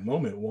yourself in that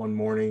moment one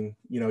morning,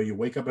 you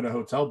wake up in a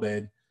hotel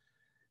bed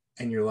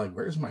and you're like,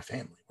 where's my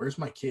family? Where's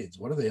my kids?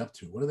 What are they up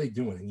to? What are they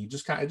doing? And it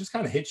just kind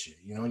of hits you,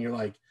 and you're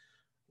like,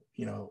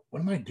 what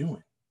am I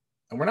doing?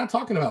 And we're not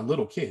talking about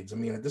little kids. I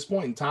mean, at this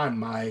point in time,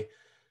 my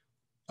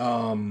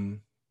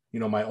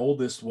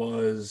oldest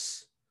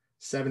was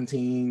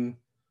 17.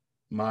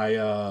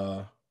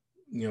 My,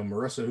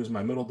 Marissa, who's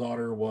my middle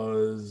daughter,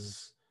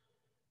 was,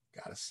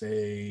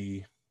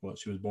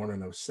 she was born in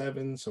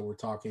 2007. So we're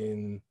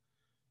talking,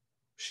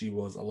 she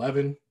was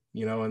 11,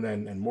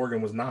 and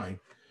Morgan was 9,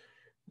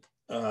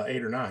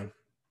 8 or 9.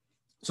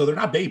 So they're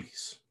not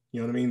babies. You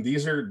know what I mean?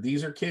 These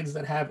are kids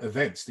that have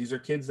events. These are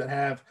kids that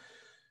have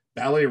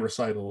ballet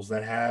recitals,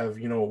 that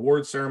have,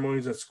 award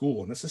ceremonies at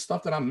school. And this is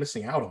stuff that I'm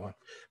missing out on,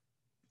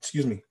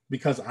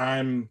 because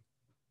I'm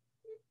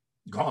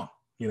gone,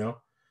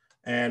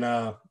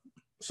 and,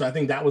 so I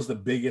think that was the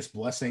biggest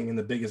blessing and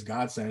the biggest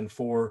godsend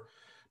for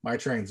my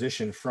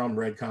transition from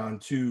Redcon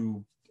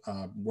to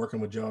working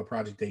with Joe at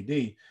Project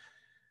AD.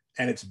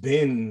 And it's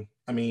been,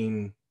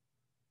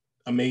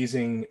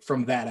 amazing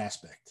from that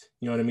aspect.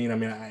 You know what I mean?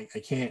 I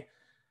can't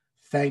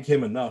thank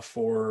him enough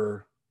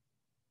for,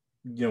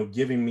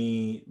 giving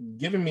me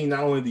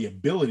not only the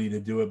ability to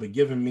do it, but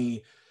giving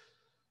me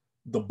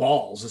the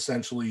balls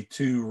essentially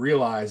to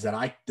realize that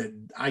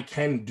I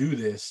can do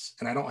this,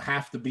 and I don't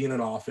have to be in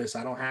an office.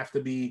 I don't have to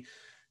be,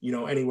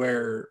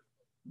 anywhere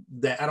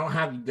that I don't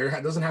have,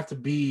 doesn't have to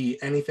be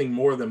anything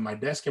more than my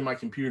desk and my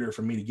computer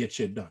for me to get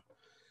shit done.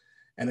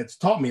 And it's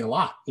taught me a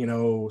lot,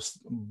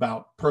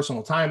 about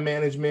personal time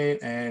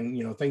management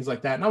and, things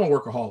like that. And I'm a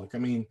workaholic. I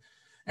mean,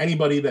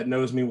 anybody that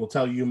knows me will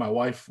tell you, my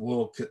wife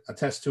will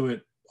attest to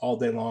it all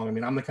day long. I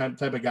mean, I'm the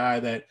type of guy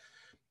that,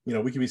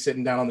 we could be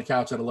sitting down on the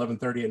couch at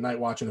 11:30 at night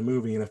watching a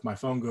movie, and if my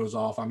phone goes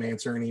off, I'm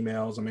answering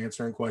emails, I'm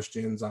answering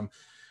questions, I'm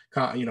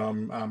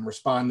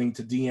responding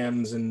to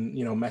DMs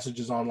and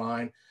messages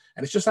online,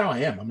 and it's just how I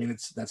am. I mean,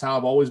 that's how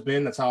I've always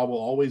been. That's how I will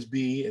always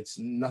be. It's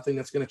nothing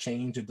that's going to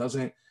change. It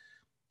doesn't.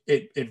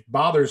 It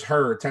bothers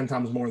her 10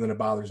 times more than it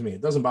bothers me.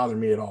 It doesn't bother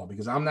me at all,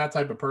 because I'm that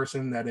type of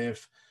person that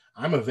if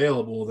I'm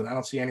available, then I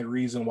don't see any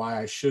reason why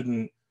I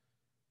shouldn't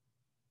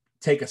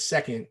take a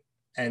second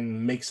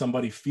and make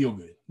somebody feel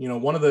good.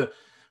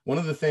 One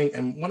of the things,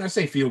 and when I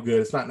say feel good,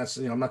 it's not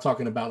necessarily, I'm not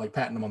talking about like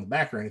patting them on the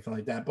back or anything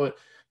like that, but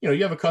you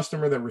have a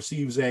customer that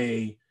receives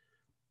a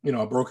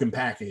broken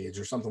package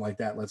or something like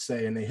that, let's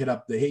say, and they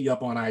hit you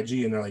up on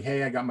IG and they're like,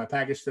 hey, I got my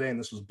package today and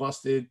this was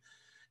busted.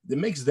 It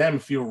makes them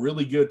feel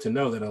really good to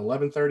know that at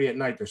 11:30 at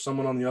night, there's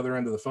someone on the other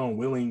end of the phone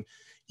willing,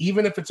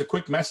 even if it's a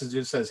quick message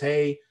that says,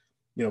 hey,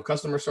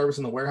 customer service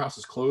in the warehouse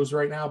is closed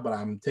right now, but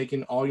I'm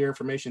taking all your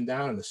information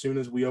down. And as soon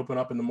as we open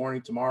up in the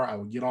morning tomorrow, I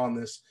will get on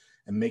this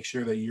and make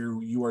sure that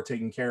you are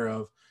taken care of,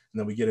 and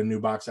then we get a new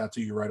box out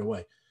to you right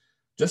away.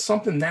 Just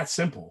something that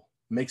simple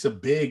makes a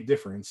big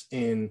difference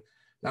in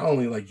not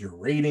only like your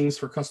ratings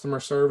for customer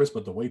service,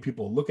 but the way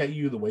people look at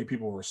you, the way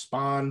people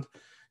respond,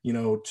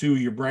 to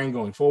your brand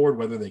going forward,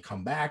 whether they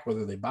come back,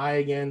 whether they buy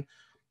again.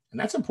 And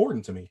that's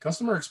important to me.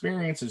 Customer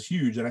experience is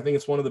huge. And I think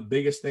it's one of the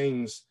biggest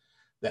things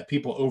that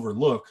people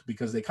overlook,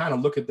 because they kind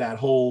of look at that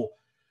whole,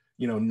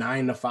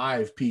 9 to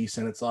 5 piece.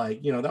 And it's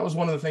like, that was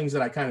one of the things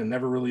that I kind of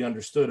never really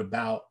understood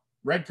about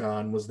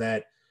Redcon, was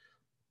that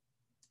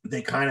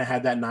they kind of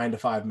had that 9 to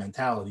 5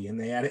 mentality, and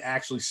they had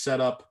actually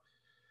set up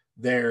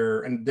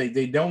and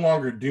they no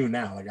longer do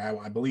now. Like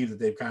I believe that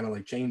they've kind of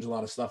like changed a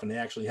lot of stuff, and they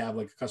actually have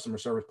like a customer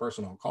service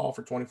person on call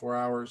for 24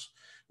 hours,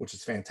 which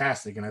is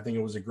fantastic. And I think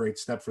it was a great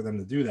step for them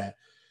to do that.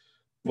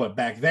 But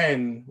back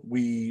then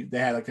they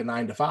had like a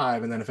 9 to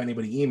 5. And then if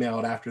anybody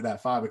emailed after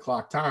that 5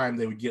 o'clock time,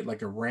 they would get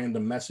like a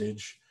random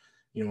message,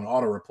 an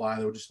auto reply.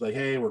 They would just be like,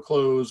 hey, we're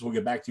closed. We'll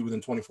get back to you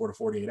within 24 to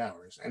 48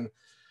 hours. And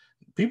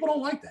people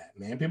don't like that,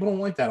 man. People don't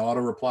like that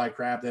auto reply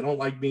crap. They don't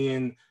like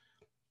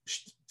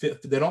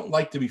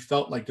to be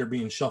felt like they're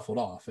being shuffled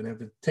off. And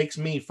if it takes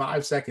me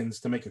 5 seconds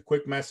to make a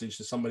quick message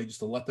to somebody just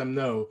to let them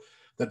know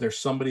that there's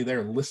somebody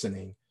there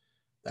listening,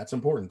 that's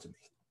important to me,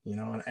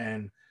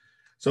 and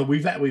so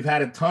we've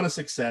had a ton of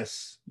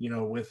success,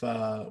 with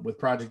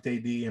Project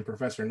AD and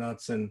Professor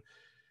Nuts, and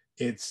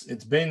it's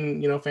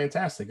been,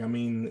 fantastic. I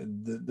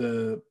mean,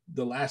 the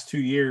last 2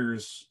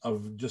 years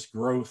of just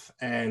growth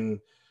and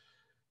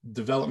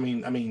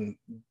development. I mean,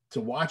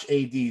 to watch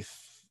AD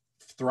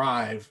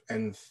thrive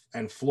and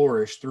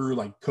flourish through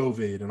like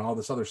COVID and all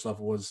this other stuff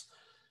was,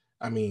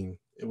 I mean,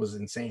 it was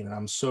insane. And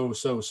I'm so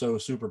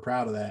super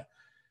proud of that.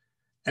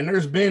 And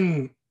there's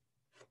been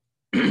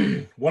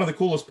one of the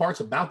coolest parts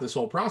about this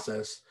whole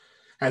process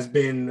has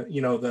been,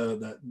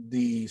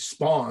 the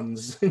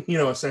spawns,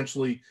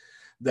 essentially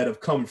that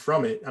have come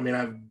from it. I mean,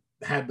 I've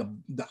had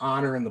the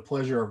honor and the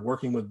pleasure of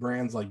working with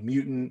brands like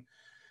Mutant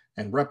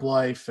and Rep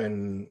Life,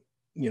 and,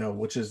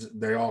 which is,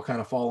 they all kind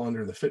of fall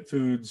under the Fit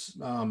Foods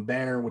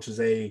banner, which is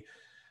a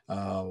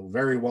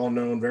very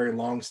well-known, very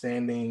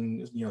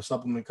long-standing,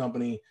 supplement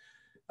company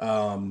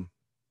up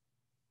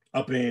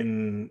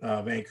in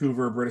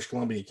Vancouver, British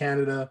Columbia,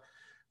 Canada.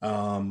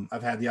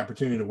 I've had the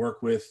opportunity to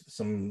work with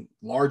some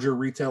larger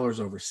retailers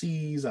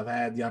overseas. I've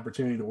had the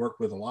opportunity to work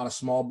with a lot of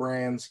small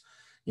brands,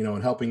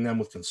 and helping them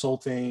with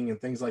consulting and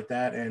things like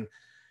that. And,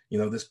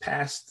 this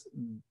past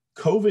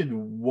COVID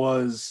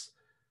was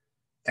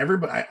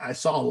everybody. I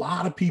saw a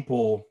lot of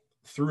people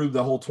through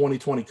the whole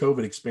 2020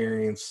 COVID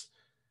experience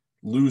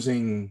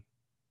losing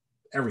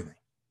everything,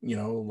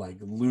 like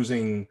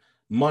losing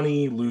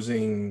money,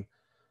 losing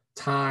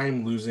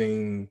time,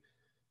 losing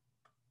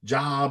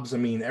jobs. I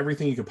mean,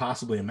 everything you could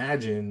possibly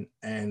imagine.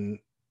 And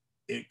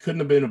it couldn't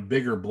have been a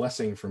bigger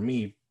blessing for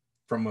me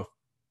from a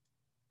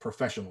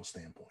professional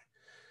standpoint.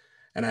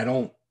 And I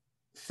don't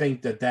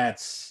think that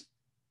that's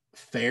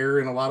fair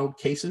in a lot of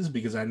cases,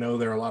 because I know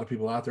there are a lot of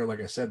people out there,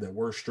 like I said, that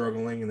were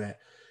struggling and that,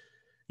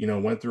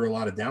 went through a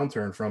lot of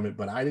downturn from it,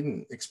 but I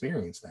didn't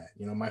experience that.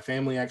 My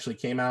family actually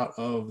came out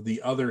of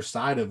the other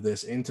side of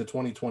this into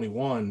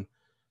 2021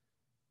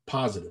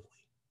 positively.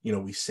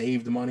 We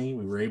saved money.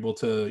 We were able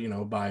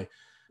to, by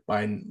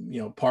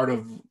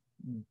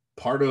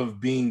part of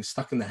being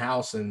stuck in the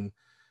house and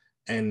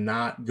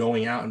not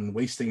going out and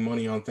wasting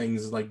money on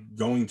things like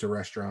going to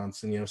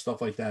restaurants and,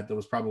 stuff like that. That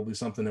was probably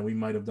something that we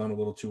might have done a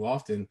little too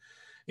often.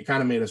 It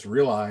kind of made us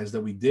realize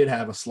that we did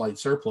have a slight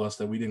surplus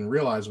that we didn't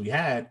realize we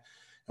had.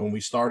 And when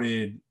we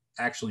started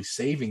actually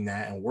saving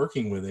that and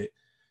working with it,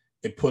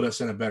 it put us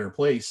in a better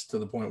place to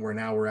the point where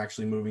now we're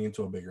actually moving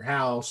into a bigger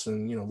house,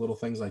 and, little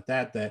things like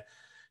that,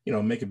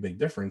 make a big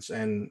difference.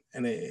 And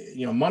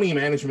it, money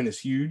management is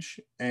huge.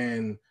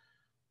 And,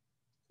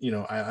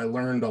 I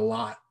learned a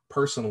lot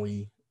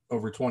personally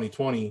over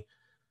 2020,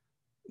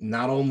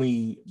 not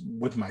only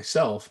with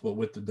myself, but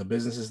with the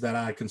businesses that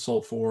I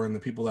consult for and the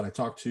people that I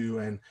talk to.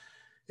 And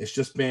it's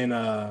just been,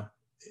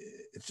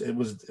 it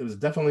was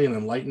definitely an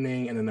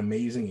enlightening and an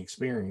amazing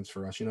experience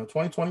for us.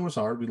 2020 was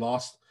hard. We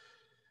lost,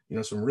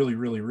 some really,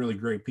 really, really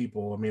great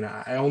people. I mean,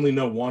 I only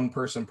know one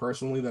person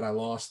personally that I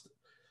lost,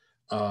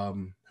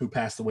 who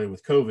passed away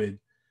with COVID.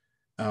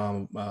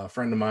 A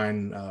friend of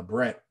mine,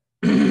 Brett,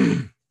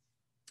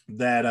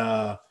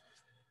 that,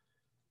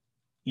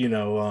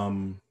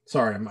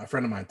 sorry, my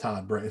friend of mine,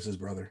 Todd, Brett is his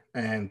brother.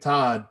 And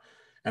Todd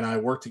and I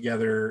worked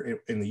together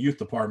in the youth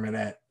department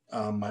at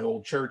my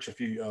old church a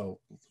few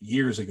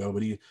years ago.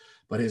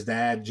 But his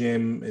dad,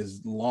 Jim,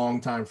 is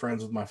longtime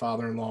friends with my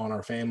father-in-law and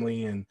our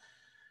family. And,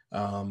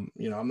 I'm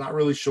not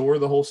really sure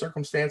the whole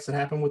circumstance that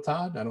happened with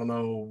Todd. I don't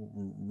know,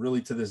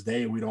 really, to this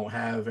day, we don't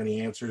have any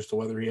answers to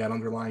whether he had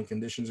underlying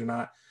conditions or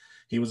not.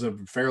 He was a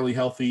fairly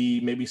healthy,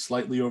 maybe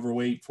slightly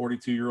overweight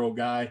 42-year-old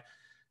guy.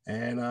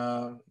 And,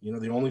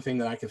 the only thing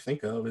that I could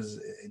think of is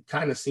it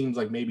kind of seems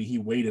like maybe he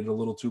waited a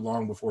little too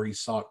long before he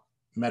sought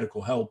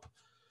medical help.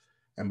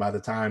 And by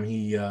the time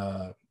he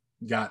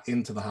got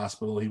into the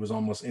hospital, he was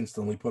almost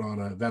instantly put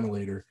on a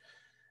ventilator,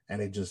 and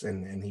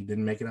and he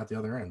didn't make it out the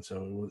other end.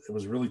 So it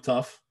was really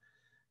tough,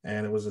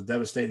 and it was a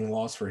devastating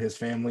loss for his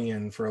family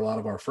and for a lot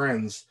of our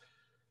friends.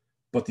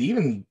 But the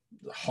even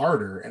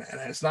harder, and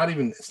it's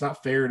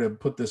not fair to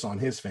put this on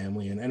his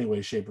family in any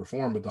way, shape, or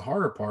form, but the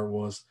harder part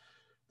was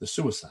the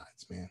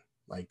suicides, man.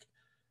 Like,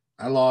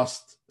 I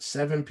lost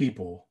 7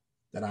 people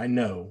that I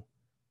know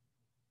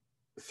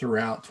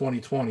throughout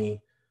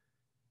 2020,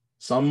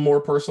 some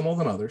more personal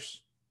than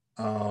others,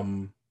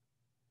 all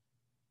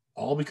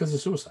because of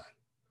suicide.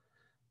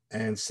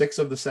 And 6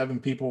 of the 7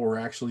 people were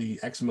actually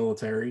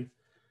ex-military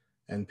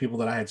and people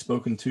that I had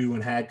spoken to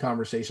and had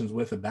conversations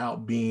with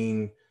about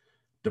being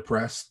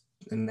depressed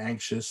and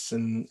anxious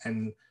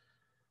and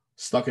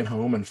stuck at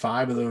home. And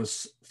 5 of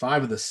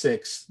the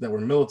 6 that were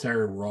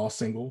military were all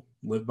single,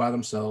 lived by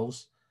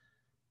themselves.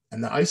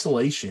 And the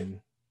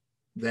isolation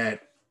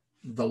that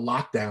the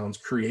lockdowns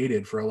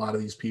created for a lot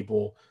of these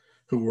people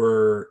who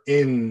were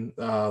in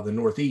the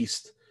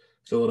Northeast,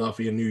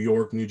 Philadelphia, New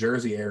York, New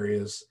Jersey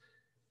areas,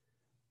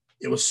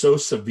 it was so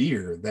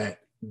severe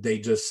that they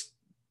just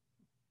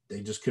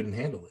couldn't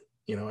handle it,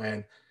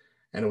 and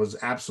it was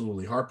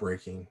absolutely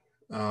heartbreaking.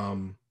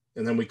 And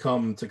then we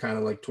come to kind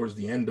of like towards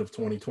the end of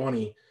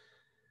 2020,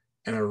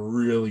 and a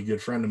really good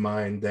friend of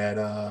mine that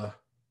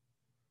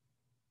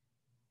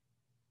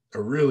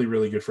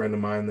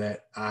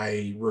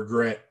I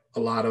regret a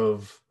lot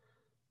of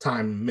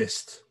time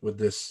missed with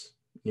this,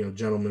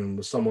 gentleman,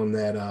 was someone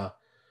that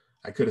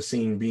I could have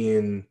seen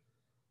being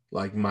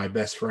like my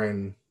best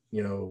friend,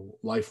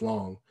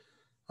 lifelong.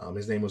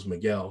 His name was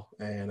Miguel,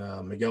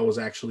 and Miguel was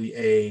actually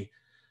a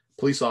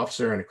police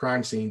officer and a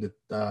crime scene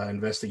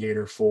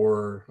investigator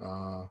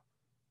for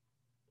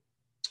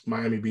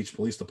Miami Beach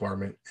Police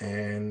Department.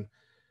 And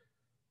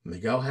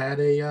Miguel had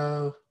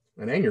an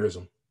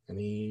aneurysm, and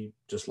he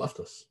just left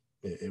us.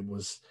 It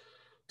was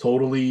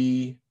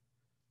totally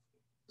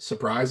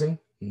surprising.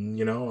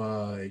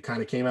 It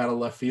kind of came out of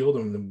left field,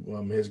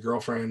 and his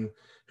girlfriend,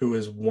 who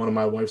is one of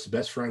my wife's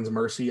best friends,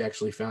 Mercy,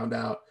 actually found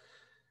out,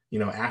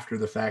 after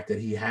the fact, that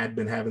he had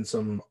been having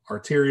some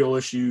arterial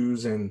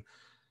issues, and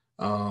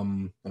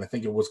I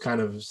think it was kind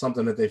of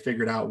something that they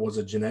figured out was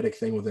a genetic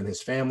thing within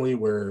his family,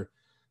 where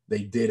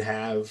they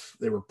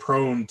were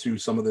prone to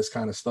some of this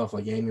kind of stuff,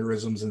 like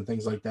aneurysms and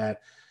things like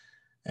that.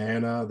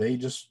 And they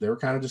were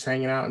kind of just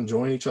hanging out,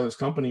 enjoying each other's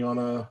company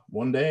on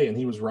one day, and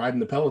he was riding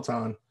the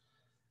Peloton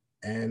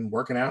and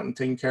working out and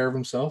taking care of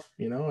himself,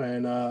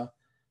 and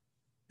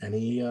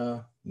he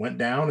went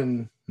down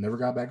and never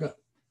got back up.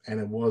 And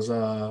it was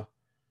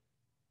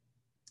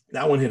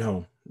that one hit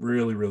home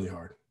really, really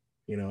hard,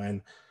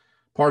 and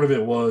part of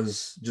it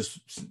was just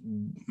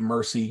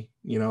Mercy,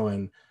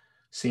 and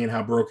seeing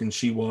how broken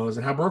she was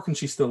and how broken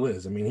she still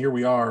is. I mean, here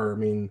we are,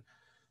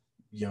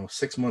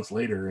 6 months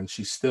later, and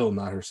she's still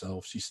not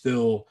herself. She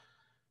still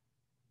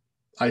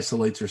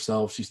isolates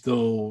herself. She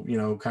still,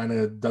 kind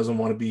of doesn't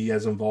want to be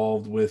as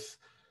involved with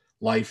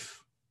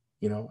life,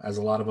 as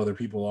a lot of other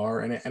people are.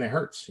 And it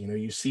hurts.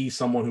 You see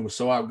someone who was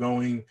so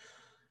outgoing,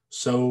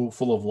 so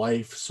full of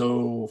life,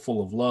 so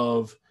full of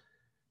love,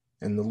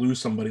 and to lose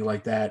somebody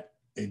like that,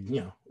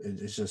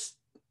 it's just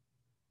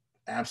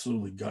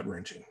absolutely gut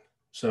wrenching.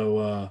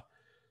 So,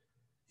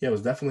 yeah, it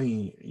was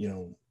definitely,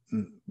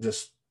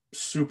 just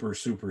super,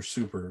 super,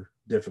 super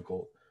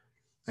difficult.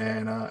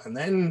 And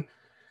then,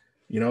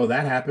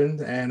 that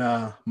happened. And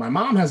my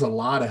mom has a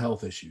lot of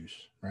health issues,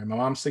 right? My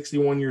mom's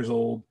 61 years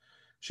old.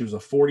 She was a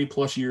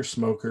 40+ year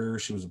smoker.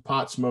 She was a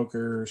pot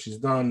smoker. She's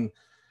done,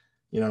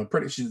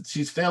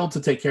 she's failed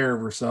to take care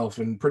of herself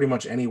in pretty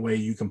much any way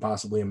you can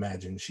possibly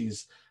imagine.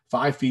 She's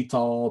 5 feet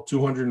tall,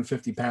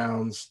 250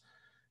 pounds,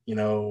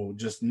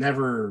 just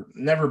never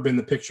been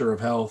the picture of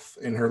health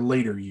in her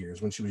later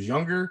years. When she was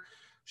younger,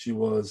 she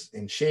was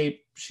in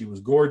shape, she was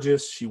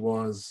gorgeous, she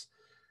was,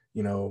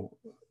 you know,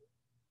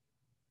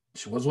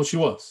 she was what she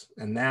was.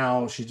 And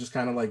now she just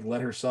kind of like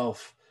let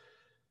herself,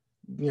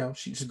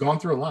 she's gone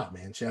through a lot,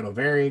 man. She had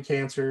ovarian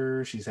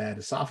cancer, she's had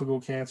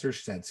esophageal cancer,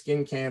 she's had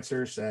skin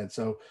cancer,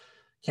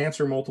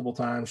 cancer multiple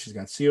times. She's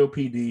got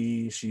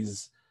COPD,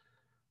 she's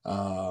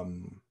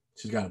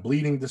got a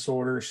bleeding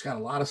disorder, she's got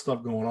a lot of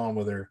stuff going on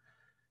with her.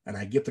 And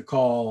I get the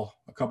call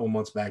a couple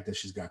months back that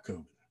she's got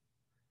COVID.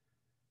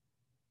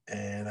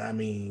 And I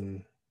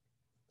mean,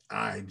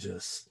 I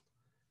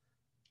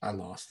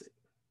lost it.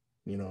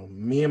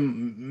 Me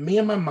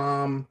and my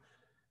mom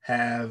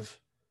have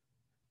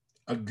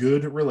a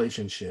good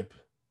relationship,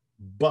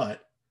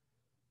 but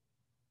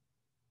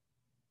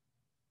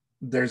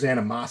there's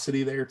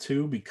animosity there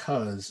too,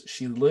 because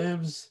she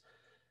lives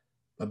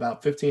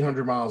about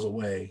 1,500 miles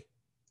away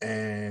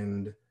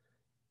and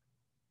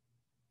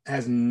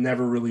has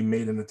never really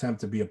made an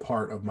attempt to be a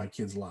part of my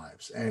kids'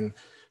 lives. And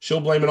she'll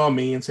blame it on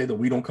me and say that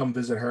we don't come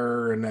visit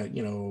her, and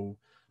that,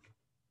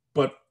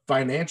 but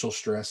financial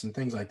stress and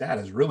things like that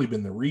has really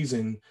been the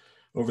reason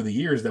over the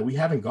years that we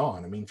haven't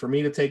gone. I mean, for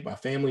me to take my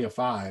family of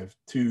 5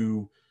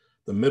 to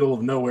the middle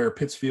of nowhere,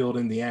 Pittsfield,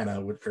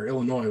 Indiana, or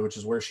Illinois, which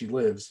is where she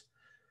lives,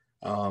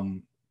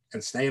 and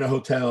stay in a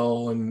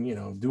hotel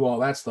and, do all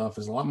that stuff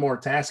is a lot more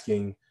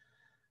tasking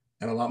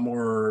and a lot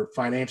more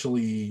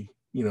financially,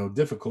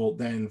 difficult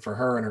than for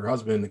her and her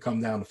husband to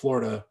come down to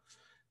Florida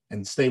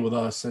and stay with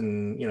us,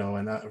 and,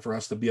 for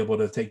us to be able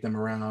to take them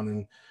around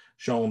and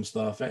show them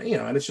stuff. And,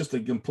 and it's just a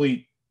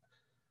complete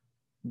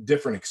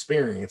different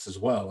experience as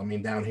well. I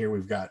mean, down here,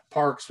 we've got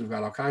parks, we've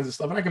got all kinds of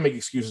stuff, and I can make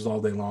excuses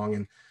all day long.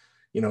 And,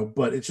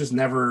 but it's just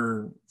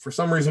never, for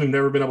some reason, we've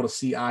never been able to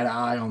see eye to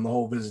eye on the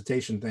whole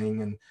visitation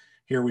thing. And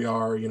here we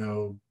are,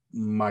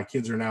 my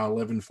kids are now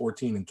 11,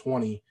 14, and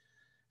 20.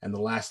 And the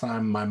last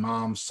time my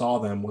mom saw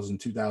them was in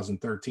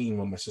 2013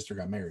 when my sister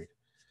got married.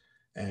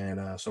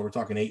 And so we're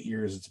talking 8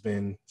 years it's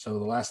been. So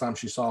the last time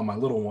she saw my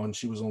little one,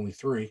 she was only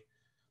 3.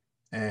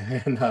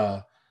 And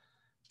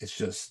it's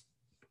just,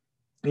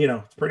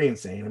 it's pretty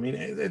insane. I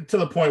mean, to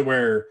the point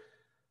where,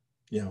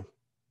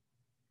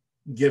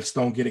 gifts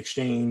don't get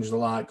exchanged a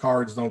lot,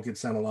 cards don't get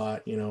sent a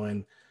lot,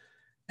 and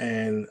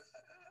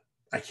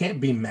I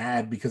can't be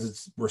mad because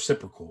it's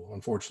reciprocal,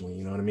 unfortunately,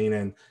 you know what I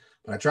mean?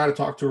 But I try to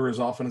talk to her as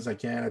often as I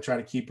can. I try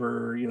to keep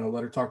her,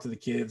 let her talk to the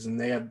kids, and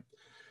they have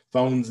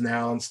phones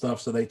now and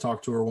stuff, so they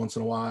talk to her once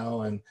in a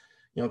while, and,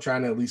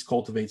 trying to at least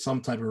cultivate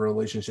some type of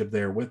relationship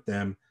there with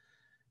them.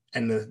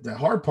 And the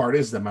hard part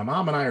is that my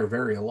mom and I are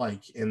very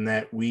alike in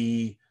that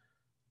we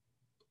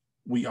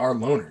are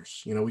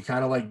loners. We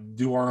kind of like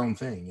do our own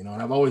thing, and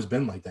I've always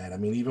been like that. I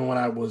mean, even when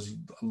I was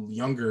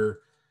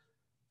younger,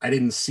 I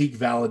didn't seek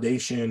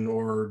validation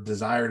or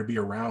desire to be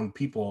around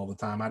people all the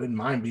time. I didn't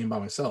mind being by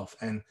myself.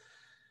 And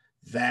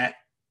that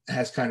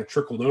has kind of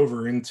trickled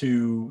over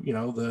into,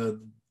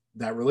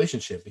 that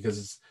relationship,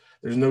 because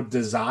there's no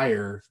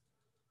desire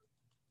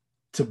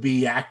to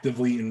be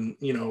actively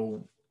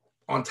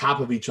on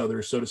top of each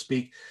other, so to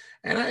speak.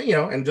 And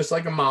and just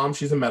like a mom,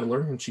 she's a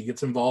meddler and she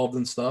gets involved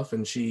in stuff.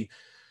 And she,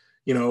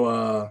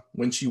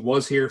 when she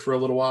was here for a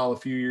little while, a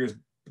few years,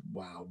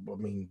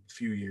 probably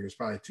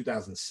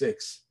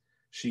 2006,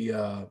 she,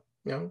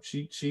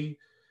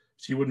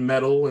 she would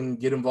meddle and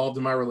get involved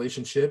in my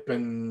relationship.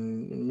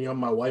 And,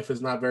 my wife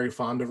is not very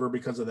fond of her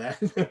because of that,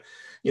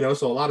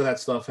 so a lot of that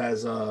stuff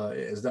has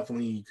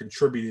definitely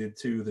contributed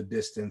to the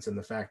distance and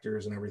the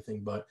factors and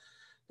everything. But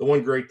the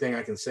one great thing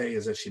I can say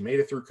is that she made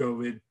it through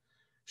COVID.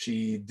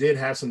 She did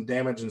have some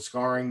damage and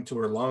scarring to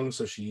her lungs,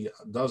 so she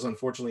does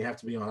unfortunately have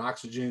to be on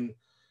oxygen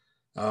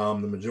the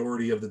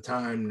majority of the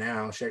time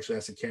now. She actually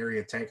has to carry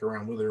a tank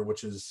around with her,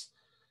 which is,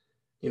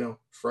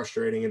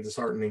 frustrating and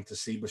disheartening to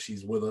see, but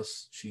she's with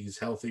us. She's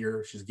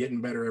healthier. She's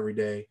getting better every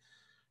day.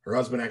 Her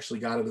husband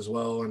actually got it as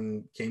well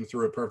and came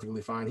through it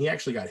perfectly fine. He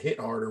actually got hit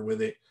harder with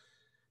it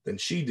than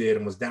she did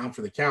and was down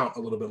for the count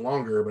a little bit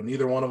longer, but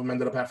neither one of them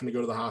ended up having to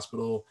go to the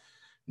hospital.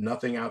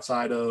 Nothing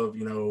outside of,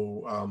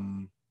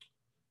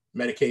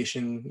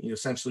 medication,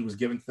 essentially was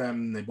given to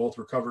them. They both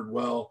recovered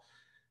well.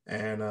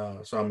 And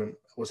so I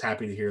was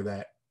happy to hear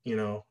that,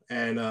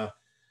 and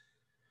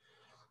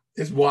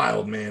it's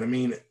wild, man. I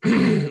mean,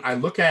 I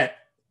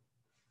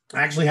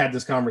actually had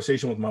this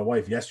conversation with my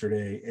wife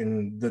yesterday,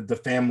 and the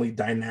family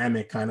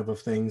dynamic kind of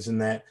things,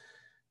 and that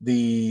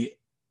the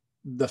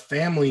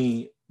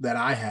family that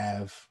I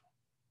have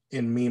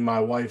in me, my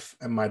wife,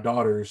 and my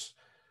daughters,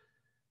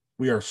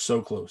 we are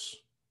so close,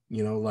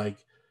 I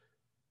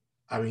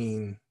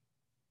mean,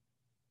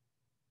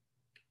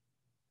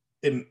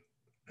 it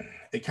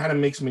kind of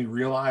makes me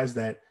realize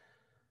that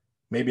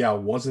maybe I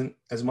wasn't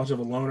as much of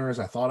a loner as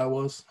I thought I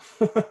was,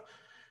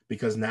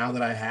 because now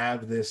that I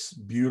have this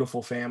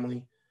beautiful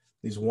family,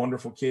 these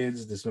wonderful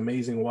kids, this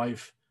amazing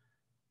wife,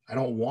 I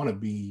don't want to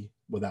be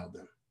without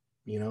them,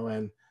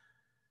 and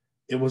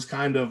it was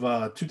kind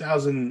of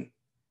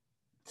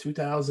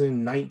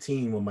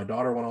 2019 when my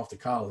daughter went off to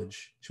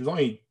college. She was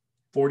only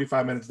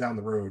 45 minutes down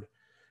the road,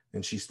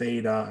 and she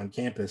stayed on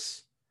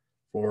campus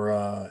for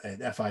at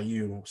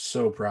FIU.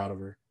 So proud of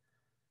her.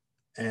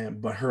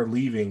 But her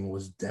leaving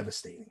was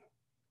devastating.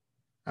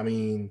 I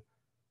mean,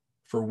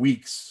 for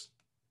weeks,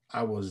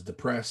 I was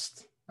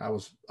depressed. I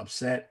was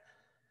upset,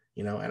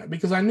 and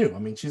because I knew. I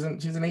mean, she's an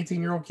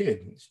 18-year-old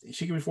kid.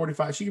 She could be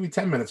 45. She could be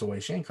 10 minutes away.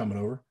 She ain't coming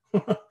over.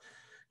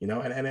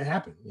 And it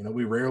happened.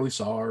 We rarely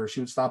saw her.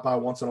 She would stop by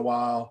once in a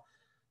while,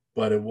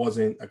 but it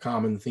wasn't a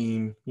common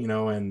theme,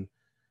 and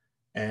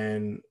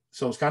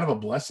so it's kind of a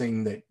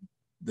blessing that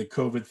the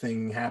COVID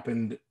thing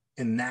happened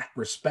in that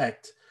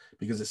respect,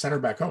 because it sent her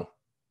back home.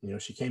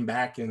 She came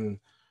back and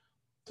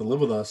to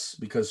live with us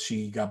because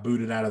she got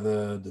booted out of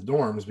the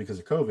dorms because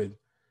of COVID,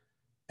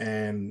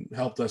 and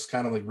helped us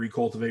kind of like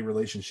recultivate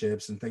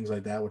relationships and things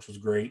like that, which was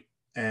great.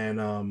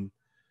 And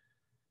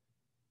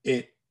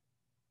it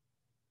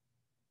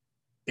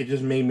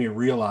just made me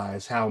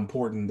realize how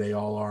important they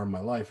all are in my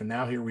life. And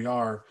now here we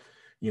are.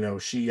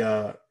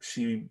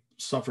 She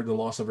suffered the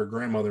loss of her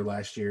grandmother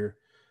last year.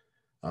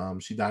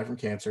 She died from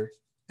cancer,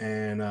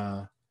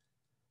 and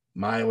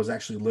Maya was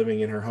actually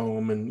living in her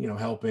home and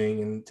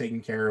helping and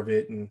taking care of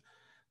it. And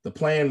the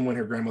plan when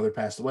her grandmother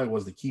passed away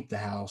was to keep the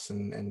house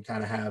and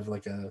kind of have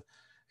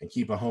and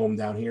keep a home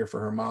down here for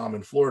her mom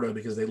in Florida,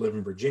 because they live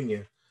in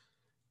Virginia.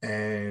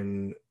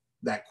 And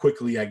that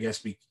quickly, I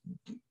guess,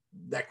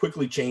 that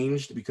quickly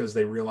changed because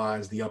they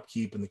realized the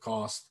upkeep and the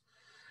cost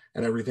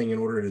and everything in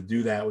order to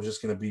do that was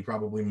just going to be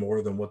probably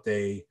more than what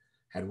they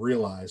had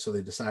realized. So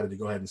they decided to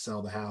go ahead and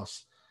sell the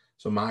house.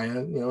 So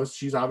Maya,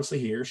 she's obviously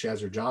here. She has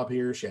her job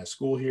here. She has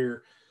school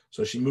here.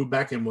 So she moved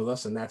back in with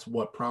us, and that's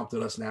what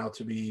prompted us now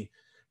to be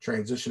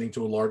transitioning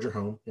to a larger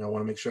home. I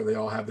want to make sure they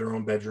all have their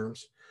own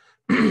bedrooms.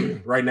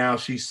 Right now,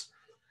 she's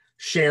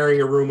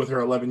sharing a room with her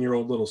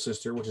 11-year-old little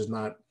sister, which is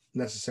not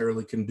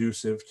necessarily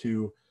conducive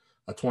to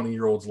a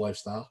 20-year-old's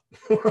lifestyle.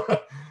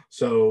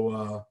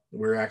 So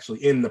we're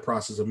actually in the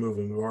process of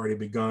moving. We've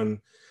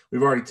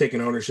already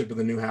taken ownership of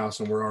the new house,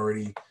 and we're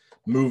already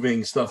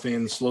moving stuff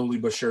in slowly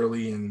but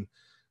surely. And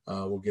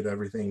we'll get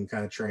everything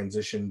kind of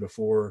transitioned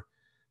before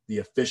the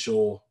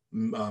official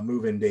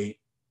move-in date,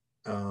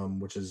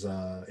 which is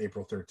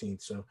April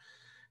 13th. So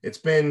it's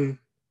been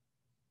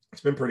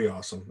pretty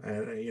awesome.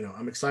 And,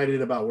 I'm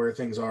excited about where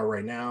things are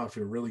right now. I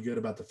feel really good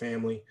about the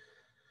family,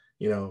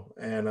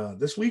 and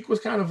this week was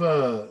kind of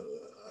a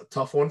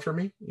tough one for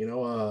me,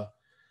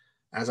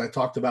 as I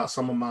talked about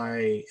some of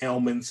my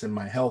ailments and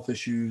my health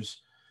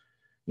issues,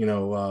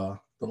 the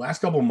last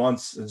couple of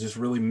months, it just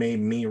really made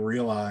me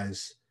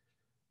realize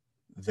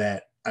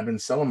that I've been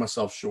selling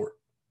myself short.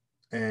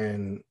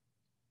 And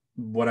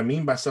what I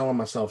mean by selling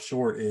myself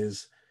short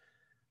is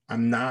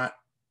I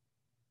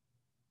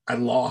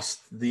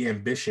lost the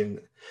ambition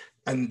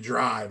and the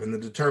drive and the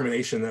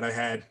determination that I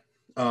had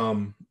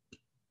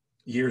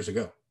years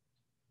ago.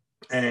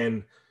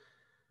 And,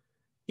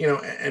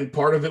 and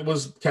part of it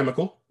was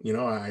chemical.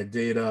 I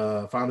did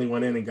finally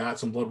went in and got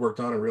some blood work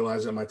done and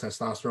realized that my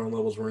testosterone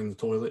levels were in the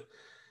toilet.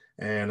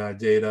 And I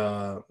did,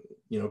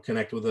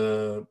 connect with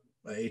a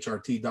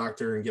HRT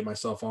doctor and get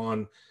myself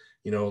on,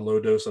 a low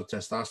dose of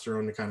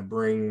testosterone to kind of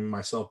bring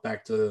myself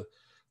back to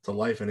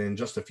life. And in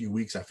just a few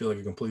weeks, I feel like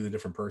a completely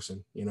different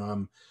person.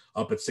 I'm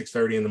up at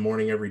 6:30 in the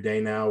morning every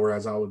day now,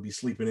 whereas I would be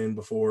sleeping in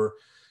before,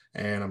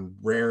 and I'm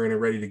raring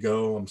and ready to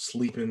go. I'm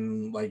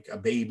sleeping like a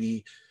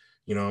baby,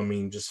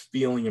 just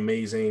feeling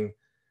amazing,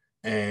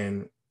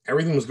 and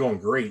everything was going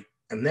great.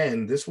 And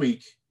then this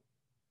week,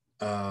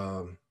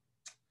 I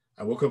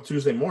woke up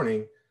Tuesday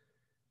morning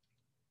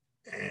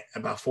at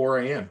about 4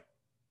 a.m.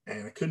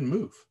 and I couldn't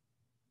move.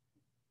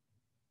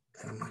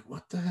 And I'm like,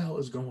 what the hell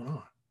is going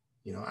on?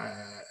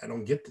 I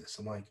don't get this.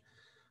 I'm like,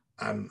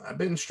 I've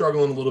been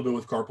struggling a little bit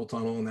with carpal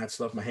tunnel and that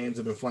stuff. My hands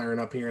have been flaring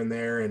up here and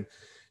there, and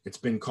it's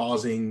been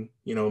causing,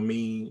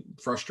 me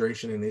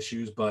frustration and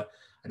issues, but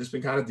I just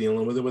been kind of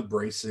dealing with it with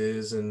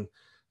braces and,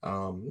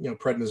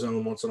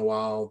 prednisone once in a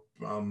while,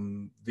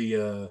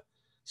 via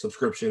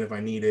subscription if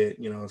I need it.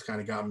 It's kind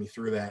of gotten me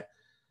through that.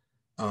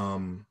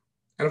 And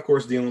of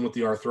course, dealing with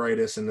the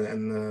arthritis and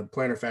the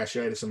plantar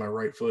fasciitis in my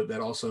right foot,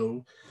 that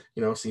also,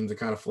 seems to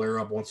kind of flare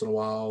up once in a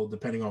while,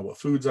 depending on what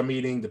foods I'm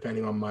eating,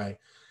 depending on my,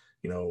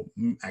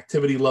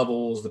 activity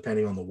levels,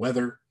 depending on the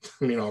weather,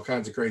 all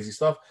kinds of crazy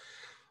stuff.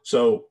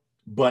 So,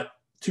 but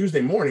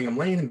Tuesday morning, I'm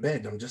laying in bed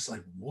and I'm just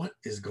like, what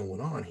is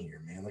going on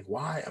here, man? Like,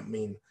 why? I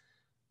mean,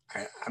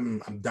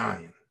 I'm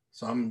dying.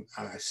 So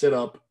I sit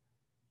up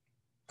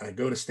and I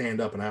go to stand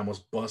up and I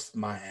almost bust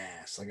my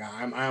ass. Like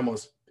I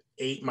almost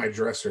ate my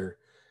dresser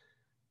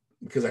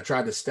because I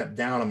tried to step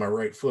down on my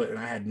right foot and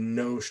I had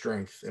no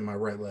strength in my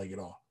right leg at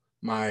all.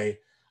 I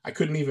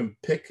couldn't even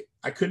pick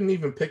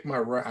my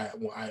right.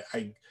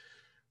 I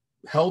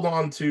held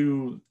on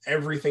to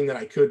everything that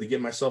I could to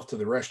get myself to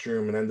the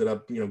restroom and ended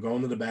up,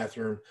 going to the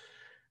bathroom.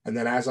 And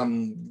then as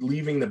I'm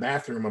leaving the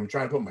bathroom, I'm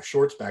trying to put my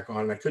shorts back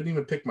on, and I couldn't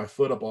even pick my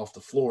foot up off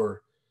the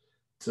floor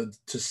to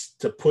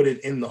put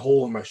it in the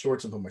hole in my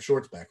shorts and put my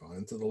shorts back on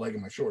into the leg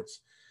of my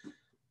shorts.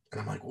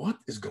 And I'm like, what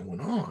is going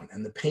on?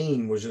 And the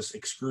pain was just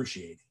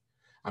excruciating.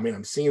 I mean,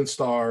 I'm seeing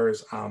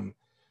stars. I'm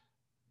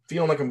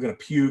feeling like I'm going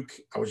to puke.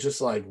 I was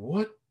just like,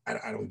 what?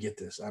 I don't get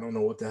this. I don't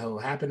know what the hell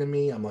happened to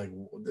me. I'm like,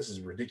 this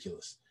is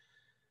ridiculous.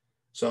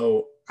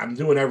 So I'm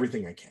doing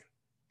everything I can.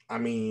 I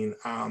mean,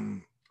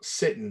 I'm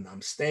sitting,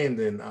 I'm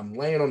standing, I'm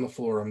laying on the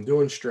floor, I'm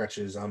doing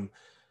stretches. I'm,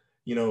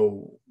 you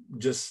know,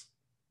 just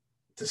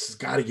this has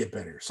got to get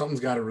better. Something's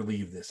got to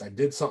relieve this. I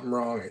did something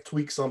wrong. I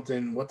tweaked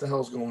something. What the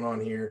hell's going on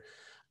here?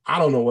 I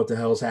don't know what the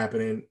hell's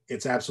happening.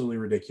 It's absolutely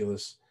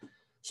ridiculous.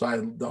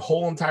 So the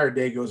whole entire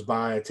day goes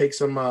by. I take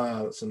some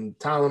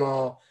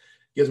Tylenol,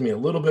 gives me a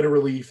little bit of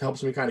relief,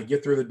 helps me kind of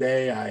get through the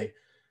day. I,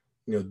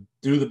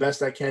 do the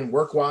best I can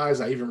work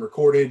wise. I even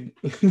recorded,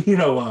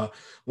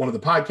 one of the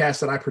podcasts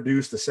that I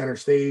produced, the Center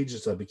Stage.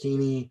 It's a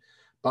bikini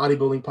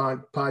bodybuilding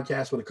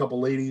podcast with a couple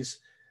ladies,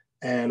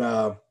 and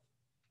I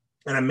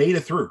made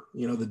it through,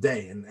 the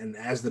day. And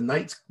as the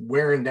night's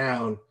wearing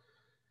down,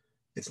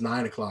 it's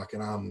 9:00,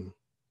 and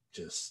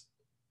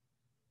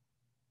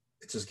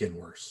it's just getting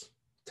worse.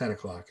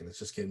 10:00, and it's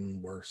just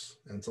getting worse.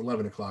 And it's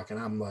 11:00, and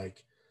I'm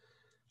like,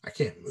 I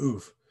can't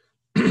move.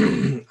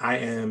 I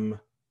am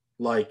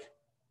like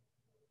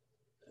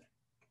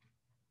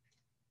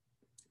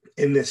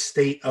in this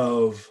state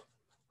of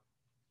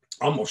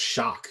almost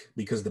shock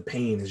because the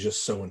pain is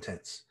just so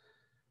intense.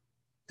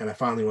 And I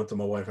finally went to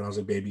my wife and I was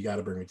like, babe, you got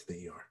to bring me to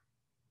the ER.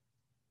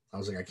 I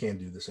was like, I can't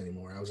do this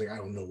anymore. I was like, I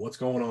don't know what's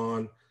going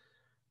on.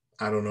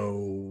 I don't know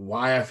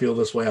why I feel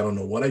this way. I don't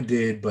know what I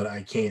did, but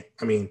I can't.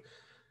 And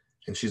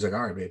she's like,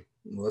 all right, babe,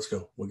 well, let's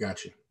go. We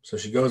got you. So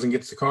she goes and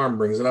gets the car and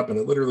brings it up. And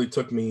it literally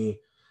took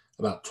me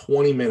about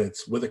 20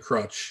 minutes with a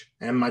crutch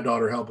and my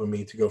daughter helping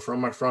me to go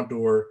from my front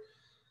door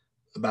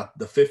about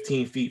the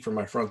 15 feet from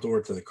my front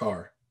door to the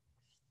car.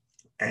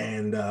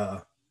 And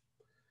I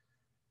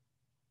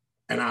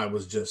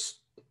was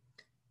just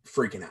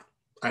freaking out.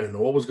 I didn't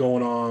know what was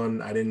going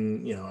on. I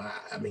didn't,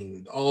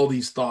 all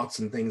these thoughts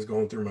and things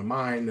going through my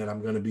mind that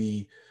I'm going to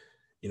be,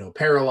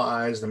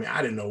 paralyzed.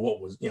 I didn't know what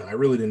was, I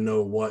really didn't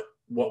know what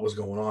was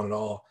going on at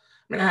all.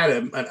 I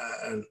had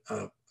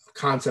a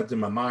concept in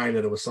my mind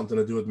that it was something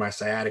to do with my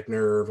sciatic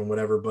nerve and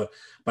whatever, but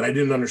I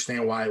didn't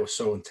understand why it was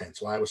so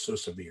intense, why it was so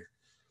severe.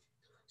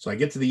 So I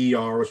get to the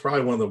ER. It was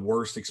probably one of the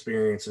worst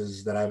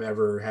experiences that I've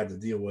ever had to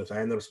deal with. I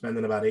ended up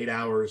spending about 8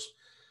 hours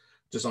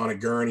just on a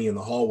gurney in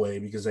the hallway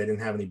because they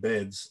didn't have any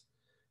beds.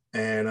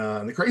 And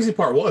the crazy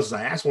part was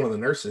I asked one of the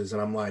nurses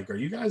and I'm like, are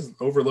you guys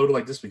overloaded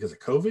like this because of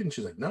COVID? And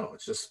she's like, no,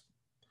 it's just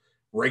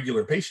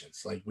regular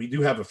patients. Like we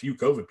do have a few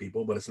COVID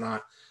people, but it's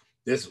not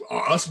this,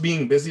 us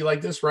being busy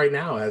like this right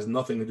now has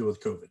nothing to do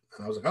with COVID.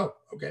 And I was like, oh,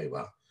 okay,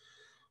 wow.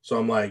 So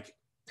I'm like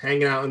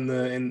hanging out in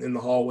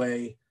the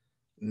hallway.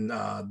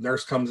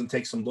 Nurse comes and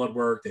takes some blood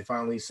work. They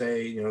finally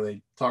say,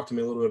 they talk to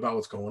me a little bit about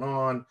what's going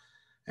on,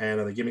 and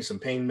they give me some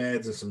pain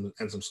meds and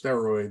some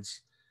steroids,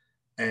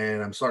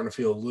 and I'm starting to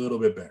feel a little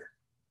bit better.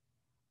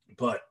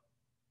 But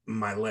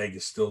my leg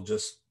is still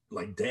just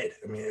like dead.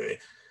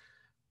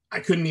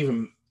 I couldn't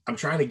even. I'm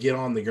trying to get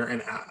on the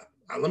gurney,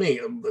 and let me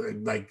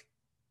like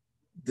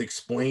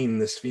explain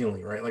this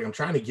feeling, right? Like I'm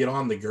trying to get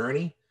on the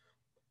gurney.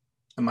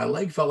 And my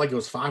leg felt like it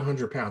was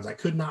 500 pounds. I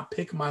could not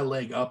pick my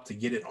leg up to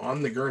get it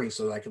on the gurney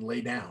so that I could lay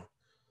down.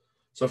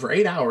 So for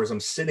 8 hours, I'm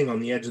sitting on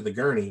the edge of the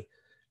gurney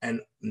and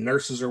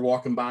nurses are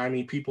walking by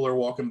me. People are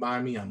walking by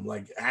me. I'm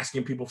like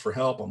asking people for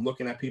help. I'm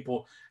looking at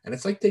people and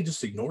it's like they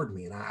just ignored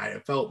me and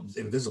I felt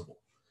invisible,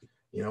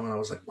 and I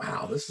was like,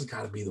 wow, this has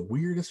got to be the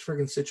weirdest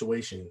friggin'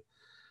 situation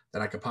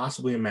that I could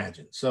possibly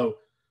imagine. So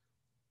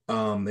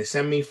they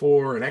send me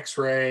for an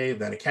x-ray,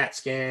 then a CAT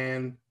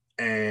scan,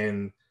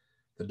 and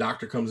the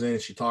doctor comes in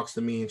and she talks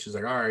to me and she's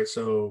like, all right,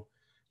 so,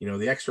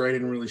 the x-ray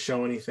didn't really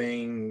show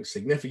anything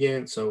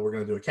significant. So we're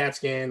going to do a CAT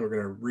scan. We're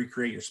going to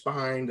recreate your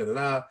spine, da, da,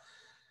 da.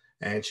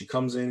 And she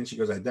comes in and she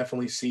goes, I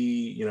definitely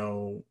see,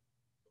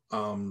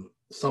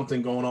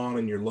 something going on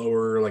in your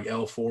lower like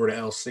L4 to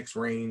L6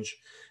 range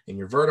in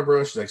your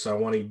vertebra. She's like, so I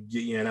want to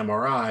get you an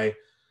MRI.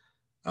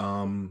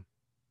 And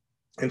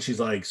she's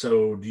like,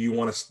 so do you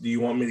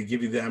want me to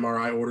give you the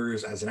MRI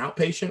orders as an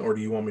outpatient, or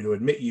do you want me to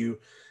admit you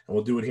and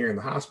we'll do it here in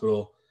the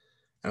hospital?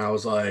 And I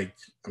was like,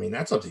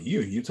 that's up to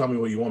you. You tell me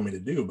what you want me to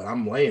do, but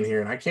I'm laying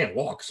here and I can't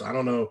walk. So I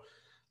don't know,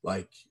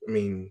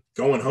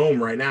 going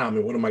home right now,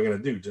 what am I going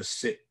to do? Just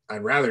sit.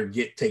 I'd rather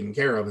get taken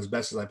care of as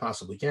best as I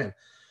possibly can.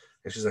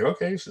 And she's like,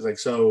 okay. She's like,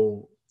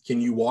 so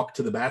can you walk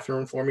to the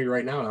bathroom for me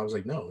right now? And I was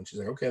like, no. And she's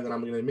like, okay, then I'm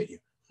going to admit you.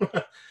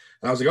 And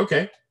I was like,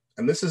 okay.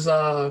 And this is,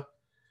 we're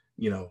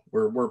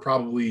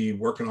probably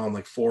working on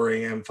like 4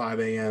 a.m., 5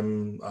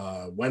 a.m.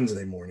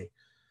 Wednesday morning.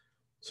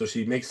 So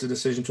she makes the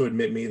decision to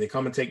admit me. They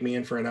come and take me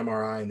in for an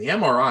MRI, and the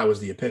MRI was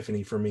the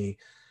epiphany for me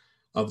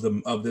of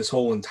this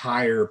whole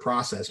entire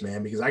process,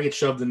 man, because I get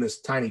shoved in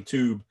this tiny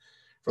tube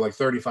for like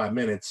 35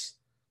 minutes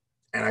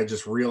and I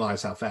just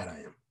realized how fat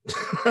I am.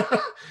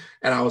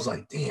 And I was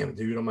like, damn,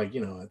 dude. I'm like,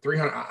 at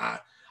 300,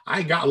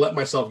 I let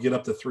myself get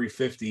up to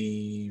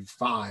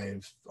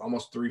 355,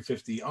 almost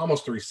 350,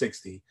 almost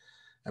 360.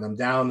 And I'm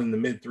down in the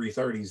mid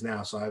 330s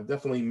now. So I've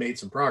definitely made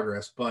some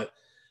progress, but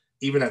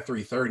even at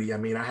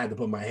 330, I had to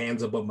put my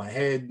hands above my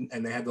head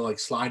and they had to like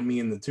slide me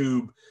in the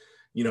tube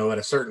at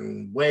a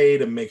certain way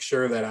to make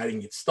sure that I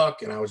didn't get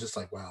stuck. And I was just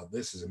like, wow,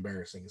 this is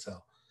embarrassing as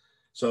hell.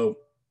 So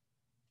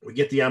we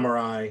get the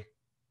MRI.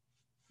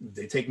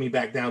 They take me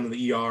back down to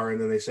the ER, and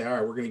then they say, all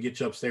right, we're going to get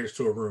you upstairs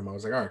to a room. I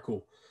was like, all right,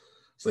 cool.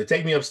 So they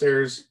take me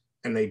upstairs,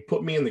 and they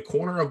put me in the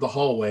corner of the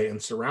hallway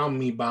and surround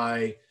me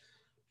by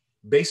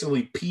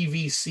basically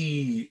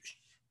PVC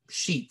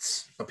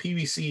sheets, a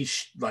PVC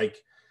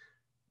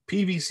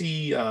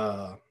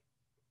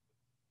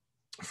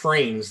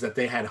frames that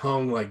they had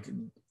hung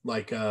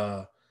like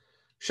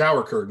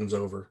shower curtains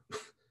over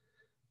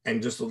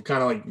and just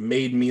kind of like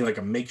made me like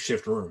a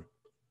makeshift room.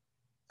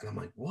 And I'm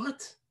like,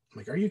 what? I'm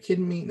like, are you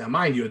kidding me? Now,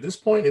 mind you, at this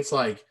point, it's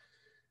like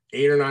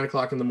 8 or 9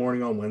 o'clock in the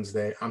morning on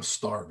Wednesday. I'm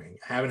starving.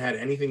 I haven't had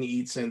anything to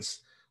eat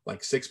since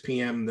like 6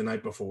 p.m. the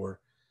night before.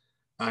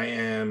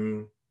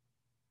 I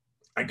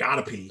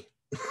gotta pee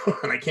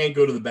and I can't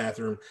go to the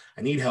bathroom.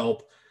 I need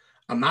help.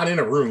 I'm not in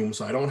a room,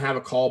 so I don't have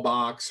a call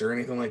box or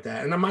anything like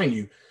that. And mind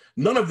you,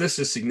 none of this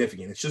is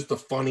significant. It's just the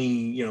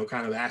funny,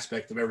 kind of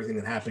aspect of everything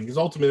that happened, because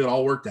ultimately it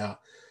all worked out.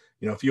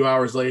 A few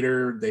hours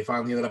later, they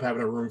finally ended up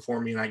having a room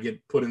for me, and I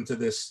get put into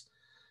this,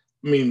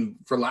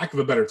 for lack of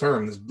a better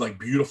term, this like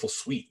beautiful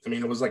suite.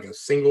 It was like a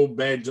single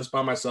bed just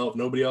by myself,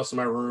 nobody else in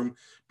my room,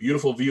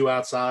 beautiful view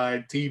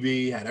outside,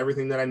 TV, had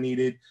everything that I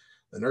needed.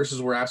 The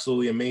nurses were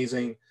absolutely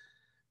amazing.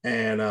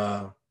 And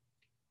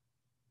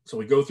so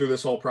we go through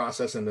this whole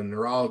process, and the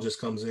neurologist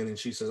comes in and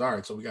she says, all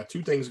right, so we got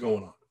two things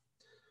going on.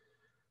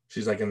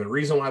 She's like, and the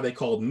reason why they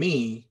called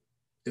me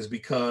is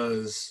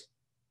because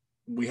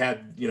we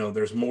had,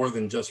 there's more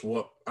than just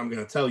what I'm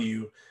going to tell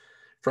you.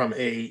 From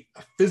a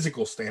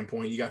physical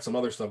standpoint, you got some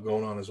other stuff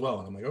going on as well.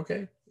 And I'm like,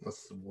 okay,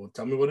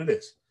 tell me what it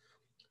is.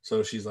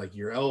 So she's like,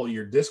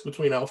 your disc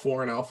between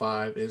L4 and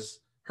L5 is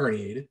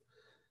herniated.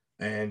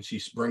 And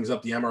she brings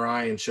up the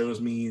MRI and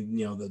shows me,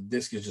 the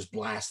disc is just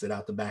blasted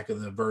out the back of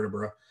the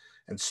vertebra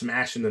and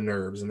smashing the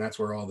nerves. And that's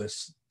where all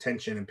this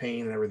tension and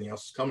pain and everything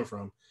else is coming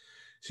from.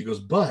 She goes,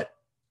 but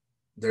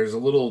there's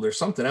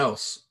something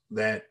else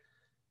that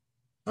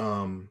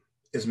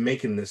is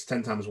making this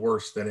 10 times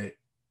worse than it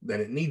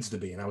needs to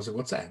be. And I was like,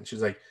 what's that? And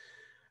she's like,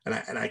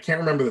 and I can't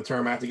remember the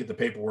term. I have to get the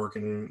paperwork,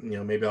 and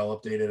maybe I'll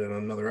update it in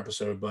another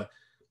episode. But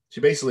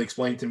she basically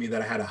explained to me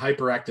that I had a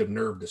hyperactive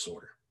nerve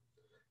disorder.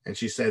 And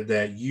she said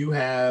that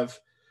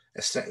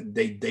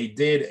they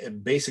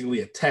did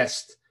basically a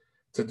test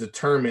to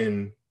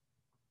determine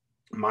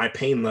my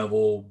pain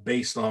level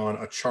based on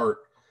a chart,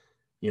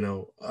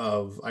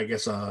 of, I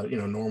guess,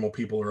 normal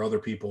people or other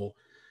people.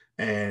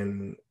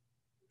 And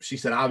she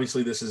said,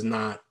 obviously this is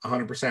not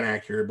 100%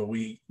 accurate, but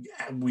we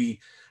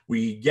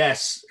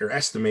guess or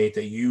estimate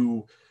that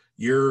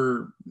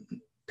your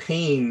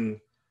pain,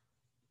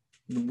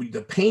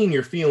 the pain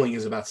you're feeling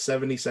is about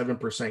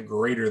 77%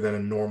 greater than a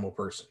normal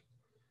person.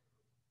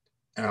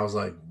 And I was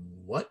like,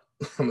 what?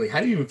 I'm like,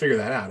 how do you even figure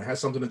that out? It has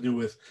something to do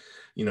with,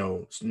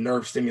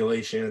 nerve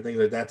stimulation and things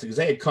like that. Because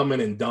they had come in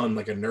and done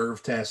like a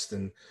nerve test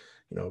and,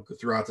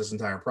 throughout this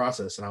entire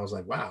process. And I was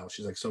like, wow.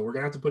 She's like, so we're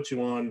going to have to put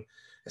you on,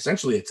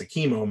 essentially it's a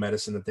chemo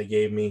medicine that they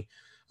gave me.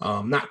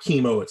 Not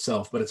chemo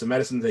itself, but it's a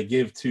medicine they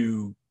give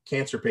to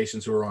cancer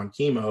patients who are on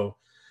chemo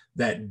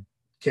that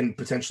can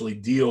potentially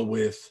deal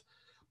with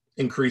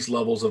increased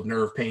levels of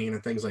nerve pain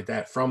and things like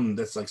that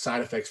that's like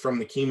side effects from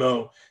the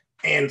chemo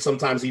and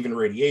sometimes even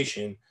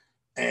radiation.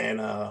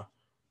 And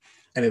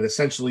it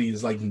essentially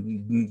is like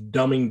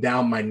dumbing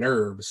down my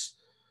nerves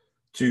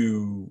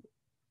to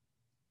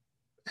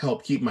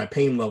help keep my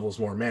pain levels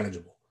more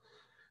manageable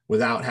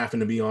without having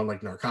to be on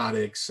like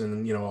narcotics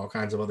and, all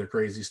kinds of other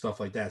crazy stuff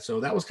like that. So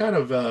that was kind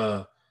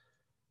of,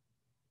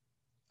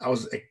 I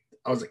was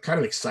kind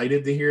of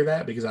excited to hear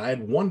that, because I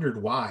had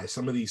wondered why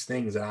some of these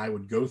things that I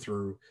would go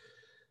through,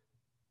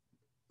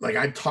 like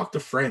I'd talk to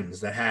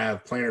friends that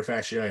have plantar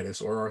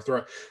fasciitis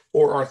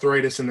or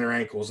arthritis in their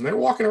ankles, and they're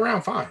walking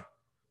around fine.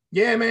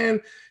 Yeah,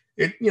 man,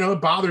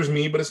 it bothers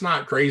me, but it's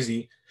not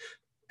crazy.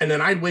 And then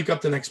I'd wake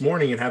up the next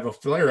morning and have a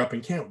flare up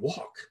and can't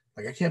walk.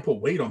 Like I can't put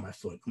weight on my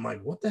foot. I'm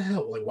like, what the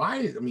hell? Like, why?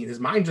 Is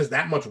mine just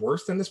that much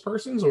worse than this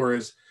person's, or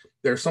is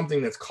there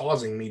something that's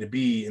causing me to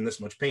be in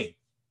this much pain?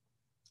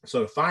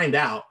 So to find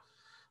out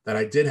that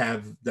I do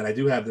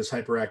have this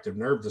hyperactive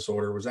nerve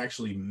disorder was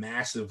actually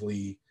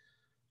massively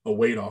a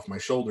weight off my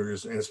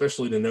shoulders. And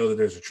especially to know that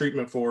there's a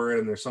treatment for it,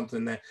 and there's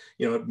something that,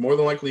 more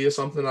than likely is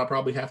something I'll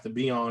probably have to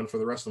be on for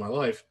the rest of my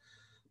life.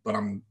 But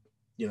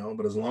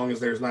but as long as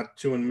there's not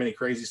too many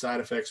crazy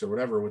side effects or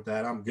whatever with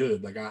that, I'm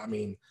good. Like,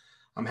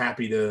 I'm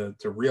happy to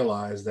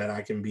realize that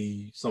I can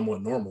be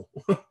somewhat normal,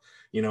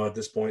 at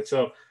this point.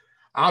 So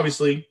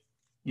obviously,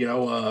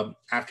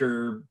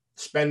 after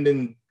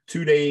spending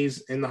 2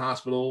 days in the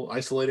hospital,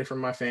 isolated from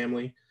my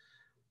family,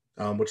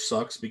 which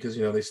sucks because,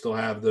 they still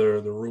have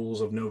the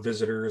rules of no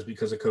visitors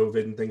because of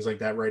COVID and things like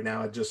that right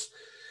now. It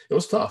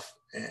was tough.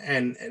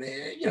 And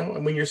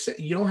when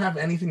you don't have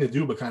anything to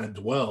do but kind of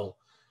dwell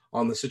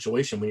on the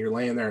situation when you're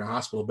laying there in a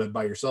hospital bed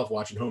by yourself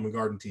watching Home and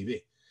Garden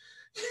TV.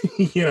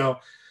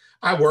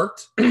 I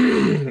worked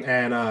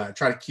and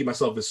tried to keep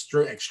myself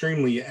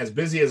extremely as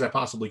busy as I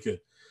possibly could.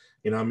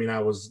 You know, I mean, I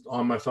was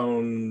on my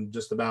phone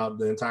just about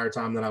the entire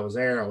time that I was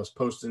there. I was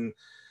posting,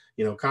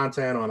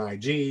 content on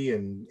IG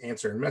and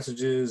answering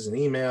messages and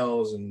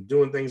emails and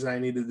doing things that I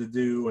needed to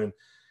do, and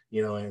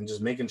and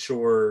just making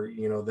sure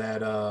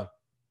that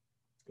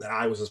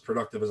I was as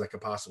productive as I could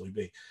possibly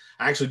be.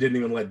 I actually didn't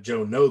even let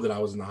Joe know that I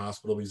was in the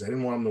hospital because I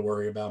didn't want him to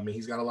worry about me.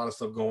 He's got a lot of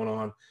stuff going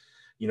on,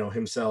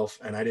 himself,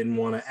 and I didn't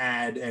want to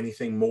add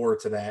anything more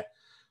to that.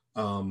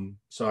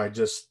 So I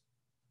just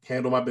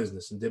handled my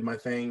business and did my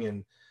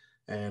thing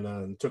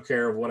and took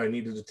care of what I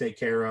needed to take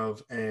care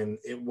of. And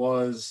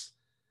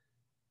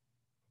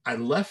I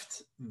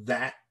left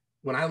that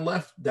when I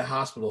left the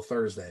hospital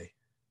Thursday,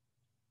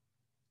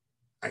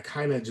 I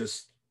kind of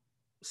just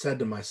said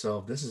to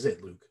myself, this is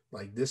it, Luke.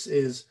 Like this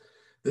is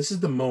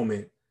the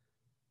moment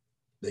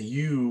that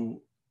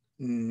you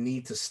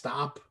need to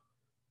stop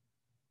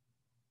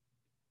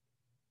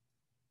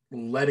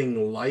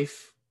letting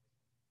life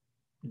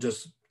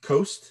just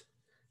coast,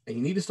 and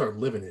you need to start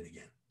living it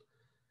again.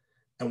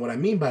 And what I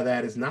mean by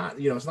that is not,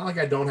 it's not like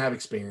I don't have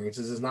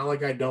experiences. It's not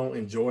like I don't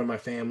enjoy my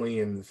family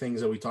and the things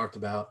that we talked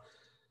about.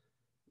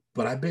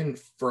 But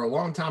for a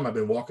long time, I've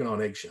been walking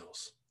on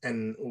eggshells.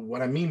 And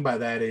what I mean by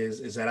that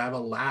is that I've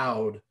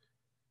allowed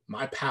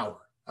my power,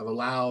 I've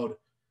allowed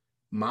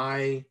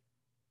my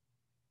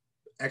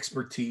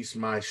expertise,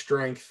 my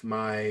strength,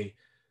 my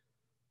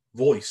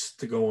voice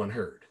to go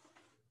unheard.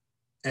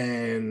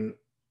 And,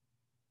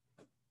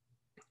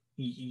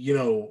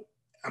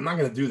 I'm not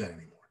going to do that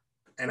anymore.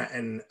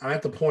 And I'm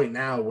at the point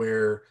now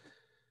where,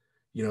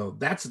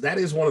 that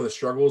is one of the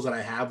struggles that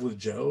I have with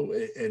Joe.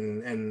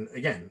 And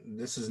again,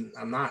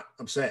 I'm not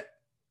upset.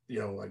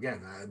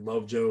 Again, I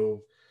love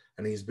Joe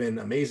and he's been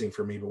amazing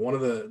for me. But one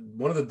of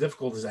the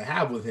difficulties I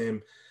have with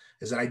him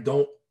is that I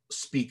don't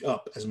speak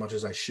up as much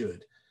as I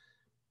should.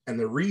 And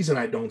the reason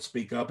I don't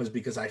speak up is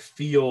because I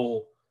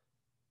feel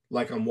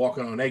like I'm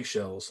walking on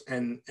eggshells.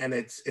 And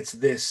it's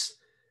this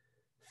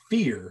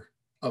fear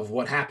of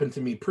what happened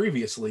to me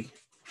previously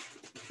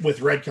with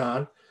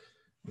Redcon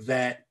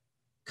that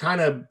kind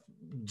of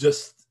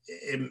just,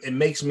 it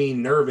makes me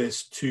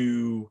nervous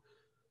to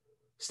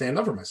stand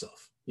up for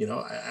myself.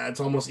 It's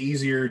almost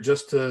easier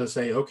just to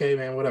say, okay,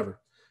 man,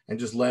 whatever, and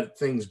just let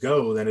things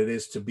go than it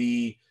is to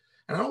be,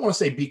 and I don't want to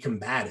say be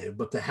combative,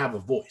 but to have a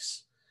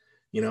voice,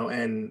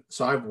 and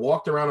so I've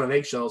walked around on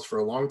eggshells for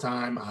a long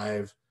time.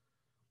 I've,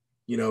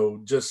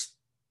 just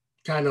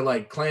kind of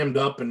like clammed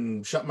up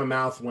and shut my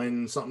mouth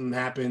when something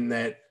happened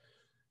that,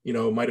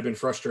 might have been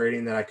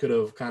frustrating, that I could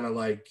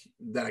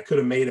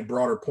have made a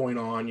broader point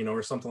on,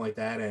 or something like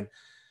that.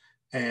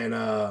 And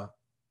I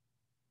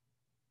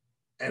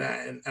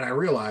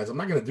realized I'm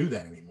not going to do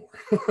that anymore.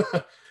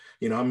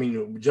 I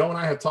mean, Joe and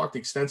I have talked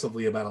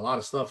extensively about a lot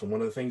of stuff. And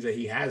one of the things that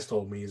he has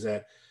told me is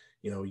that,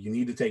 you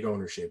need to take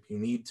ownership. You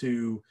need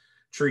to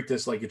treat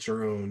this like it's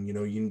your own.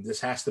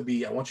 This has to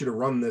be, I want you to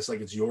run this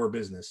like it's your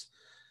business,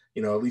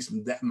 at least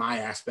my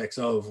aspects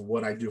of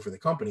what I do for the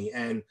company.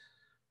 And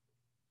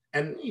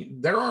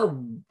there are,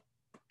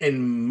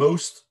 in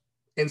most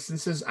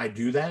instances, I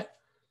do that.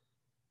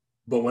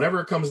 But whenever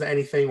it comes to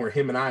anything where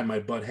him and I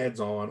might butt heads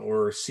on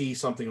or see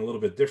something a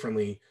little bit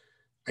differently,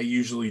 I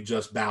usually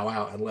just bow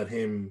out and let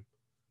him,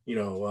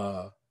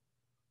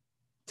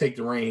 take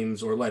the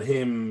reins, or let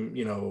him,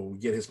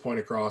 get his point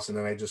across. And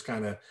then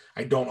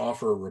I don't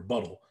offer a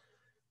rebuttal.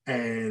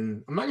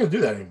 And I'm not going to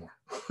do that anymore,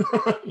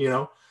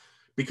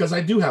 because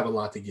I do have a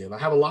lot to give. I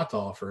have a lot to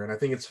offer. And I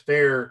think it's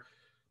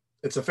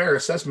a fair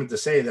assessment to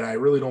say that I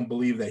really don't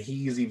believe that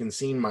he's even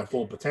seen my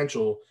full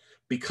potential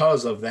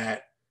because of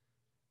that,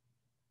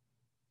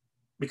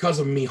 because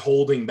of me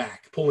holding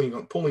back,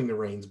 pulling the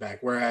reins back.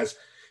 Whereas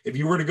if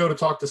you were to go to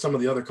talk to some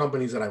of the other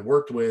companies that I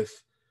worked with,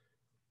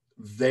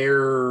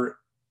 their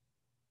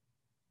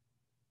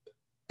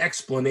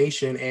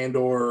explanation and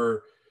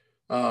or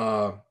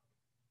the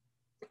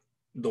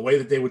way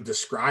that they would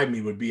describe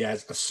me would be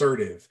as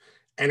assertive,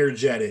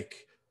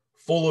 energetic,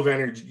 full of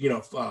energy,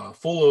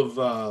 full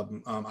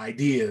of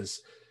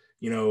ideas,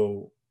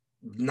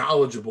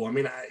 knowledgeable. I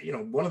mean,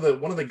 one of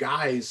the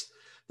guys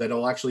that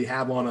I'll actually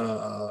have on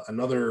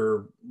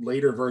another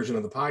later version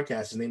of the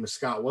podcast, his name is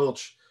Scott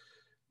Welch.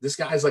 This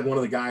guy's like one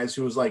of the guys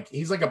who was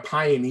he's like a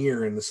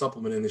pioneer in the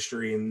supplement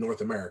industry in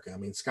North America. I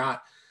mean,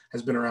 Scott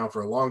has been around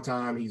for a long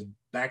time. He's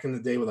back in the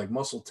day with like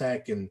Muscle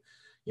Tech, and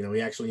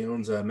he actually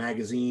owns a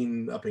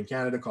magazine up in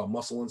Canada called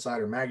Muscle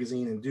Insider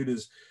Magazine. And dude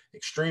is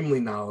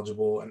extremely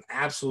knowledgeable, an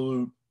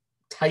absolute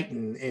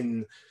titan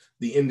in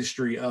the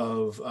industry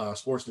of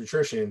sports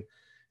nutrition.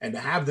 And to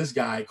have this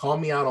guy call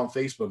me out on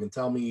Facebook and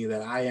tell me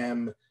that I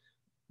am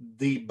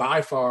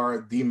by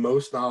far the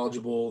most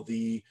knowledgeable,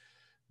 the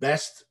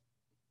best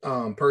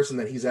person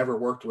that he's ever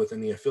worked with in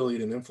the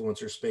affiliate and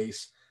influencer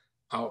space,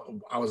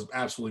 I was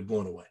absolutely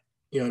blown away.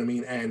 You know what I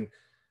mean? And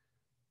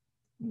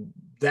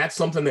that's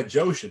something that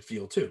Joe should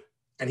feel too.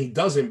 And he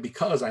doesn't,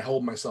 because I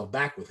hold myself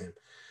back with him.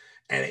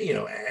 And,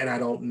 and I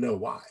don't know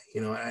why,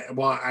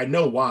 I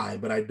know why,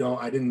 but I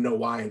didn't know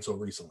why until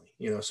recently,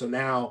 so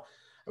now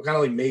I've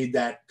kind of made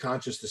that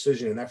conscious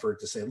decision and effort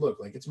to say, look,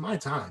 it's my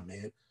time,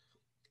 man.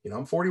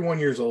 I'm 41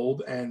 years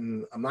old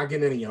and I'm not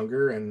getting any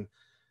younger. And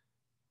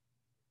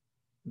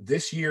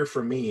this year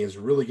for me is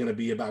really going to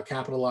be about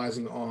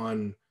capitalizing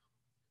on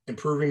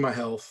improving my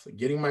health,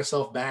 getting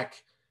myself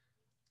back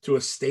to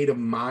a state of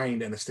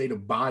mind and a state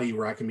of body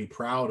where I can be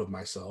proud of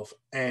myself.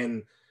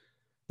 And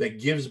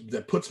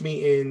that puts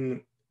me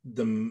in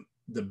the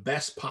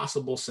best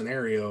possible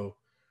scenario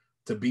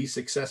to be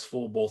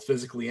successful, both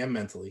physically and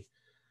mentally.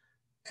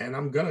 And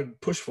I'm going to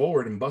push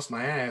forward and bust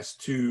my ass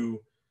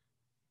to,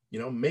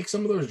 make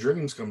some of those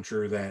dreams come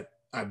true that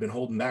I've been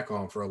holding back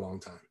on for a long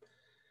time.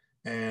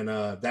 And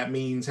that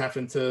means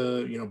having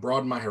to,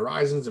 broaden my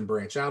horizons and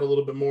branch out a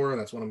little bit more.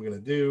 That's what I'm going to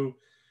do.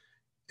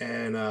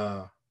 And,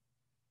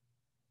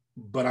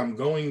 but I'm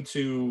going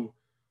to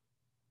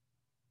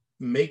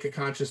make a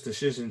conscious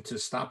decision to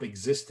stop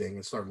existing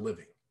and start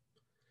living.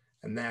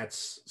 And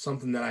that's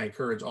something that I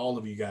encourage all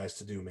of you guys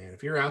to do, man.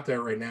 If you're out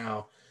there right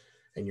now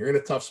and you're in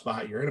a tough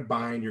spot, you're in a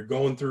bind, you're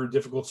going through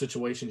difficult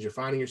situations, you're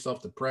finding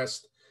yourself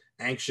depressed,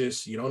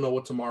 anxious, you don't know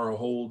what tomorrow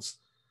holds,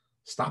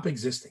 stop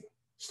existing,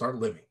 start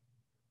living.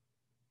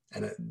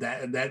 And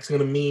that's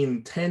going to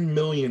mean 10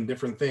 million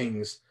different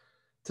things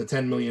to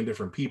 10 million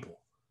different people.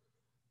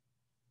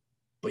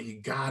 But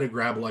you got to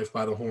grab life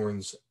by the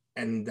horns.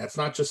 And that's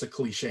not just a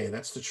cliche.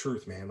 That's the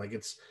truth, man. Like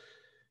it's,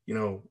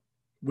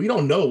 we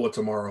don't know what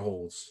tomorrow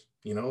holds.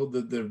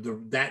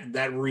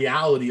 That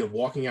reality of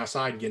walking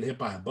outside and getting hit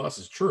by a bus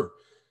is true.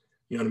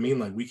 You know what I mean?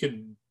 Like we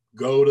could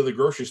go to the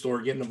grocery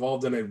store, get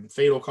involved in a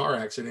fatal car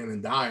accident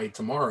and die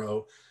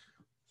tomorrow.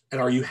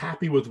 And are you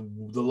happy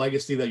with the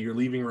legacy that you're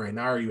leaving right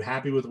now? Are you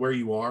happy with where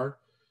you are?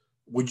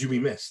 Would you be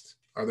missed?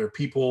 Are there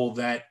people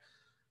that,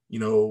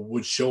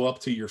 would show up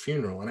to your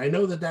funeral? And I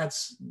know that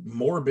that's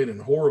morbid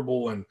and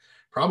horrible and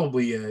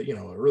probably a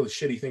really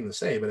shitty thing to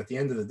say, but at the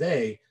end of the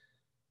day,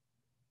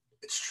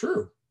 it's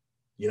true.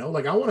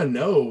 Like I want to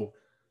know,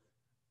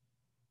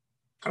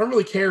 I don't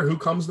really care who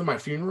comes to my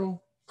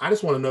funeral. I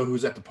just want to know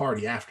who's at the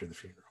party after the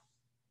funeral.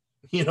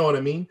 You know what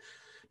I mean?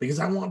 Because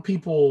I want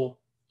people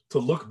to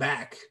look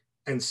back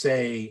and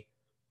say,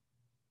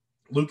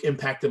 Luke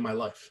impacted my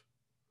life.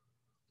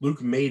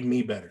 Luke made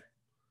me better.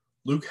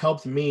 Luke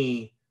helped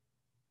me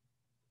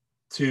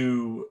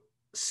to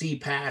see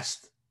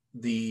past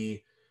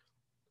the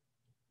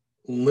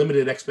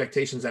limited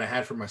expectations that I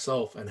had for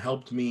myself and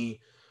helped me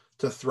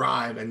to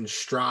thrive and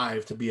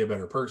strive to be a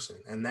better person.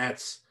 And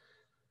that's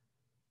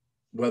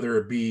whether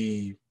it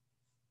be,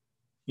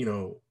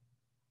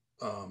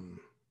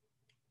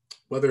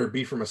 whether it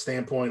be from a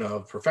standpoint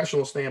of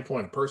professional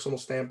standpoint, a personal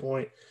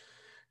standpoint,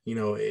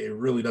 it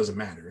really doesn't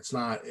matter. It's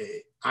not,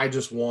 I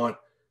just want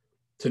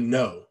to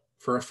know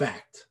for a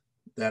fact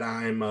that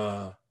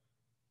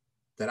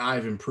that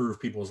I've improved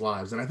people's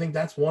lives. And I think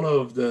that's one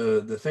of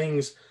the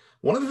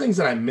things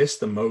that I missed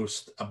the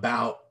most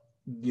about,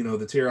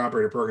 the tier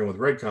operator program with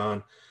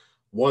Redcon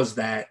was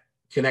that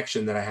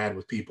connection that I had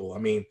with people. I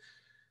mean,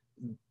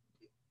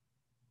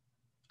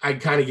 I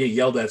kind of get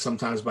yelled at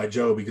sometimes by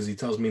Joe because he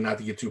tells me not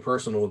to get too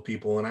personal with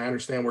people. And I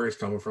understand where he's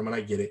coming from and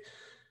I get it.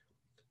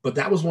 But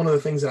that was one of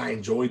the things that I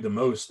enjoyed the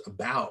most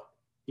about,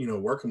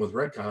 working with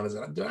Redcon is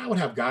that I would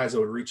have guys that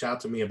would reach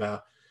out to me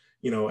about,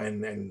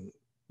 and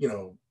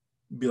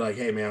be like,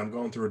 hey man, I'm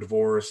going through a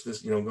divorce,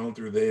 going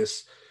through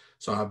this.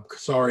 So I'm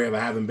sorry if I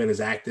haven't been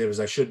as active as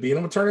I should be. And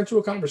it would turn into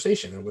a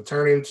conversation. It would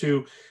turn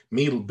into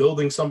me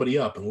building somebody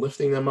up and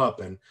lifting them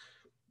up and,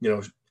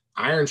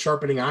 iron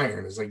sharpening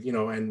iron is like,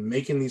 and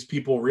making these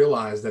people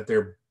realize that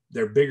they're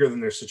bigger than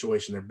their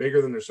situation. They're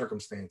bigger than their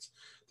circumstance.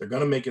 They're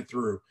going to make it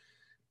through.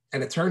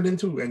 And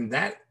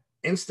that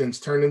instance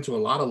turned into a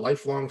lot of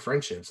lifelong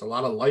friendships, a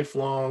lot of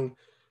lifelong,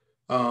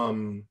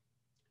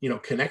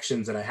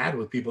 connections that I had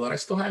with people that I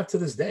still have to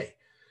this day.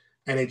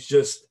 And it's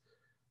just,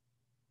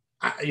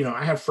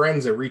 I have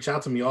friends that reach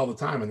out to me all the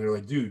time and they're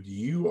like, dude,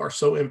 you are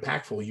so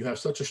impactful. You have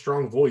such a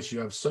strong voice. You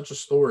have such a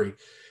story.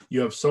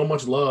 You have so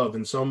much love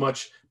and so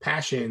much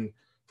passion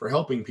for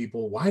helping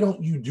people. Why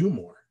don't you do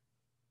more?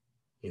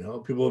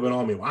 People have been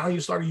on me. Why don't you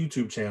start a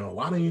YouTube channel?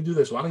 Why don't you do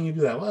this? Why don't you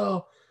do that?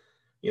 Well,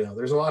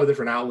 there's a lot of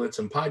different outlets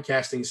and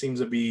podcasting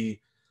seems to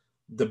be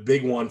the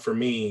big one for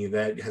me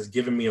that has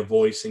given me a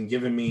voice and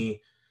given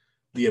me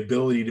the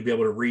ability to be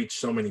able to reach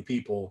so many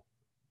people.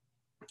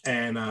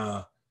 And,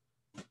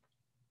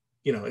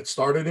 it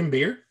started in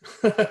beer.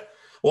 Well,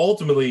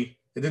 ultimately,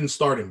 it didn't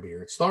start in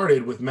beer. It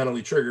started with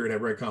Mentally Triggered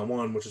at Redcon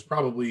One, which is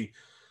probably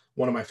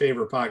one of my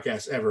favorite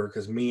podcasts ever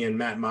because me and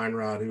Matt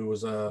Meinrod, who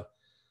was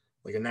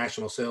like a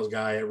national sales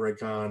guy at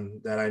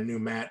Redcon, that I knew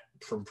Matt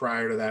from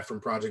prior to that from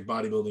Project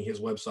Bodybuilding, his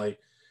website.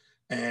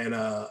 And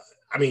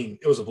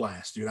it was a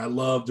blast, dude. I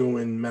love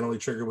doing Mentally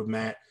Triggered with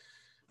Matt.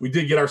 We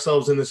did get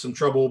ourselves into some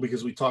trouble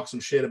because we talked some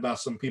shit about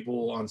some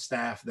people on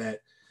staff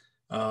that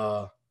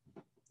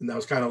and that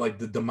was kind of like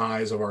the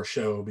demise of our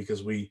show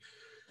because we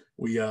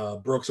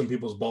broke some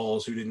people's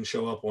balls who didn't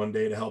show up one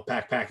day to help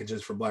pack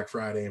packages for Black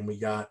Friday, and we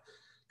got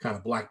kind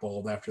of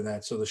blackballed after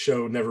that. So the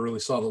show never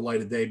really saw the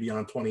light of day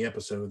beyond 20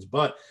 episodes,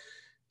 but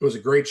it was a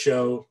great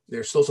show.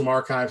 There's still some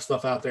archive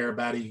stuff out there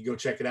about it. You can go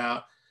check it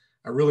out.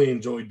 I really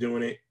enjoyed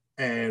doing it.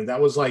 And that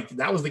was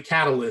the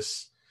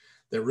catalyst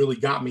that really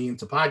got me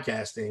into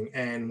podcasting.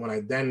 And when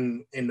I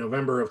then, in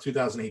November of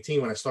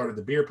 2018, when I started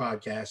the beer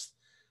podcast,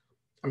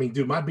 I mean,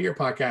 dude, my beer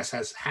podcast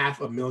has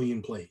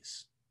 500,000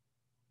 plays.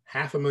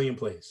 500,000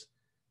 plays.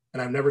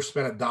 And I've never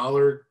spent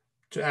 $1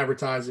 to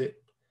advertise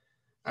it.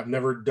 I've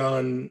never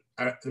done,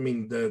 I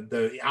mean,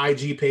 the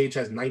IG page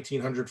has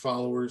 1,900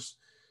 followers.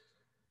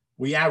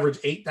 We average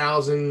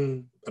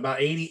 8,000,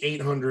 about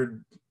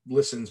 8,800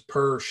 listens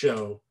per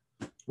show,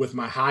 with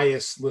my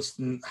highest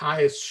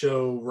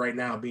show right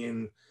now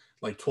being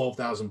like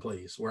 12,000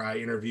 plays, where I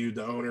interviewed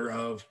the owner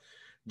of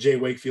J.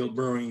 Wakefield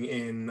Brewing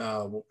in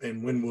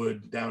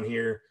Wynwood down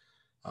here,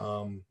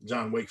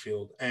 John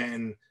Wakefield.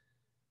 And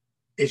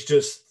it's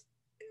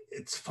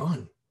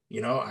fun.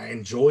 I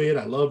enjoy it.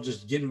 I love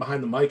just getting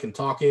behind the mic and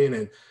talking.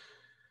 And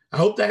I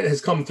hope that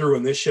has come through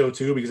in this show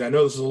too, because I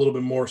know this is a little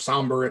bit more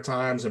somber at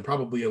times and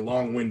probably a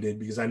long-winded,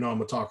 because I know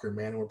I'm a talker,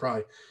 man. And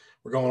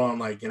we're going on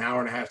like an hour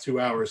and a half, 2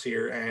 hours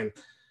here. And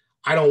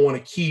I don't want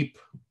to keep,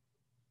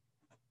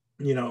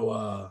 I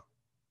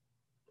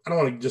don't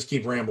want to just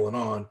keep rambling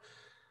on.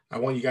 I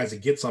want you guys to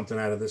get something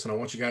out of this, and I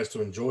want you guys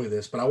to enjoy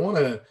this. But I want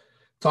to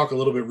talk a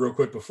little bit real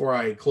quick before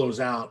I close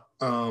out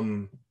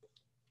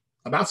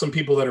about some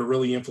people that are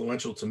really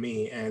influential to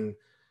me. And,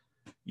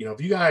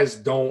 if you guys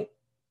don't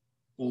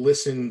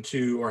listen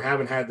to or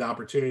haven't had the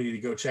opportunity to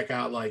go check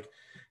out like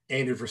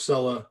Andy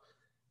Frisella,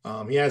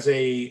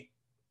 Andy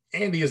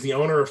is the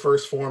owner of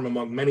First Form,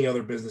 among many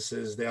other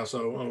businesses. They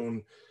also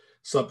own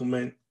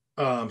supplement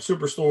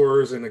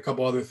superstores and a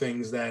couple other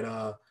things that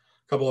a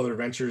couple other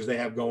ventures they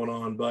have going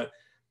on. But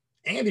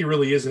Andy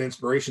really is an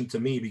inspiration to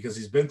me because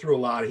he's been through a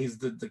lot. He's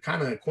the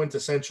kind of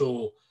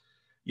quintessential,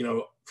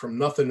 from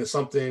nothing to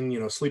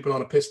something, sleeping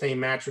on a piss stain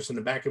mattress in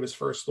the back of his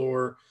first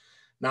store,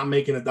 not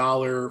making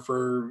 $1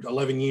 for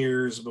 11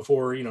 years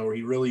before, he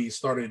really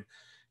started,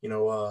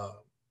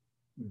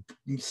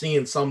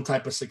 seeing some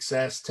type of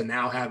success, to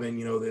now having,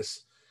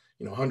 this,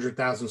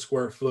 100,000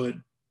 square foot,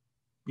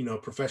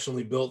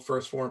 professionally built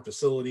First Form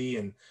facility.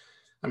 And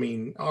I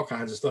mean, all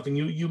kinds of stuff. And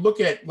you look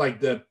at like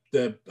the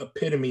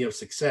epitome of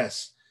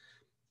success,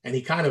 and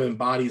he kind of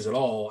embodies it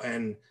all.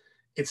 And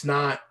it's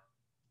not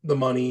the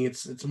money.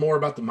 It's more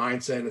about the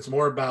mindset. And it's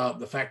more about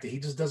the fact that he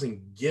just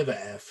doesn't give a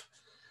F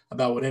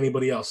about what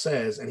anybody else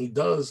says. And he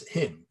does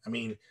him. I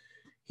mean,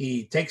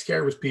 he takes care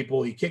of his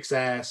people. He kicks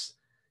ass.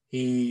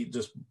 He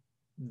just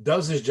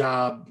does his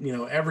job,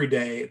 every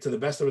day to the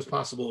best of his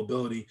possible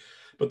ability.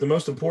 But the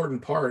most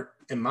important part,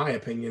 in my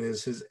opinion,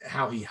 is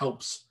how he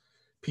helps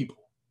people.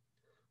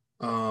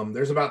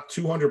 There's about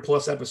 200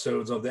 plus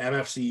episodes of the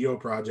MFCEO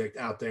project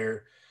out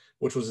there,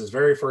 which was his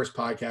very first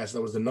podcast.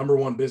 That was the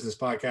 #1 business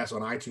podcast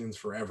on iTunes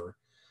forever.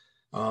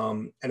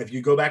 And if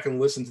you go back and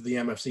listen to the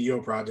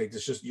MFCEO project,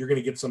 it's just, you're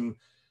going to get some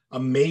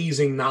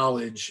amazing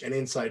knowledge and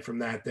insight from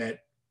that,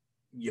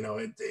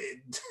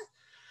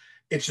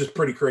 it's just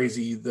pretty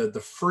crazy. The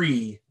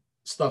free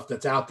stuff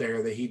that's out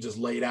there that he just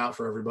laid out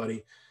for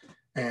everybody.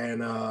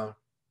 And I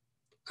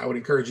would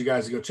encourage you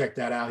guys to go check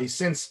that out. He's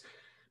since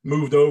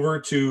moved over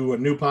to a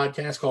new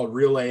podcast called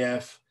Real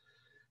AF,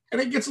 and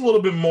it gets a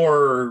little bit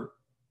more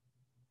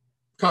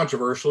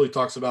controversial. He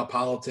talks about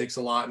politics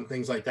a lot and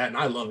things like that. And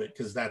I love it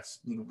because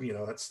that's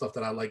stuff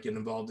that I like getting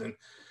involved in.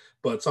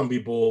 But some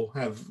people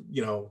have,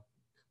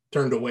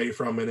 turned away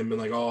from it and been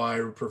like, oh, I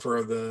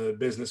prefer the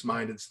business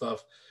minded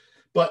stuff.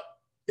 But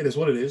it is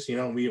what it is.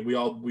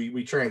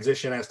 We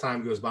transition as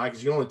time goes by,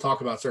 because you only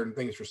talk about certain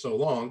things for so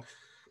long.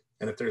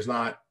 And if there's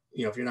not,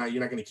 if you're not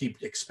going to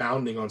keep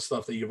expounding on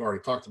stuff that you've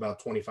already talked about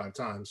 25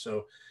 times.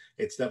 So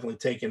it's definitely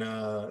taken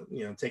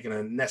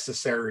a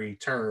necessary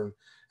turn.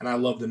 And I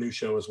love the new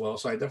show as well.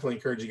 So I definitely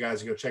encourage you guys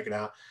to go check it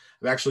out.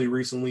 I've actually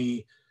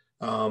recently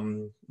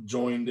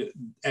joined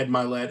Ed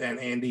Milet and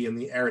Andy in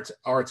the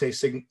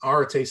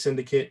Arete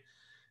Syndicate.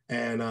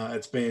 And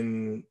it's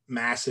been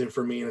massive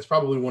for me. And it's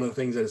probably one of the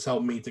things that has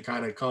helped me to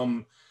kind of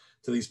come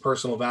to these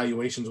personal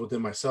evaluations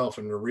within myself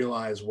and to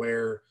realize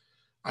where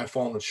I've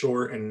fallen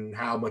short and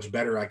how much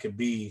better I could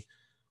be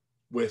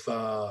with,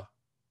 the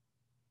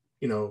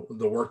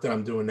work that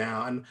I'm doing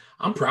now. And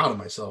I'm proud of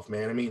myself,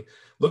 man. I mean,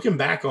 looking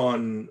back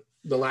on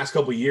the last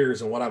couple of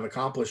years and what I've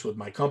accomplished with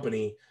my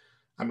company,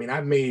 I mean,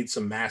 I've made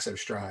some massive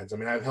strides. I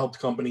mean, I've helped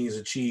companies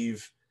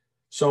achieve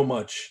so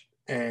much,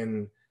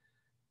 and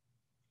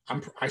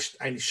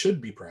I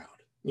should be proud.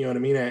 You know what I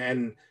mean?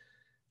 And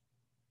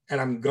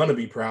I'm going to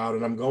be proud,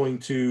 and I'm going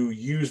to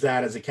use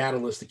that as a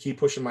catalyst to keep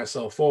pushing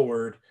myself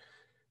forward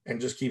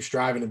and just keep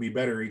striving to be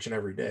better each and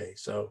every day.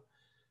 So,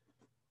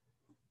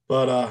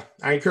 but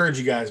I encourage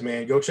you guys,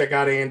 man, go check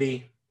out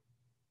Andy,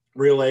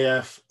 Real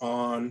AF,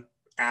 on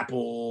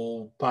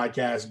Apple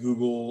Podcasts,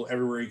 Google,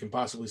 everywhere you can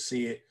possibly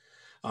see it.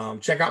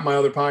 Check out my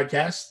other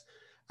podcasts.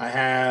 I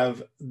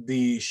have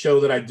the show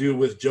that I do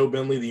with Joe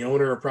Bentley, the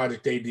owner of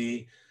Project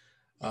AD,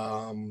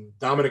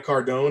 Dominic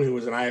Cardone, who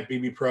was an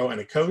IFBB pro and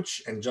a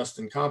coach, and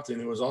Justin Compton,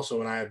 who was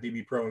also an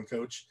IFBB pro and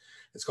coach.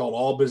 It's called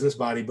All Business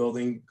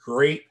Bodybuilding.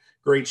 Great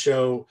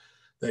show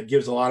that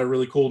gives a lot of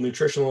really cool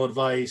nutritional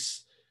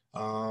advice.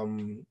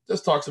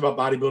 Just talks about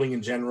bodybuilding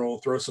in general,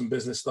 throw some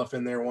business stuff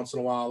in there once in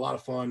a while. A lot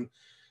of fun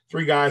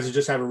three guys who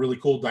just have a really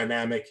cool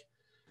dynamic.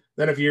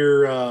 Then if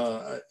you're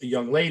a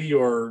young lady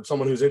or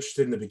someone who's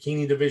interested in the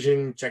bikini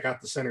division, check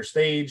out the Center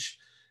Stage.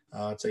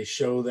 It's a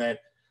show that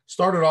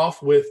started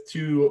off with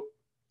two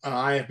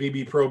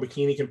IFBB Pro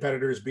bikini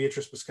competitors,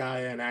 Beatrice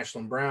Biscaya and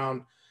Ashlyn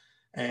Brown.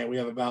 And we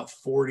have about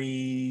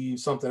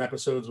 40-something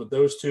episodes with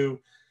those two.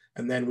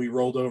 And then we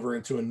rolled over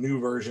into a new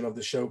version of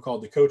the show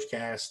called the Coach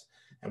Cast.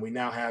 And we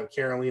now have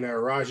Carolina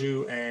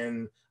Araju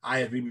and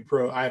IFBB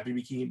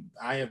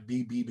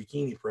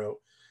Bikini Pro,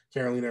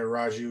 Carolina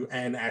Araju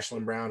and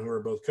Ashlyn Brown, who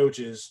are both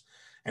coaches.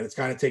 And it's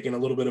kind of taken a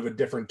little bit of a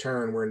different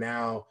turn where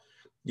now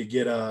you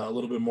get a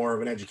little bit more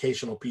of an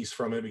educational piece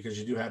from it because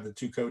you do have the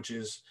two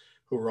coaches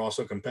who are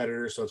also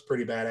competitors. So it's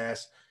pretty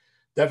badass.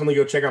 Definitely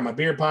go check out my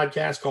beer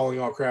podcast, Calling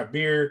All Craft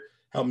Beer.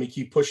 Help me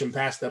keep pushing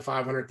past that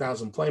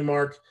 500,000 play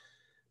mark.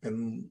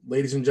 And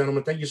ladies and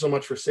gentlemen, thank you so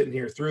much for sitting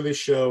here through this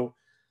show.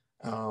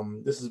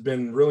 This has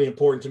been really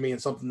important to me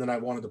and something that I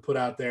wanted to put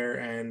out there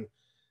and,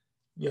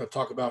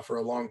 talk about for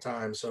a long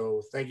time.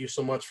 So thank you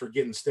so much for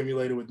getting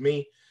stimulated with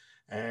me,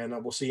 and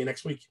we'll see you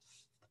next week.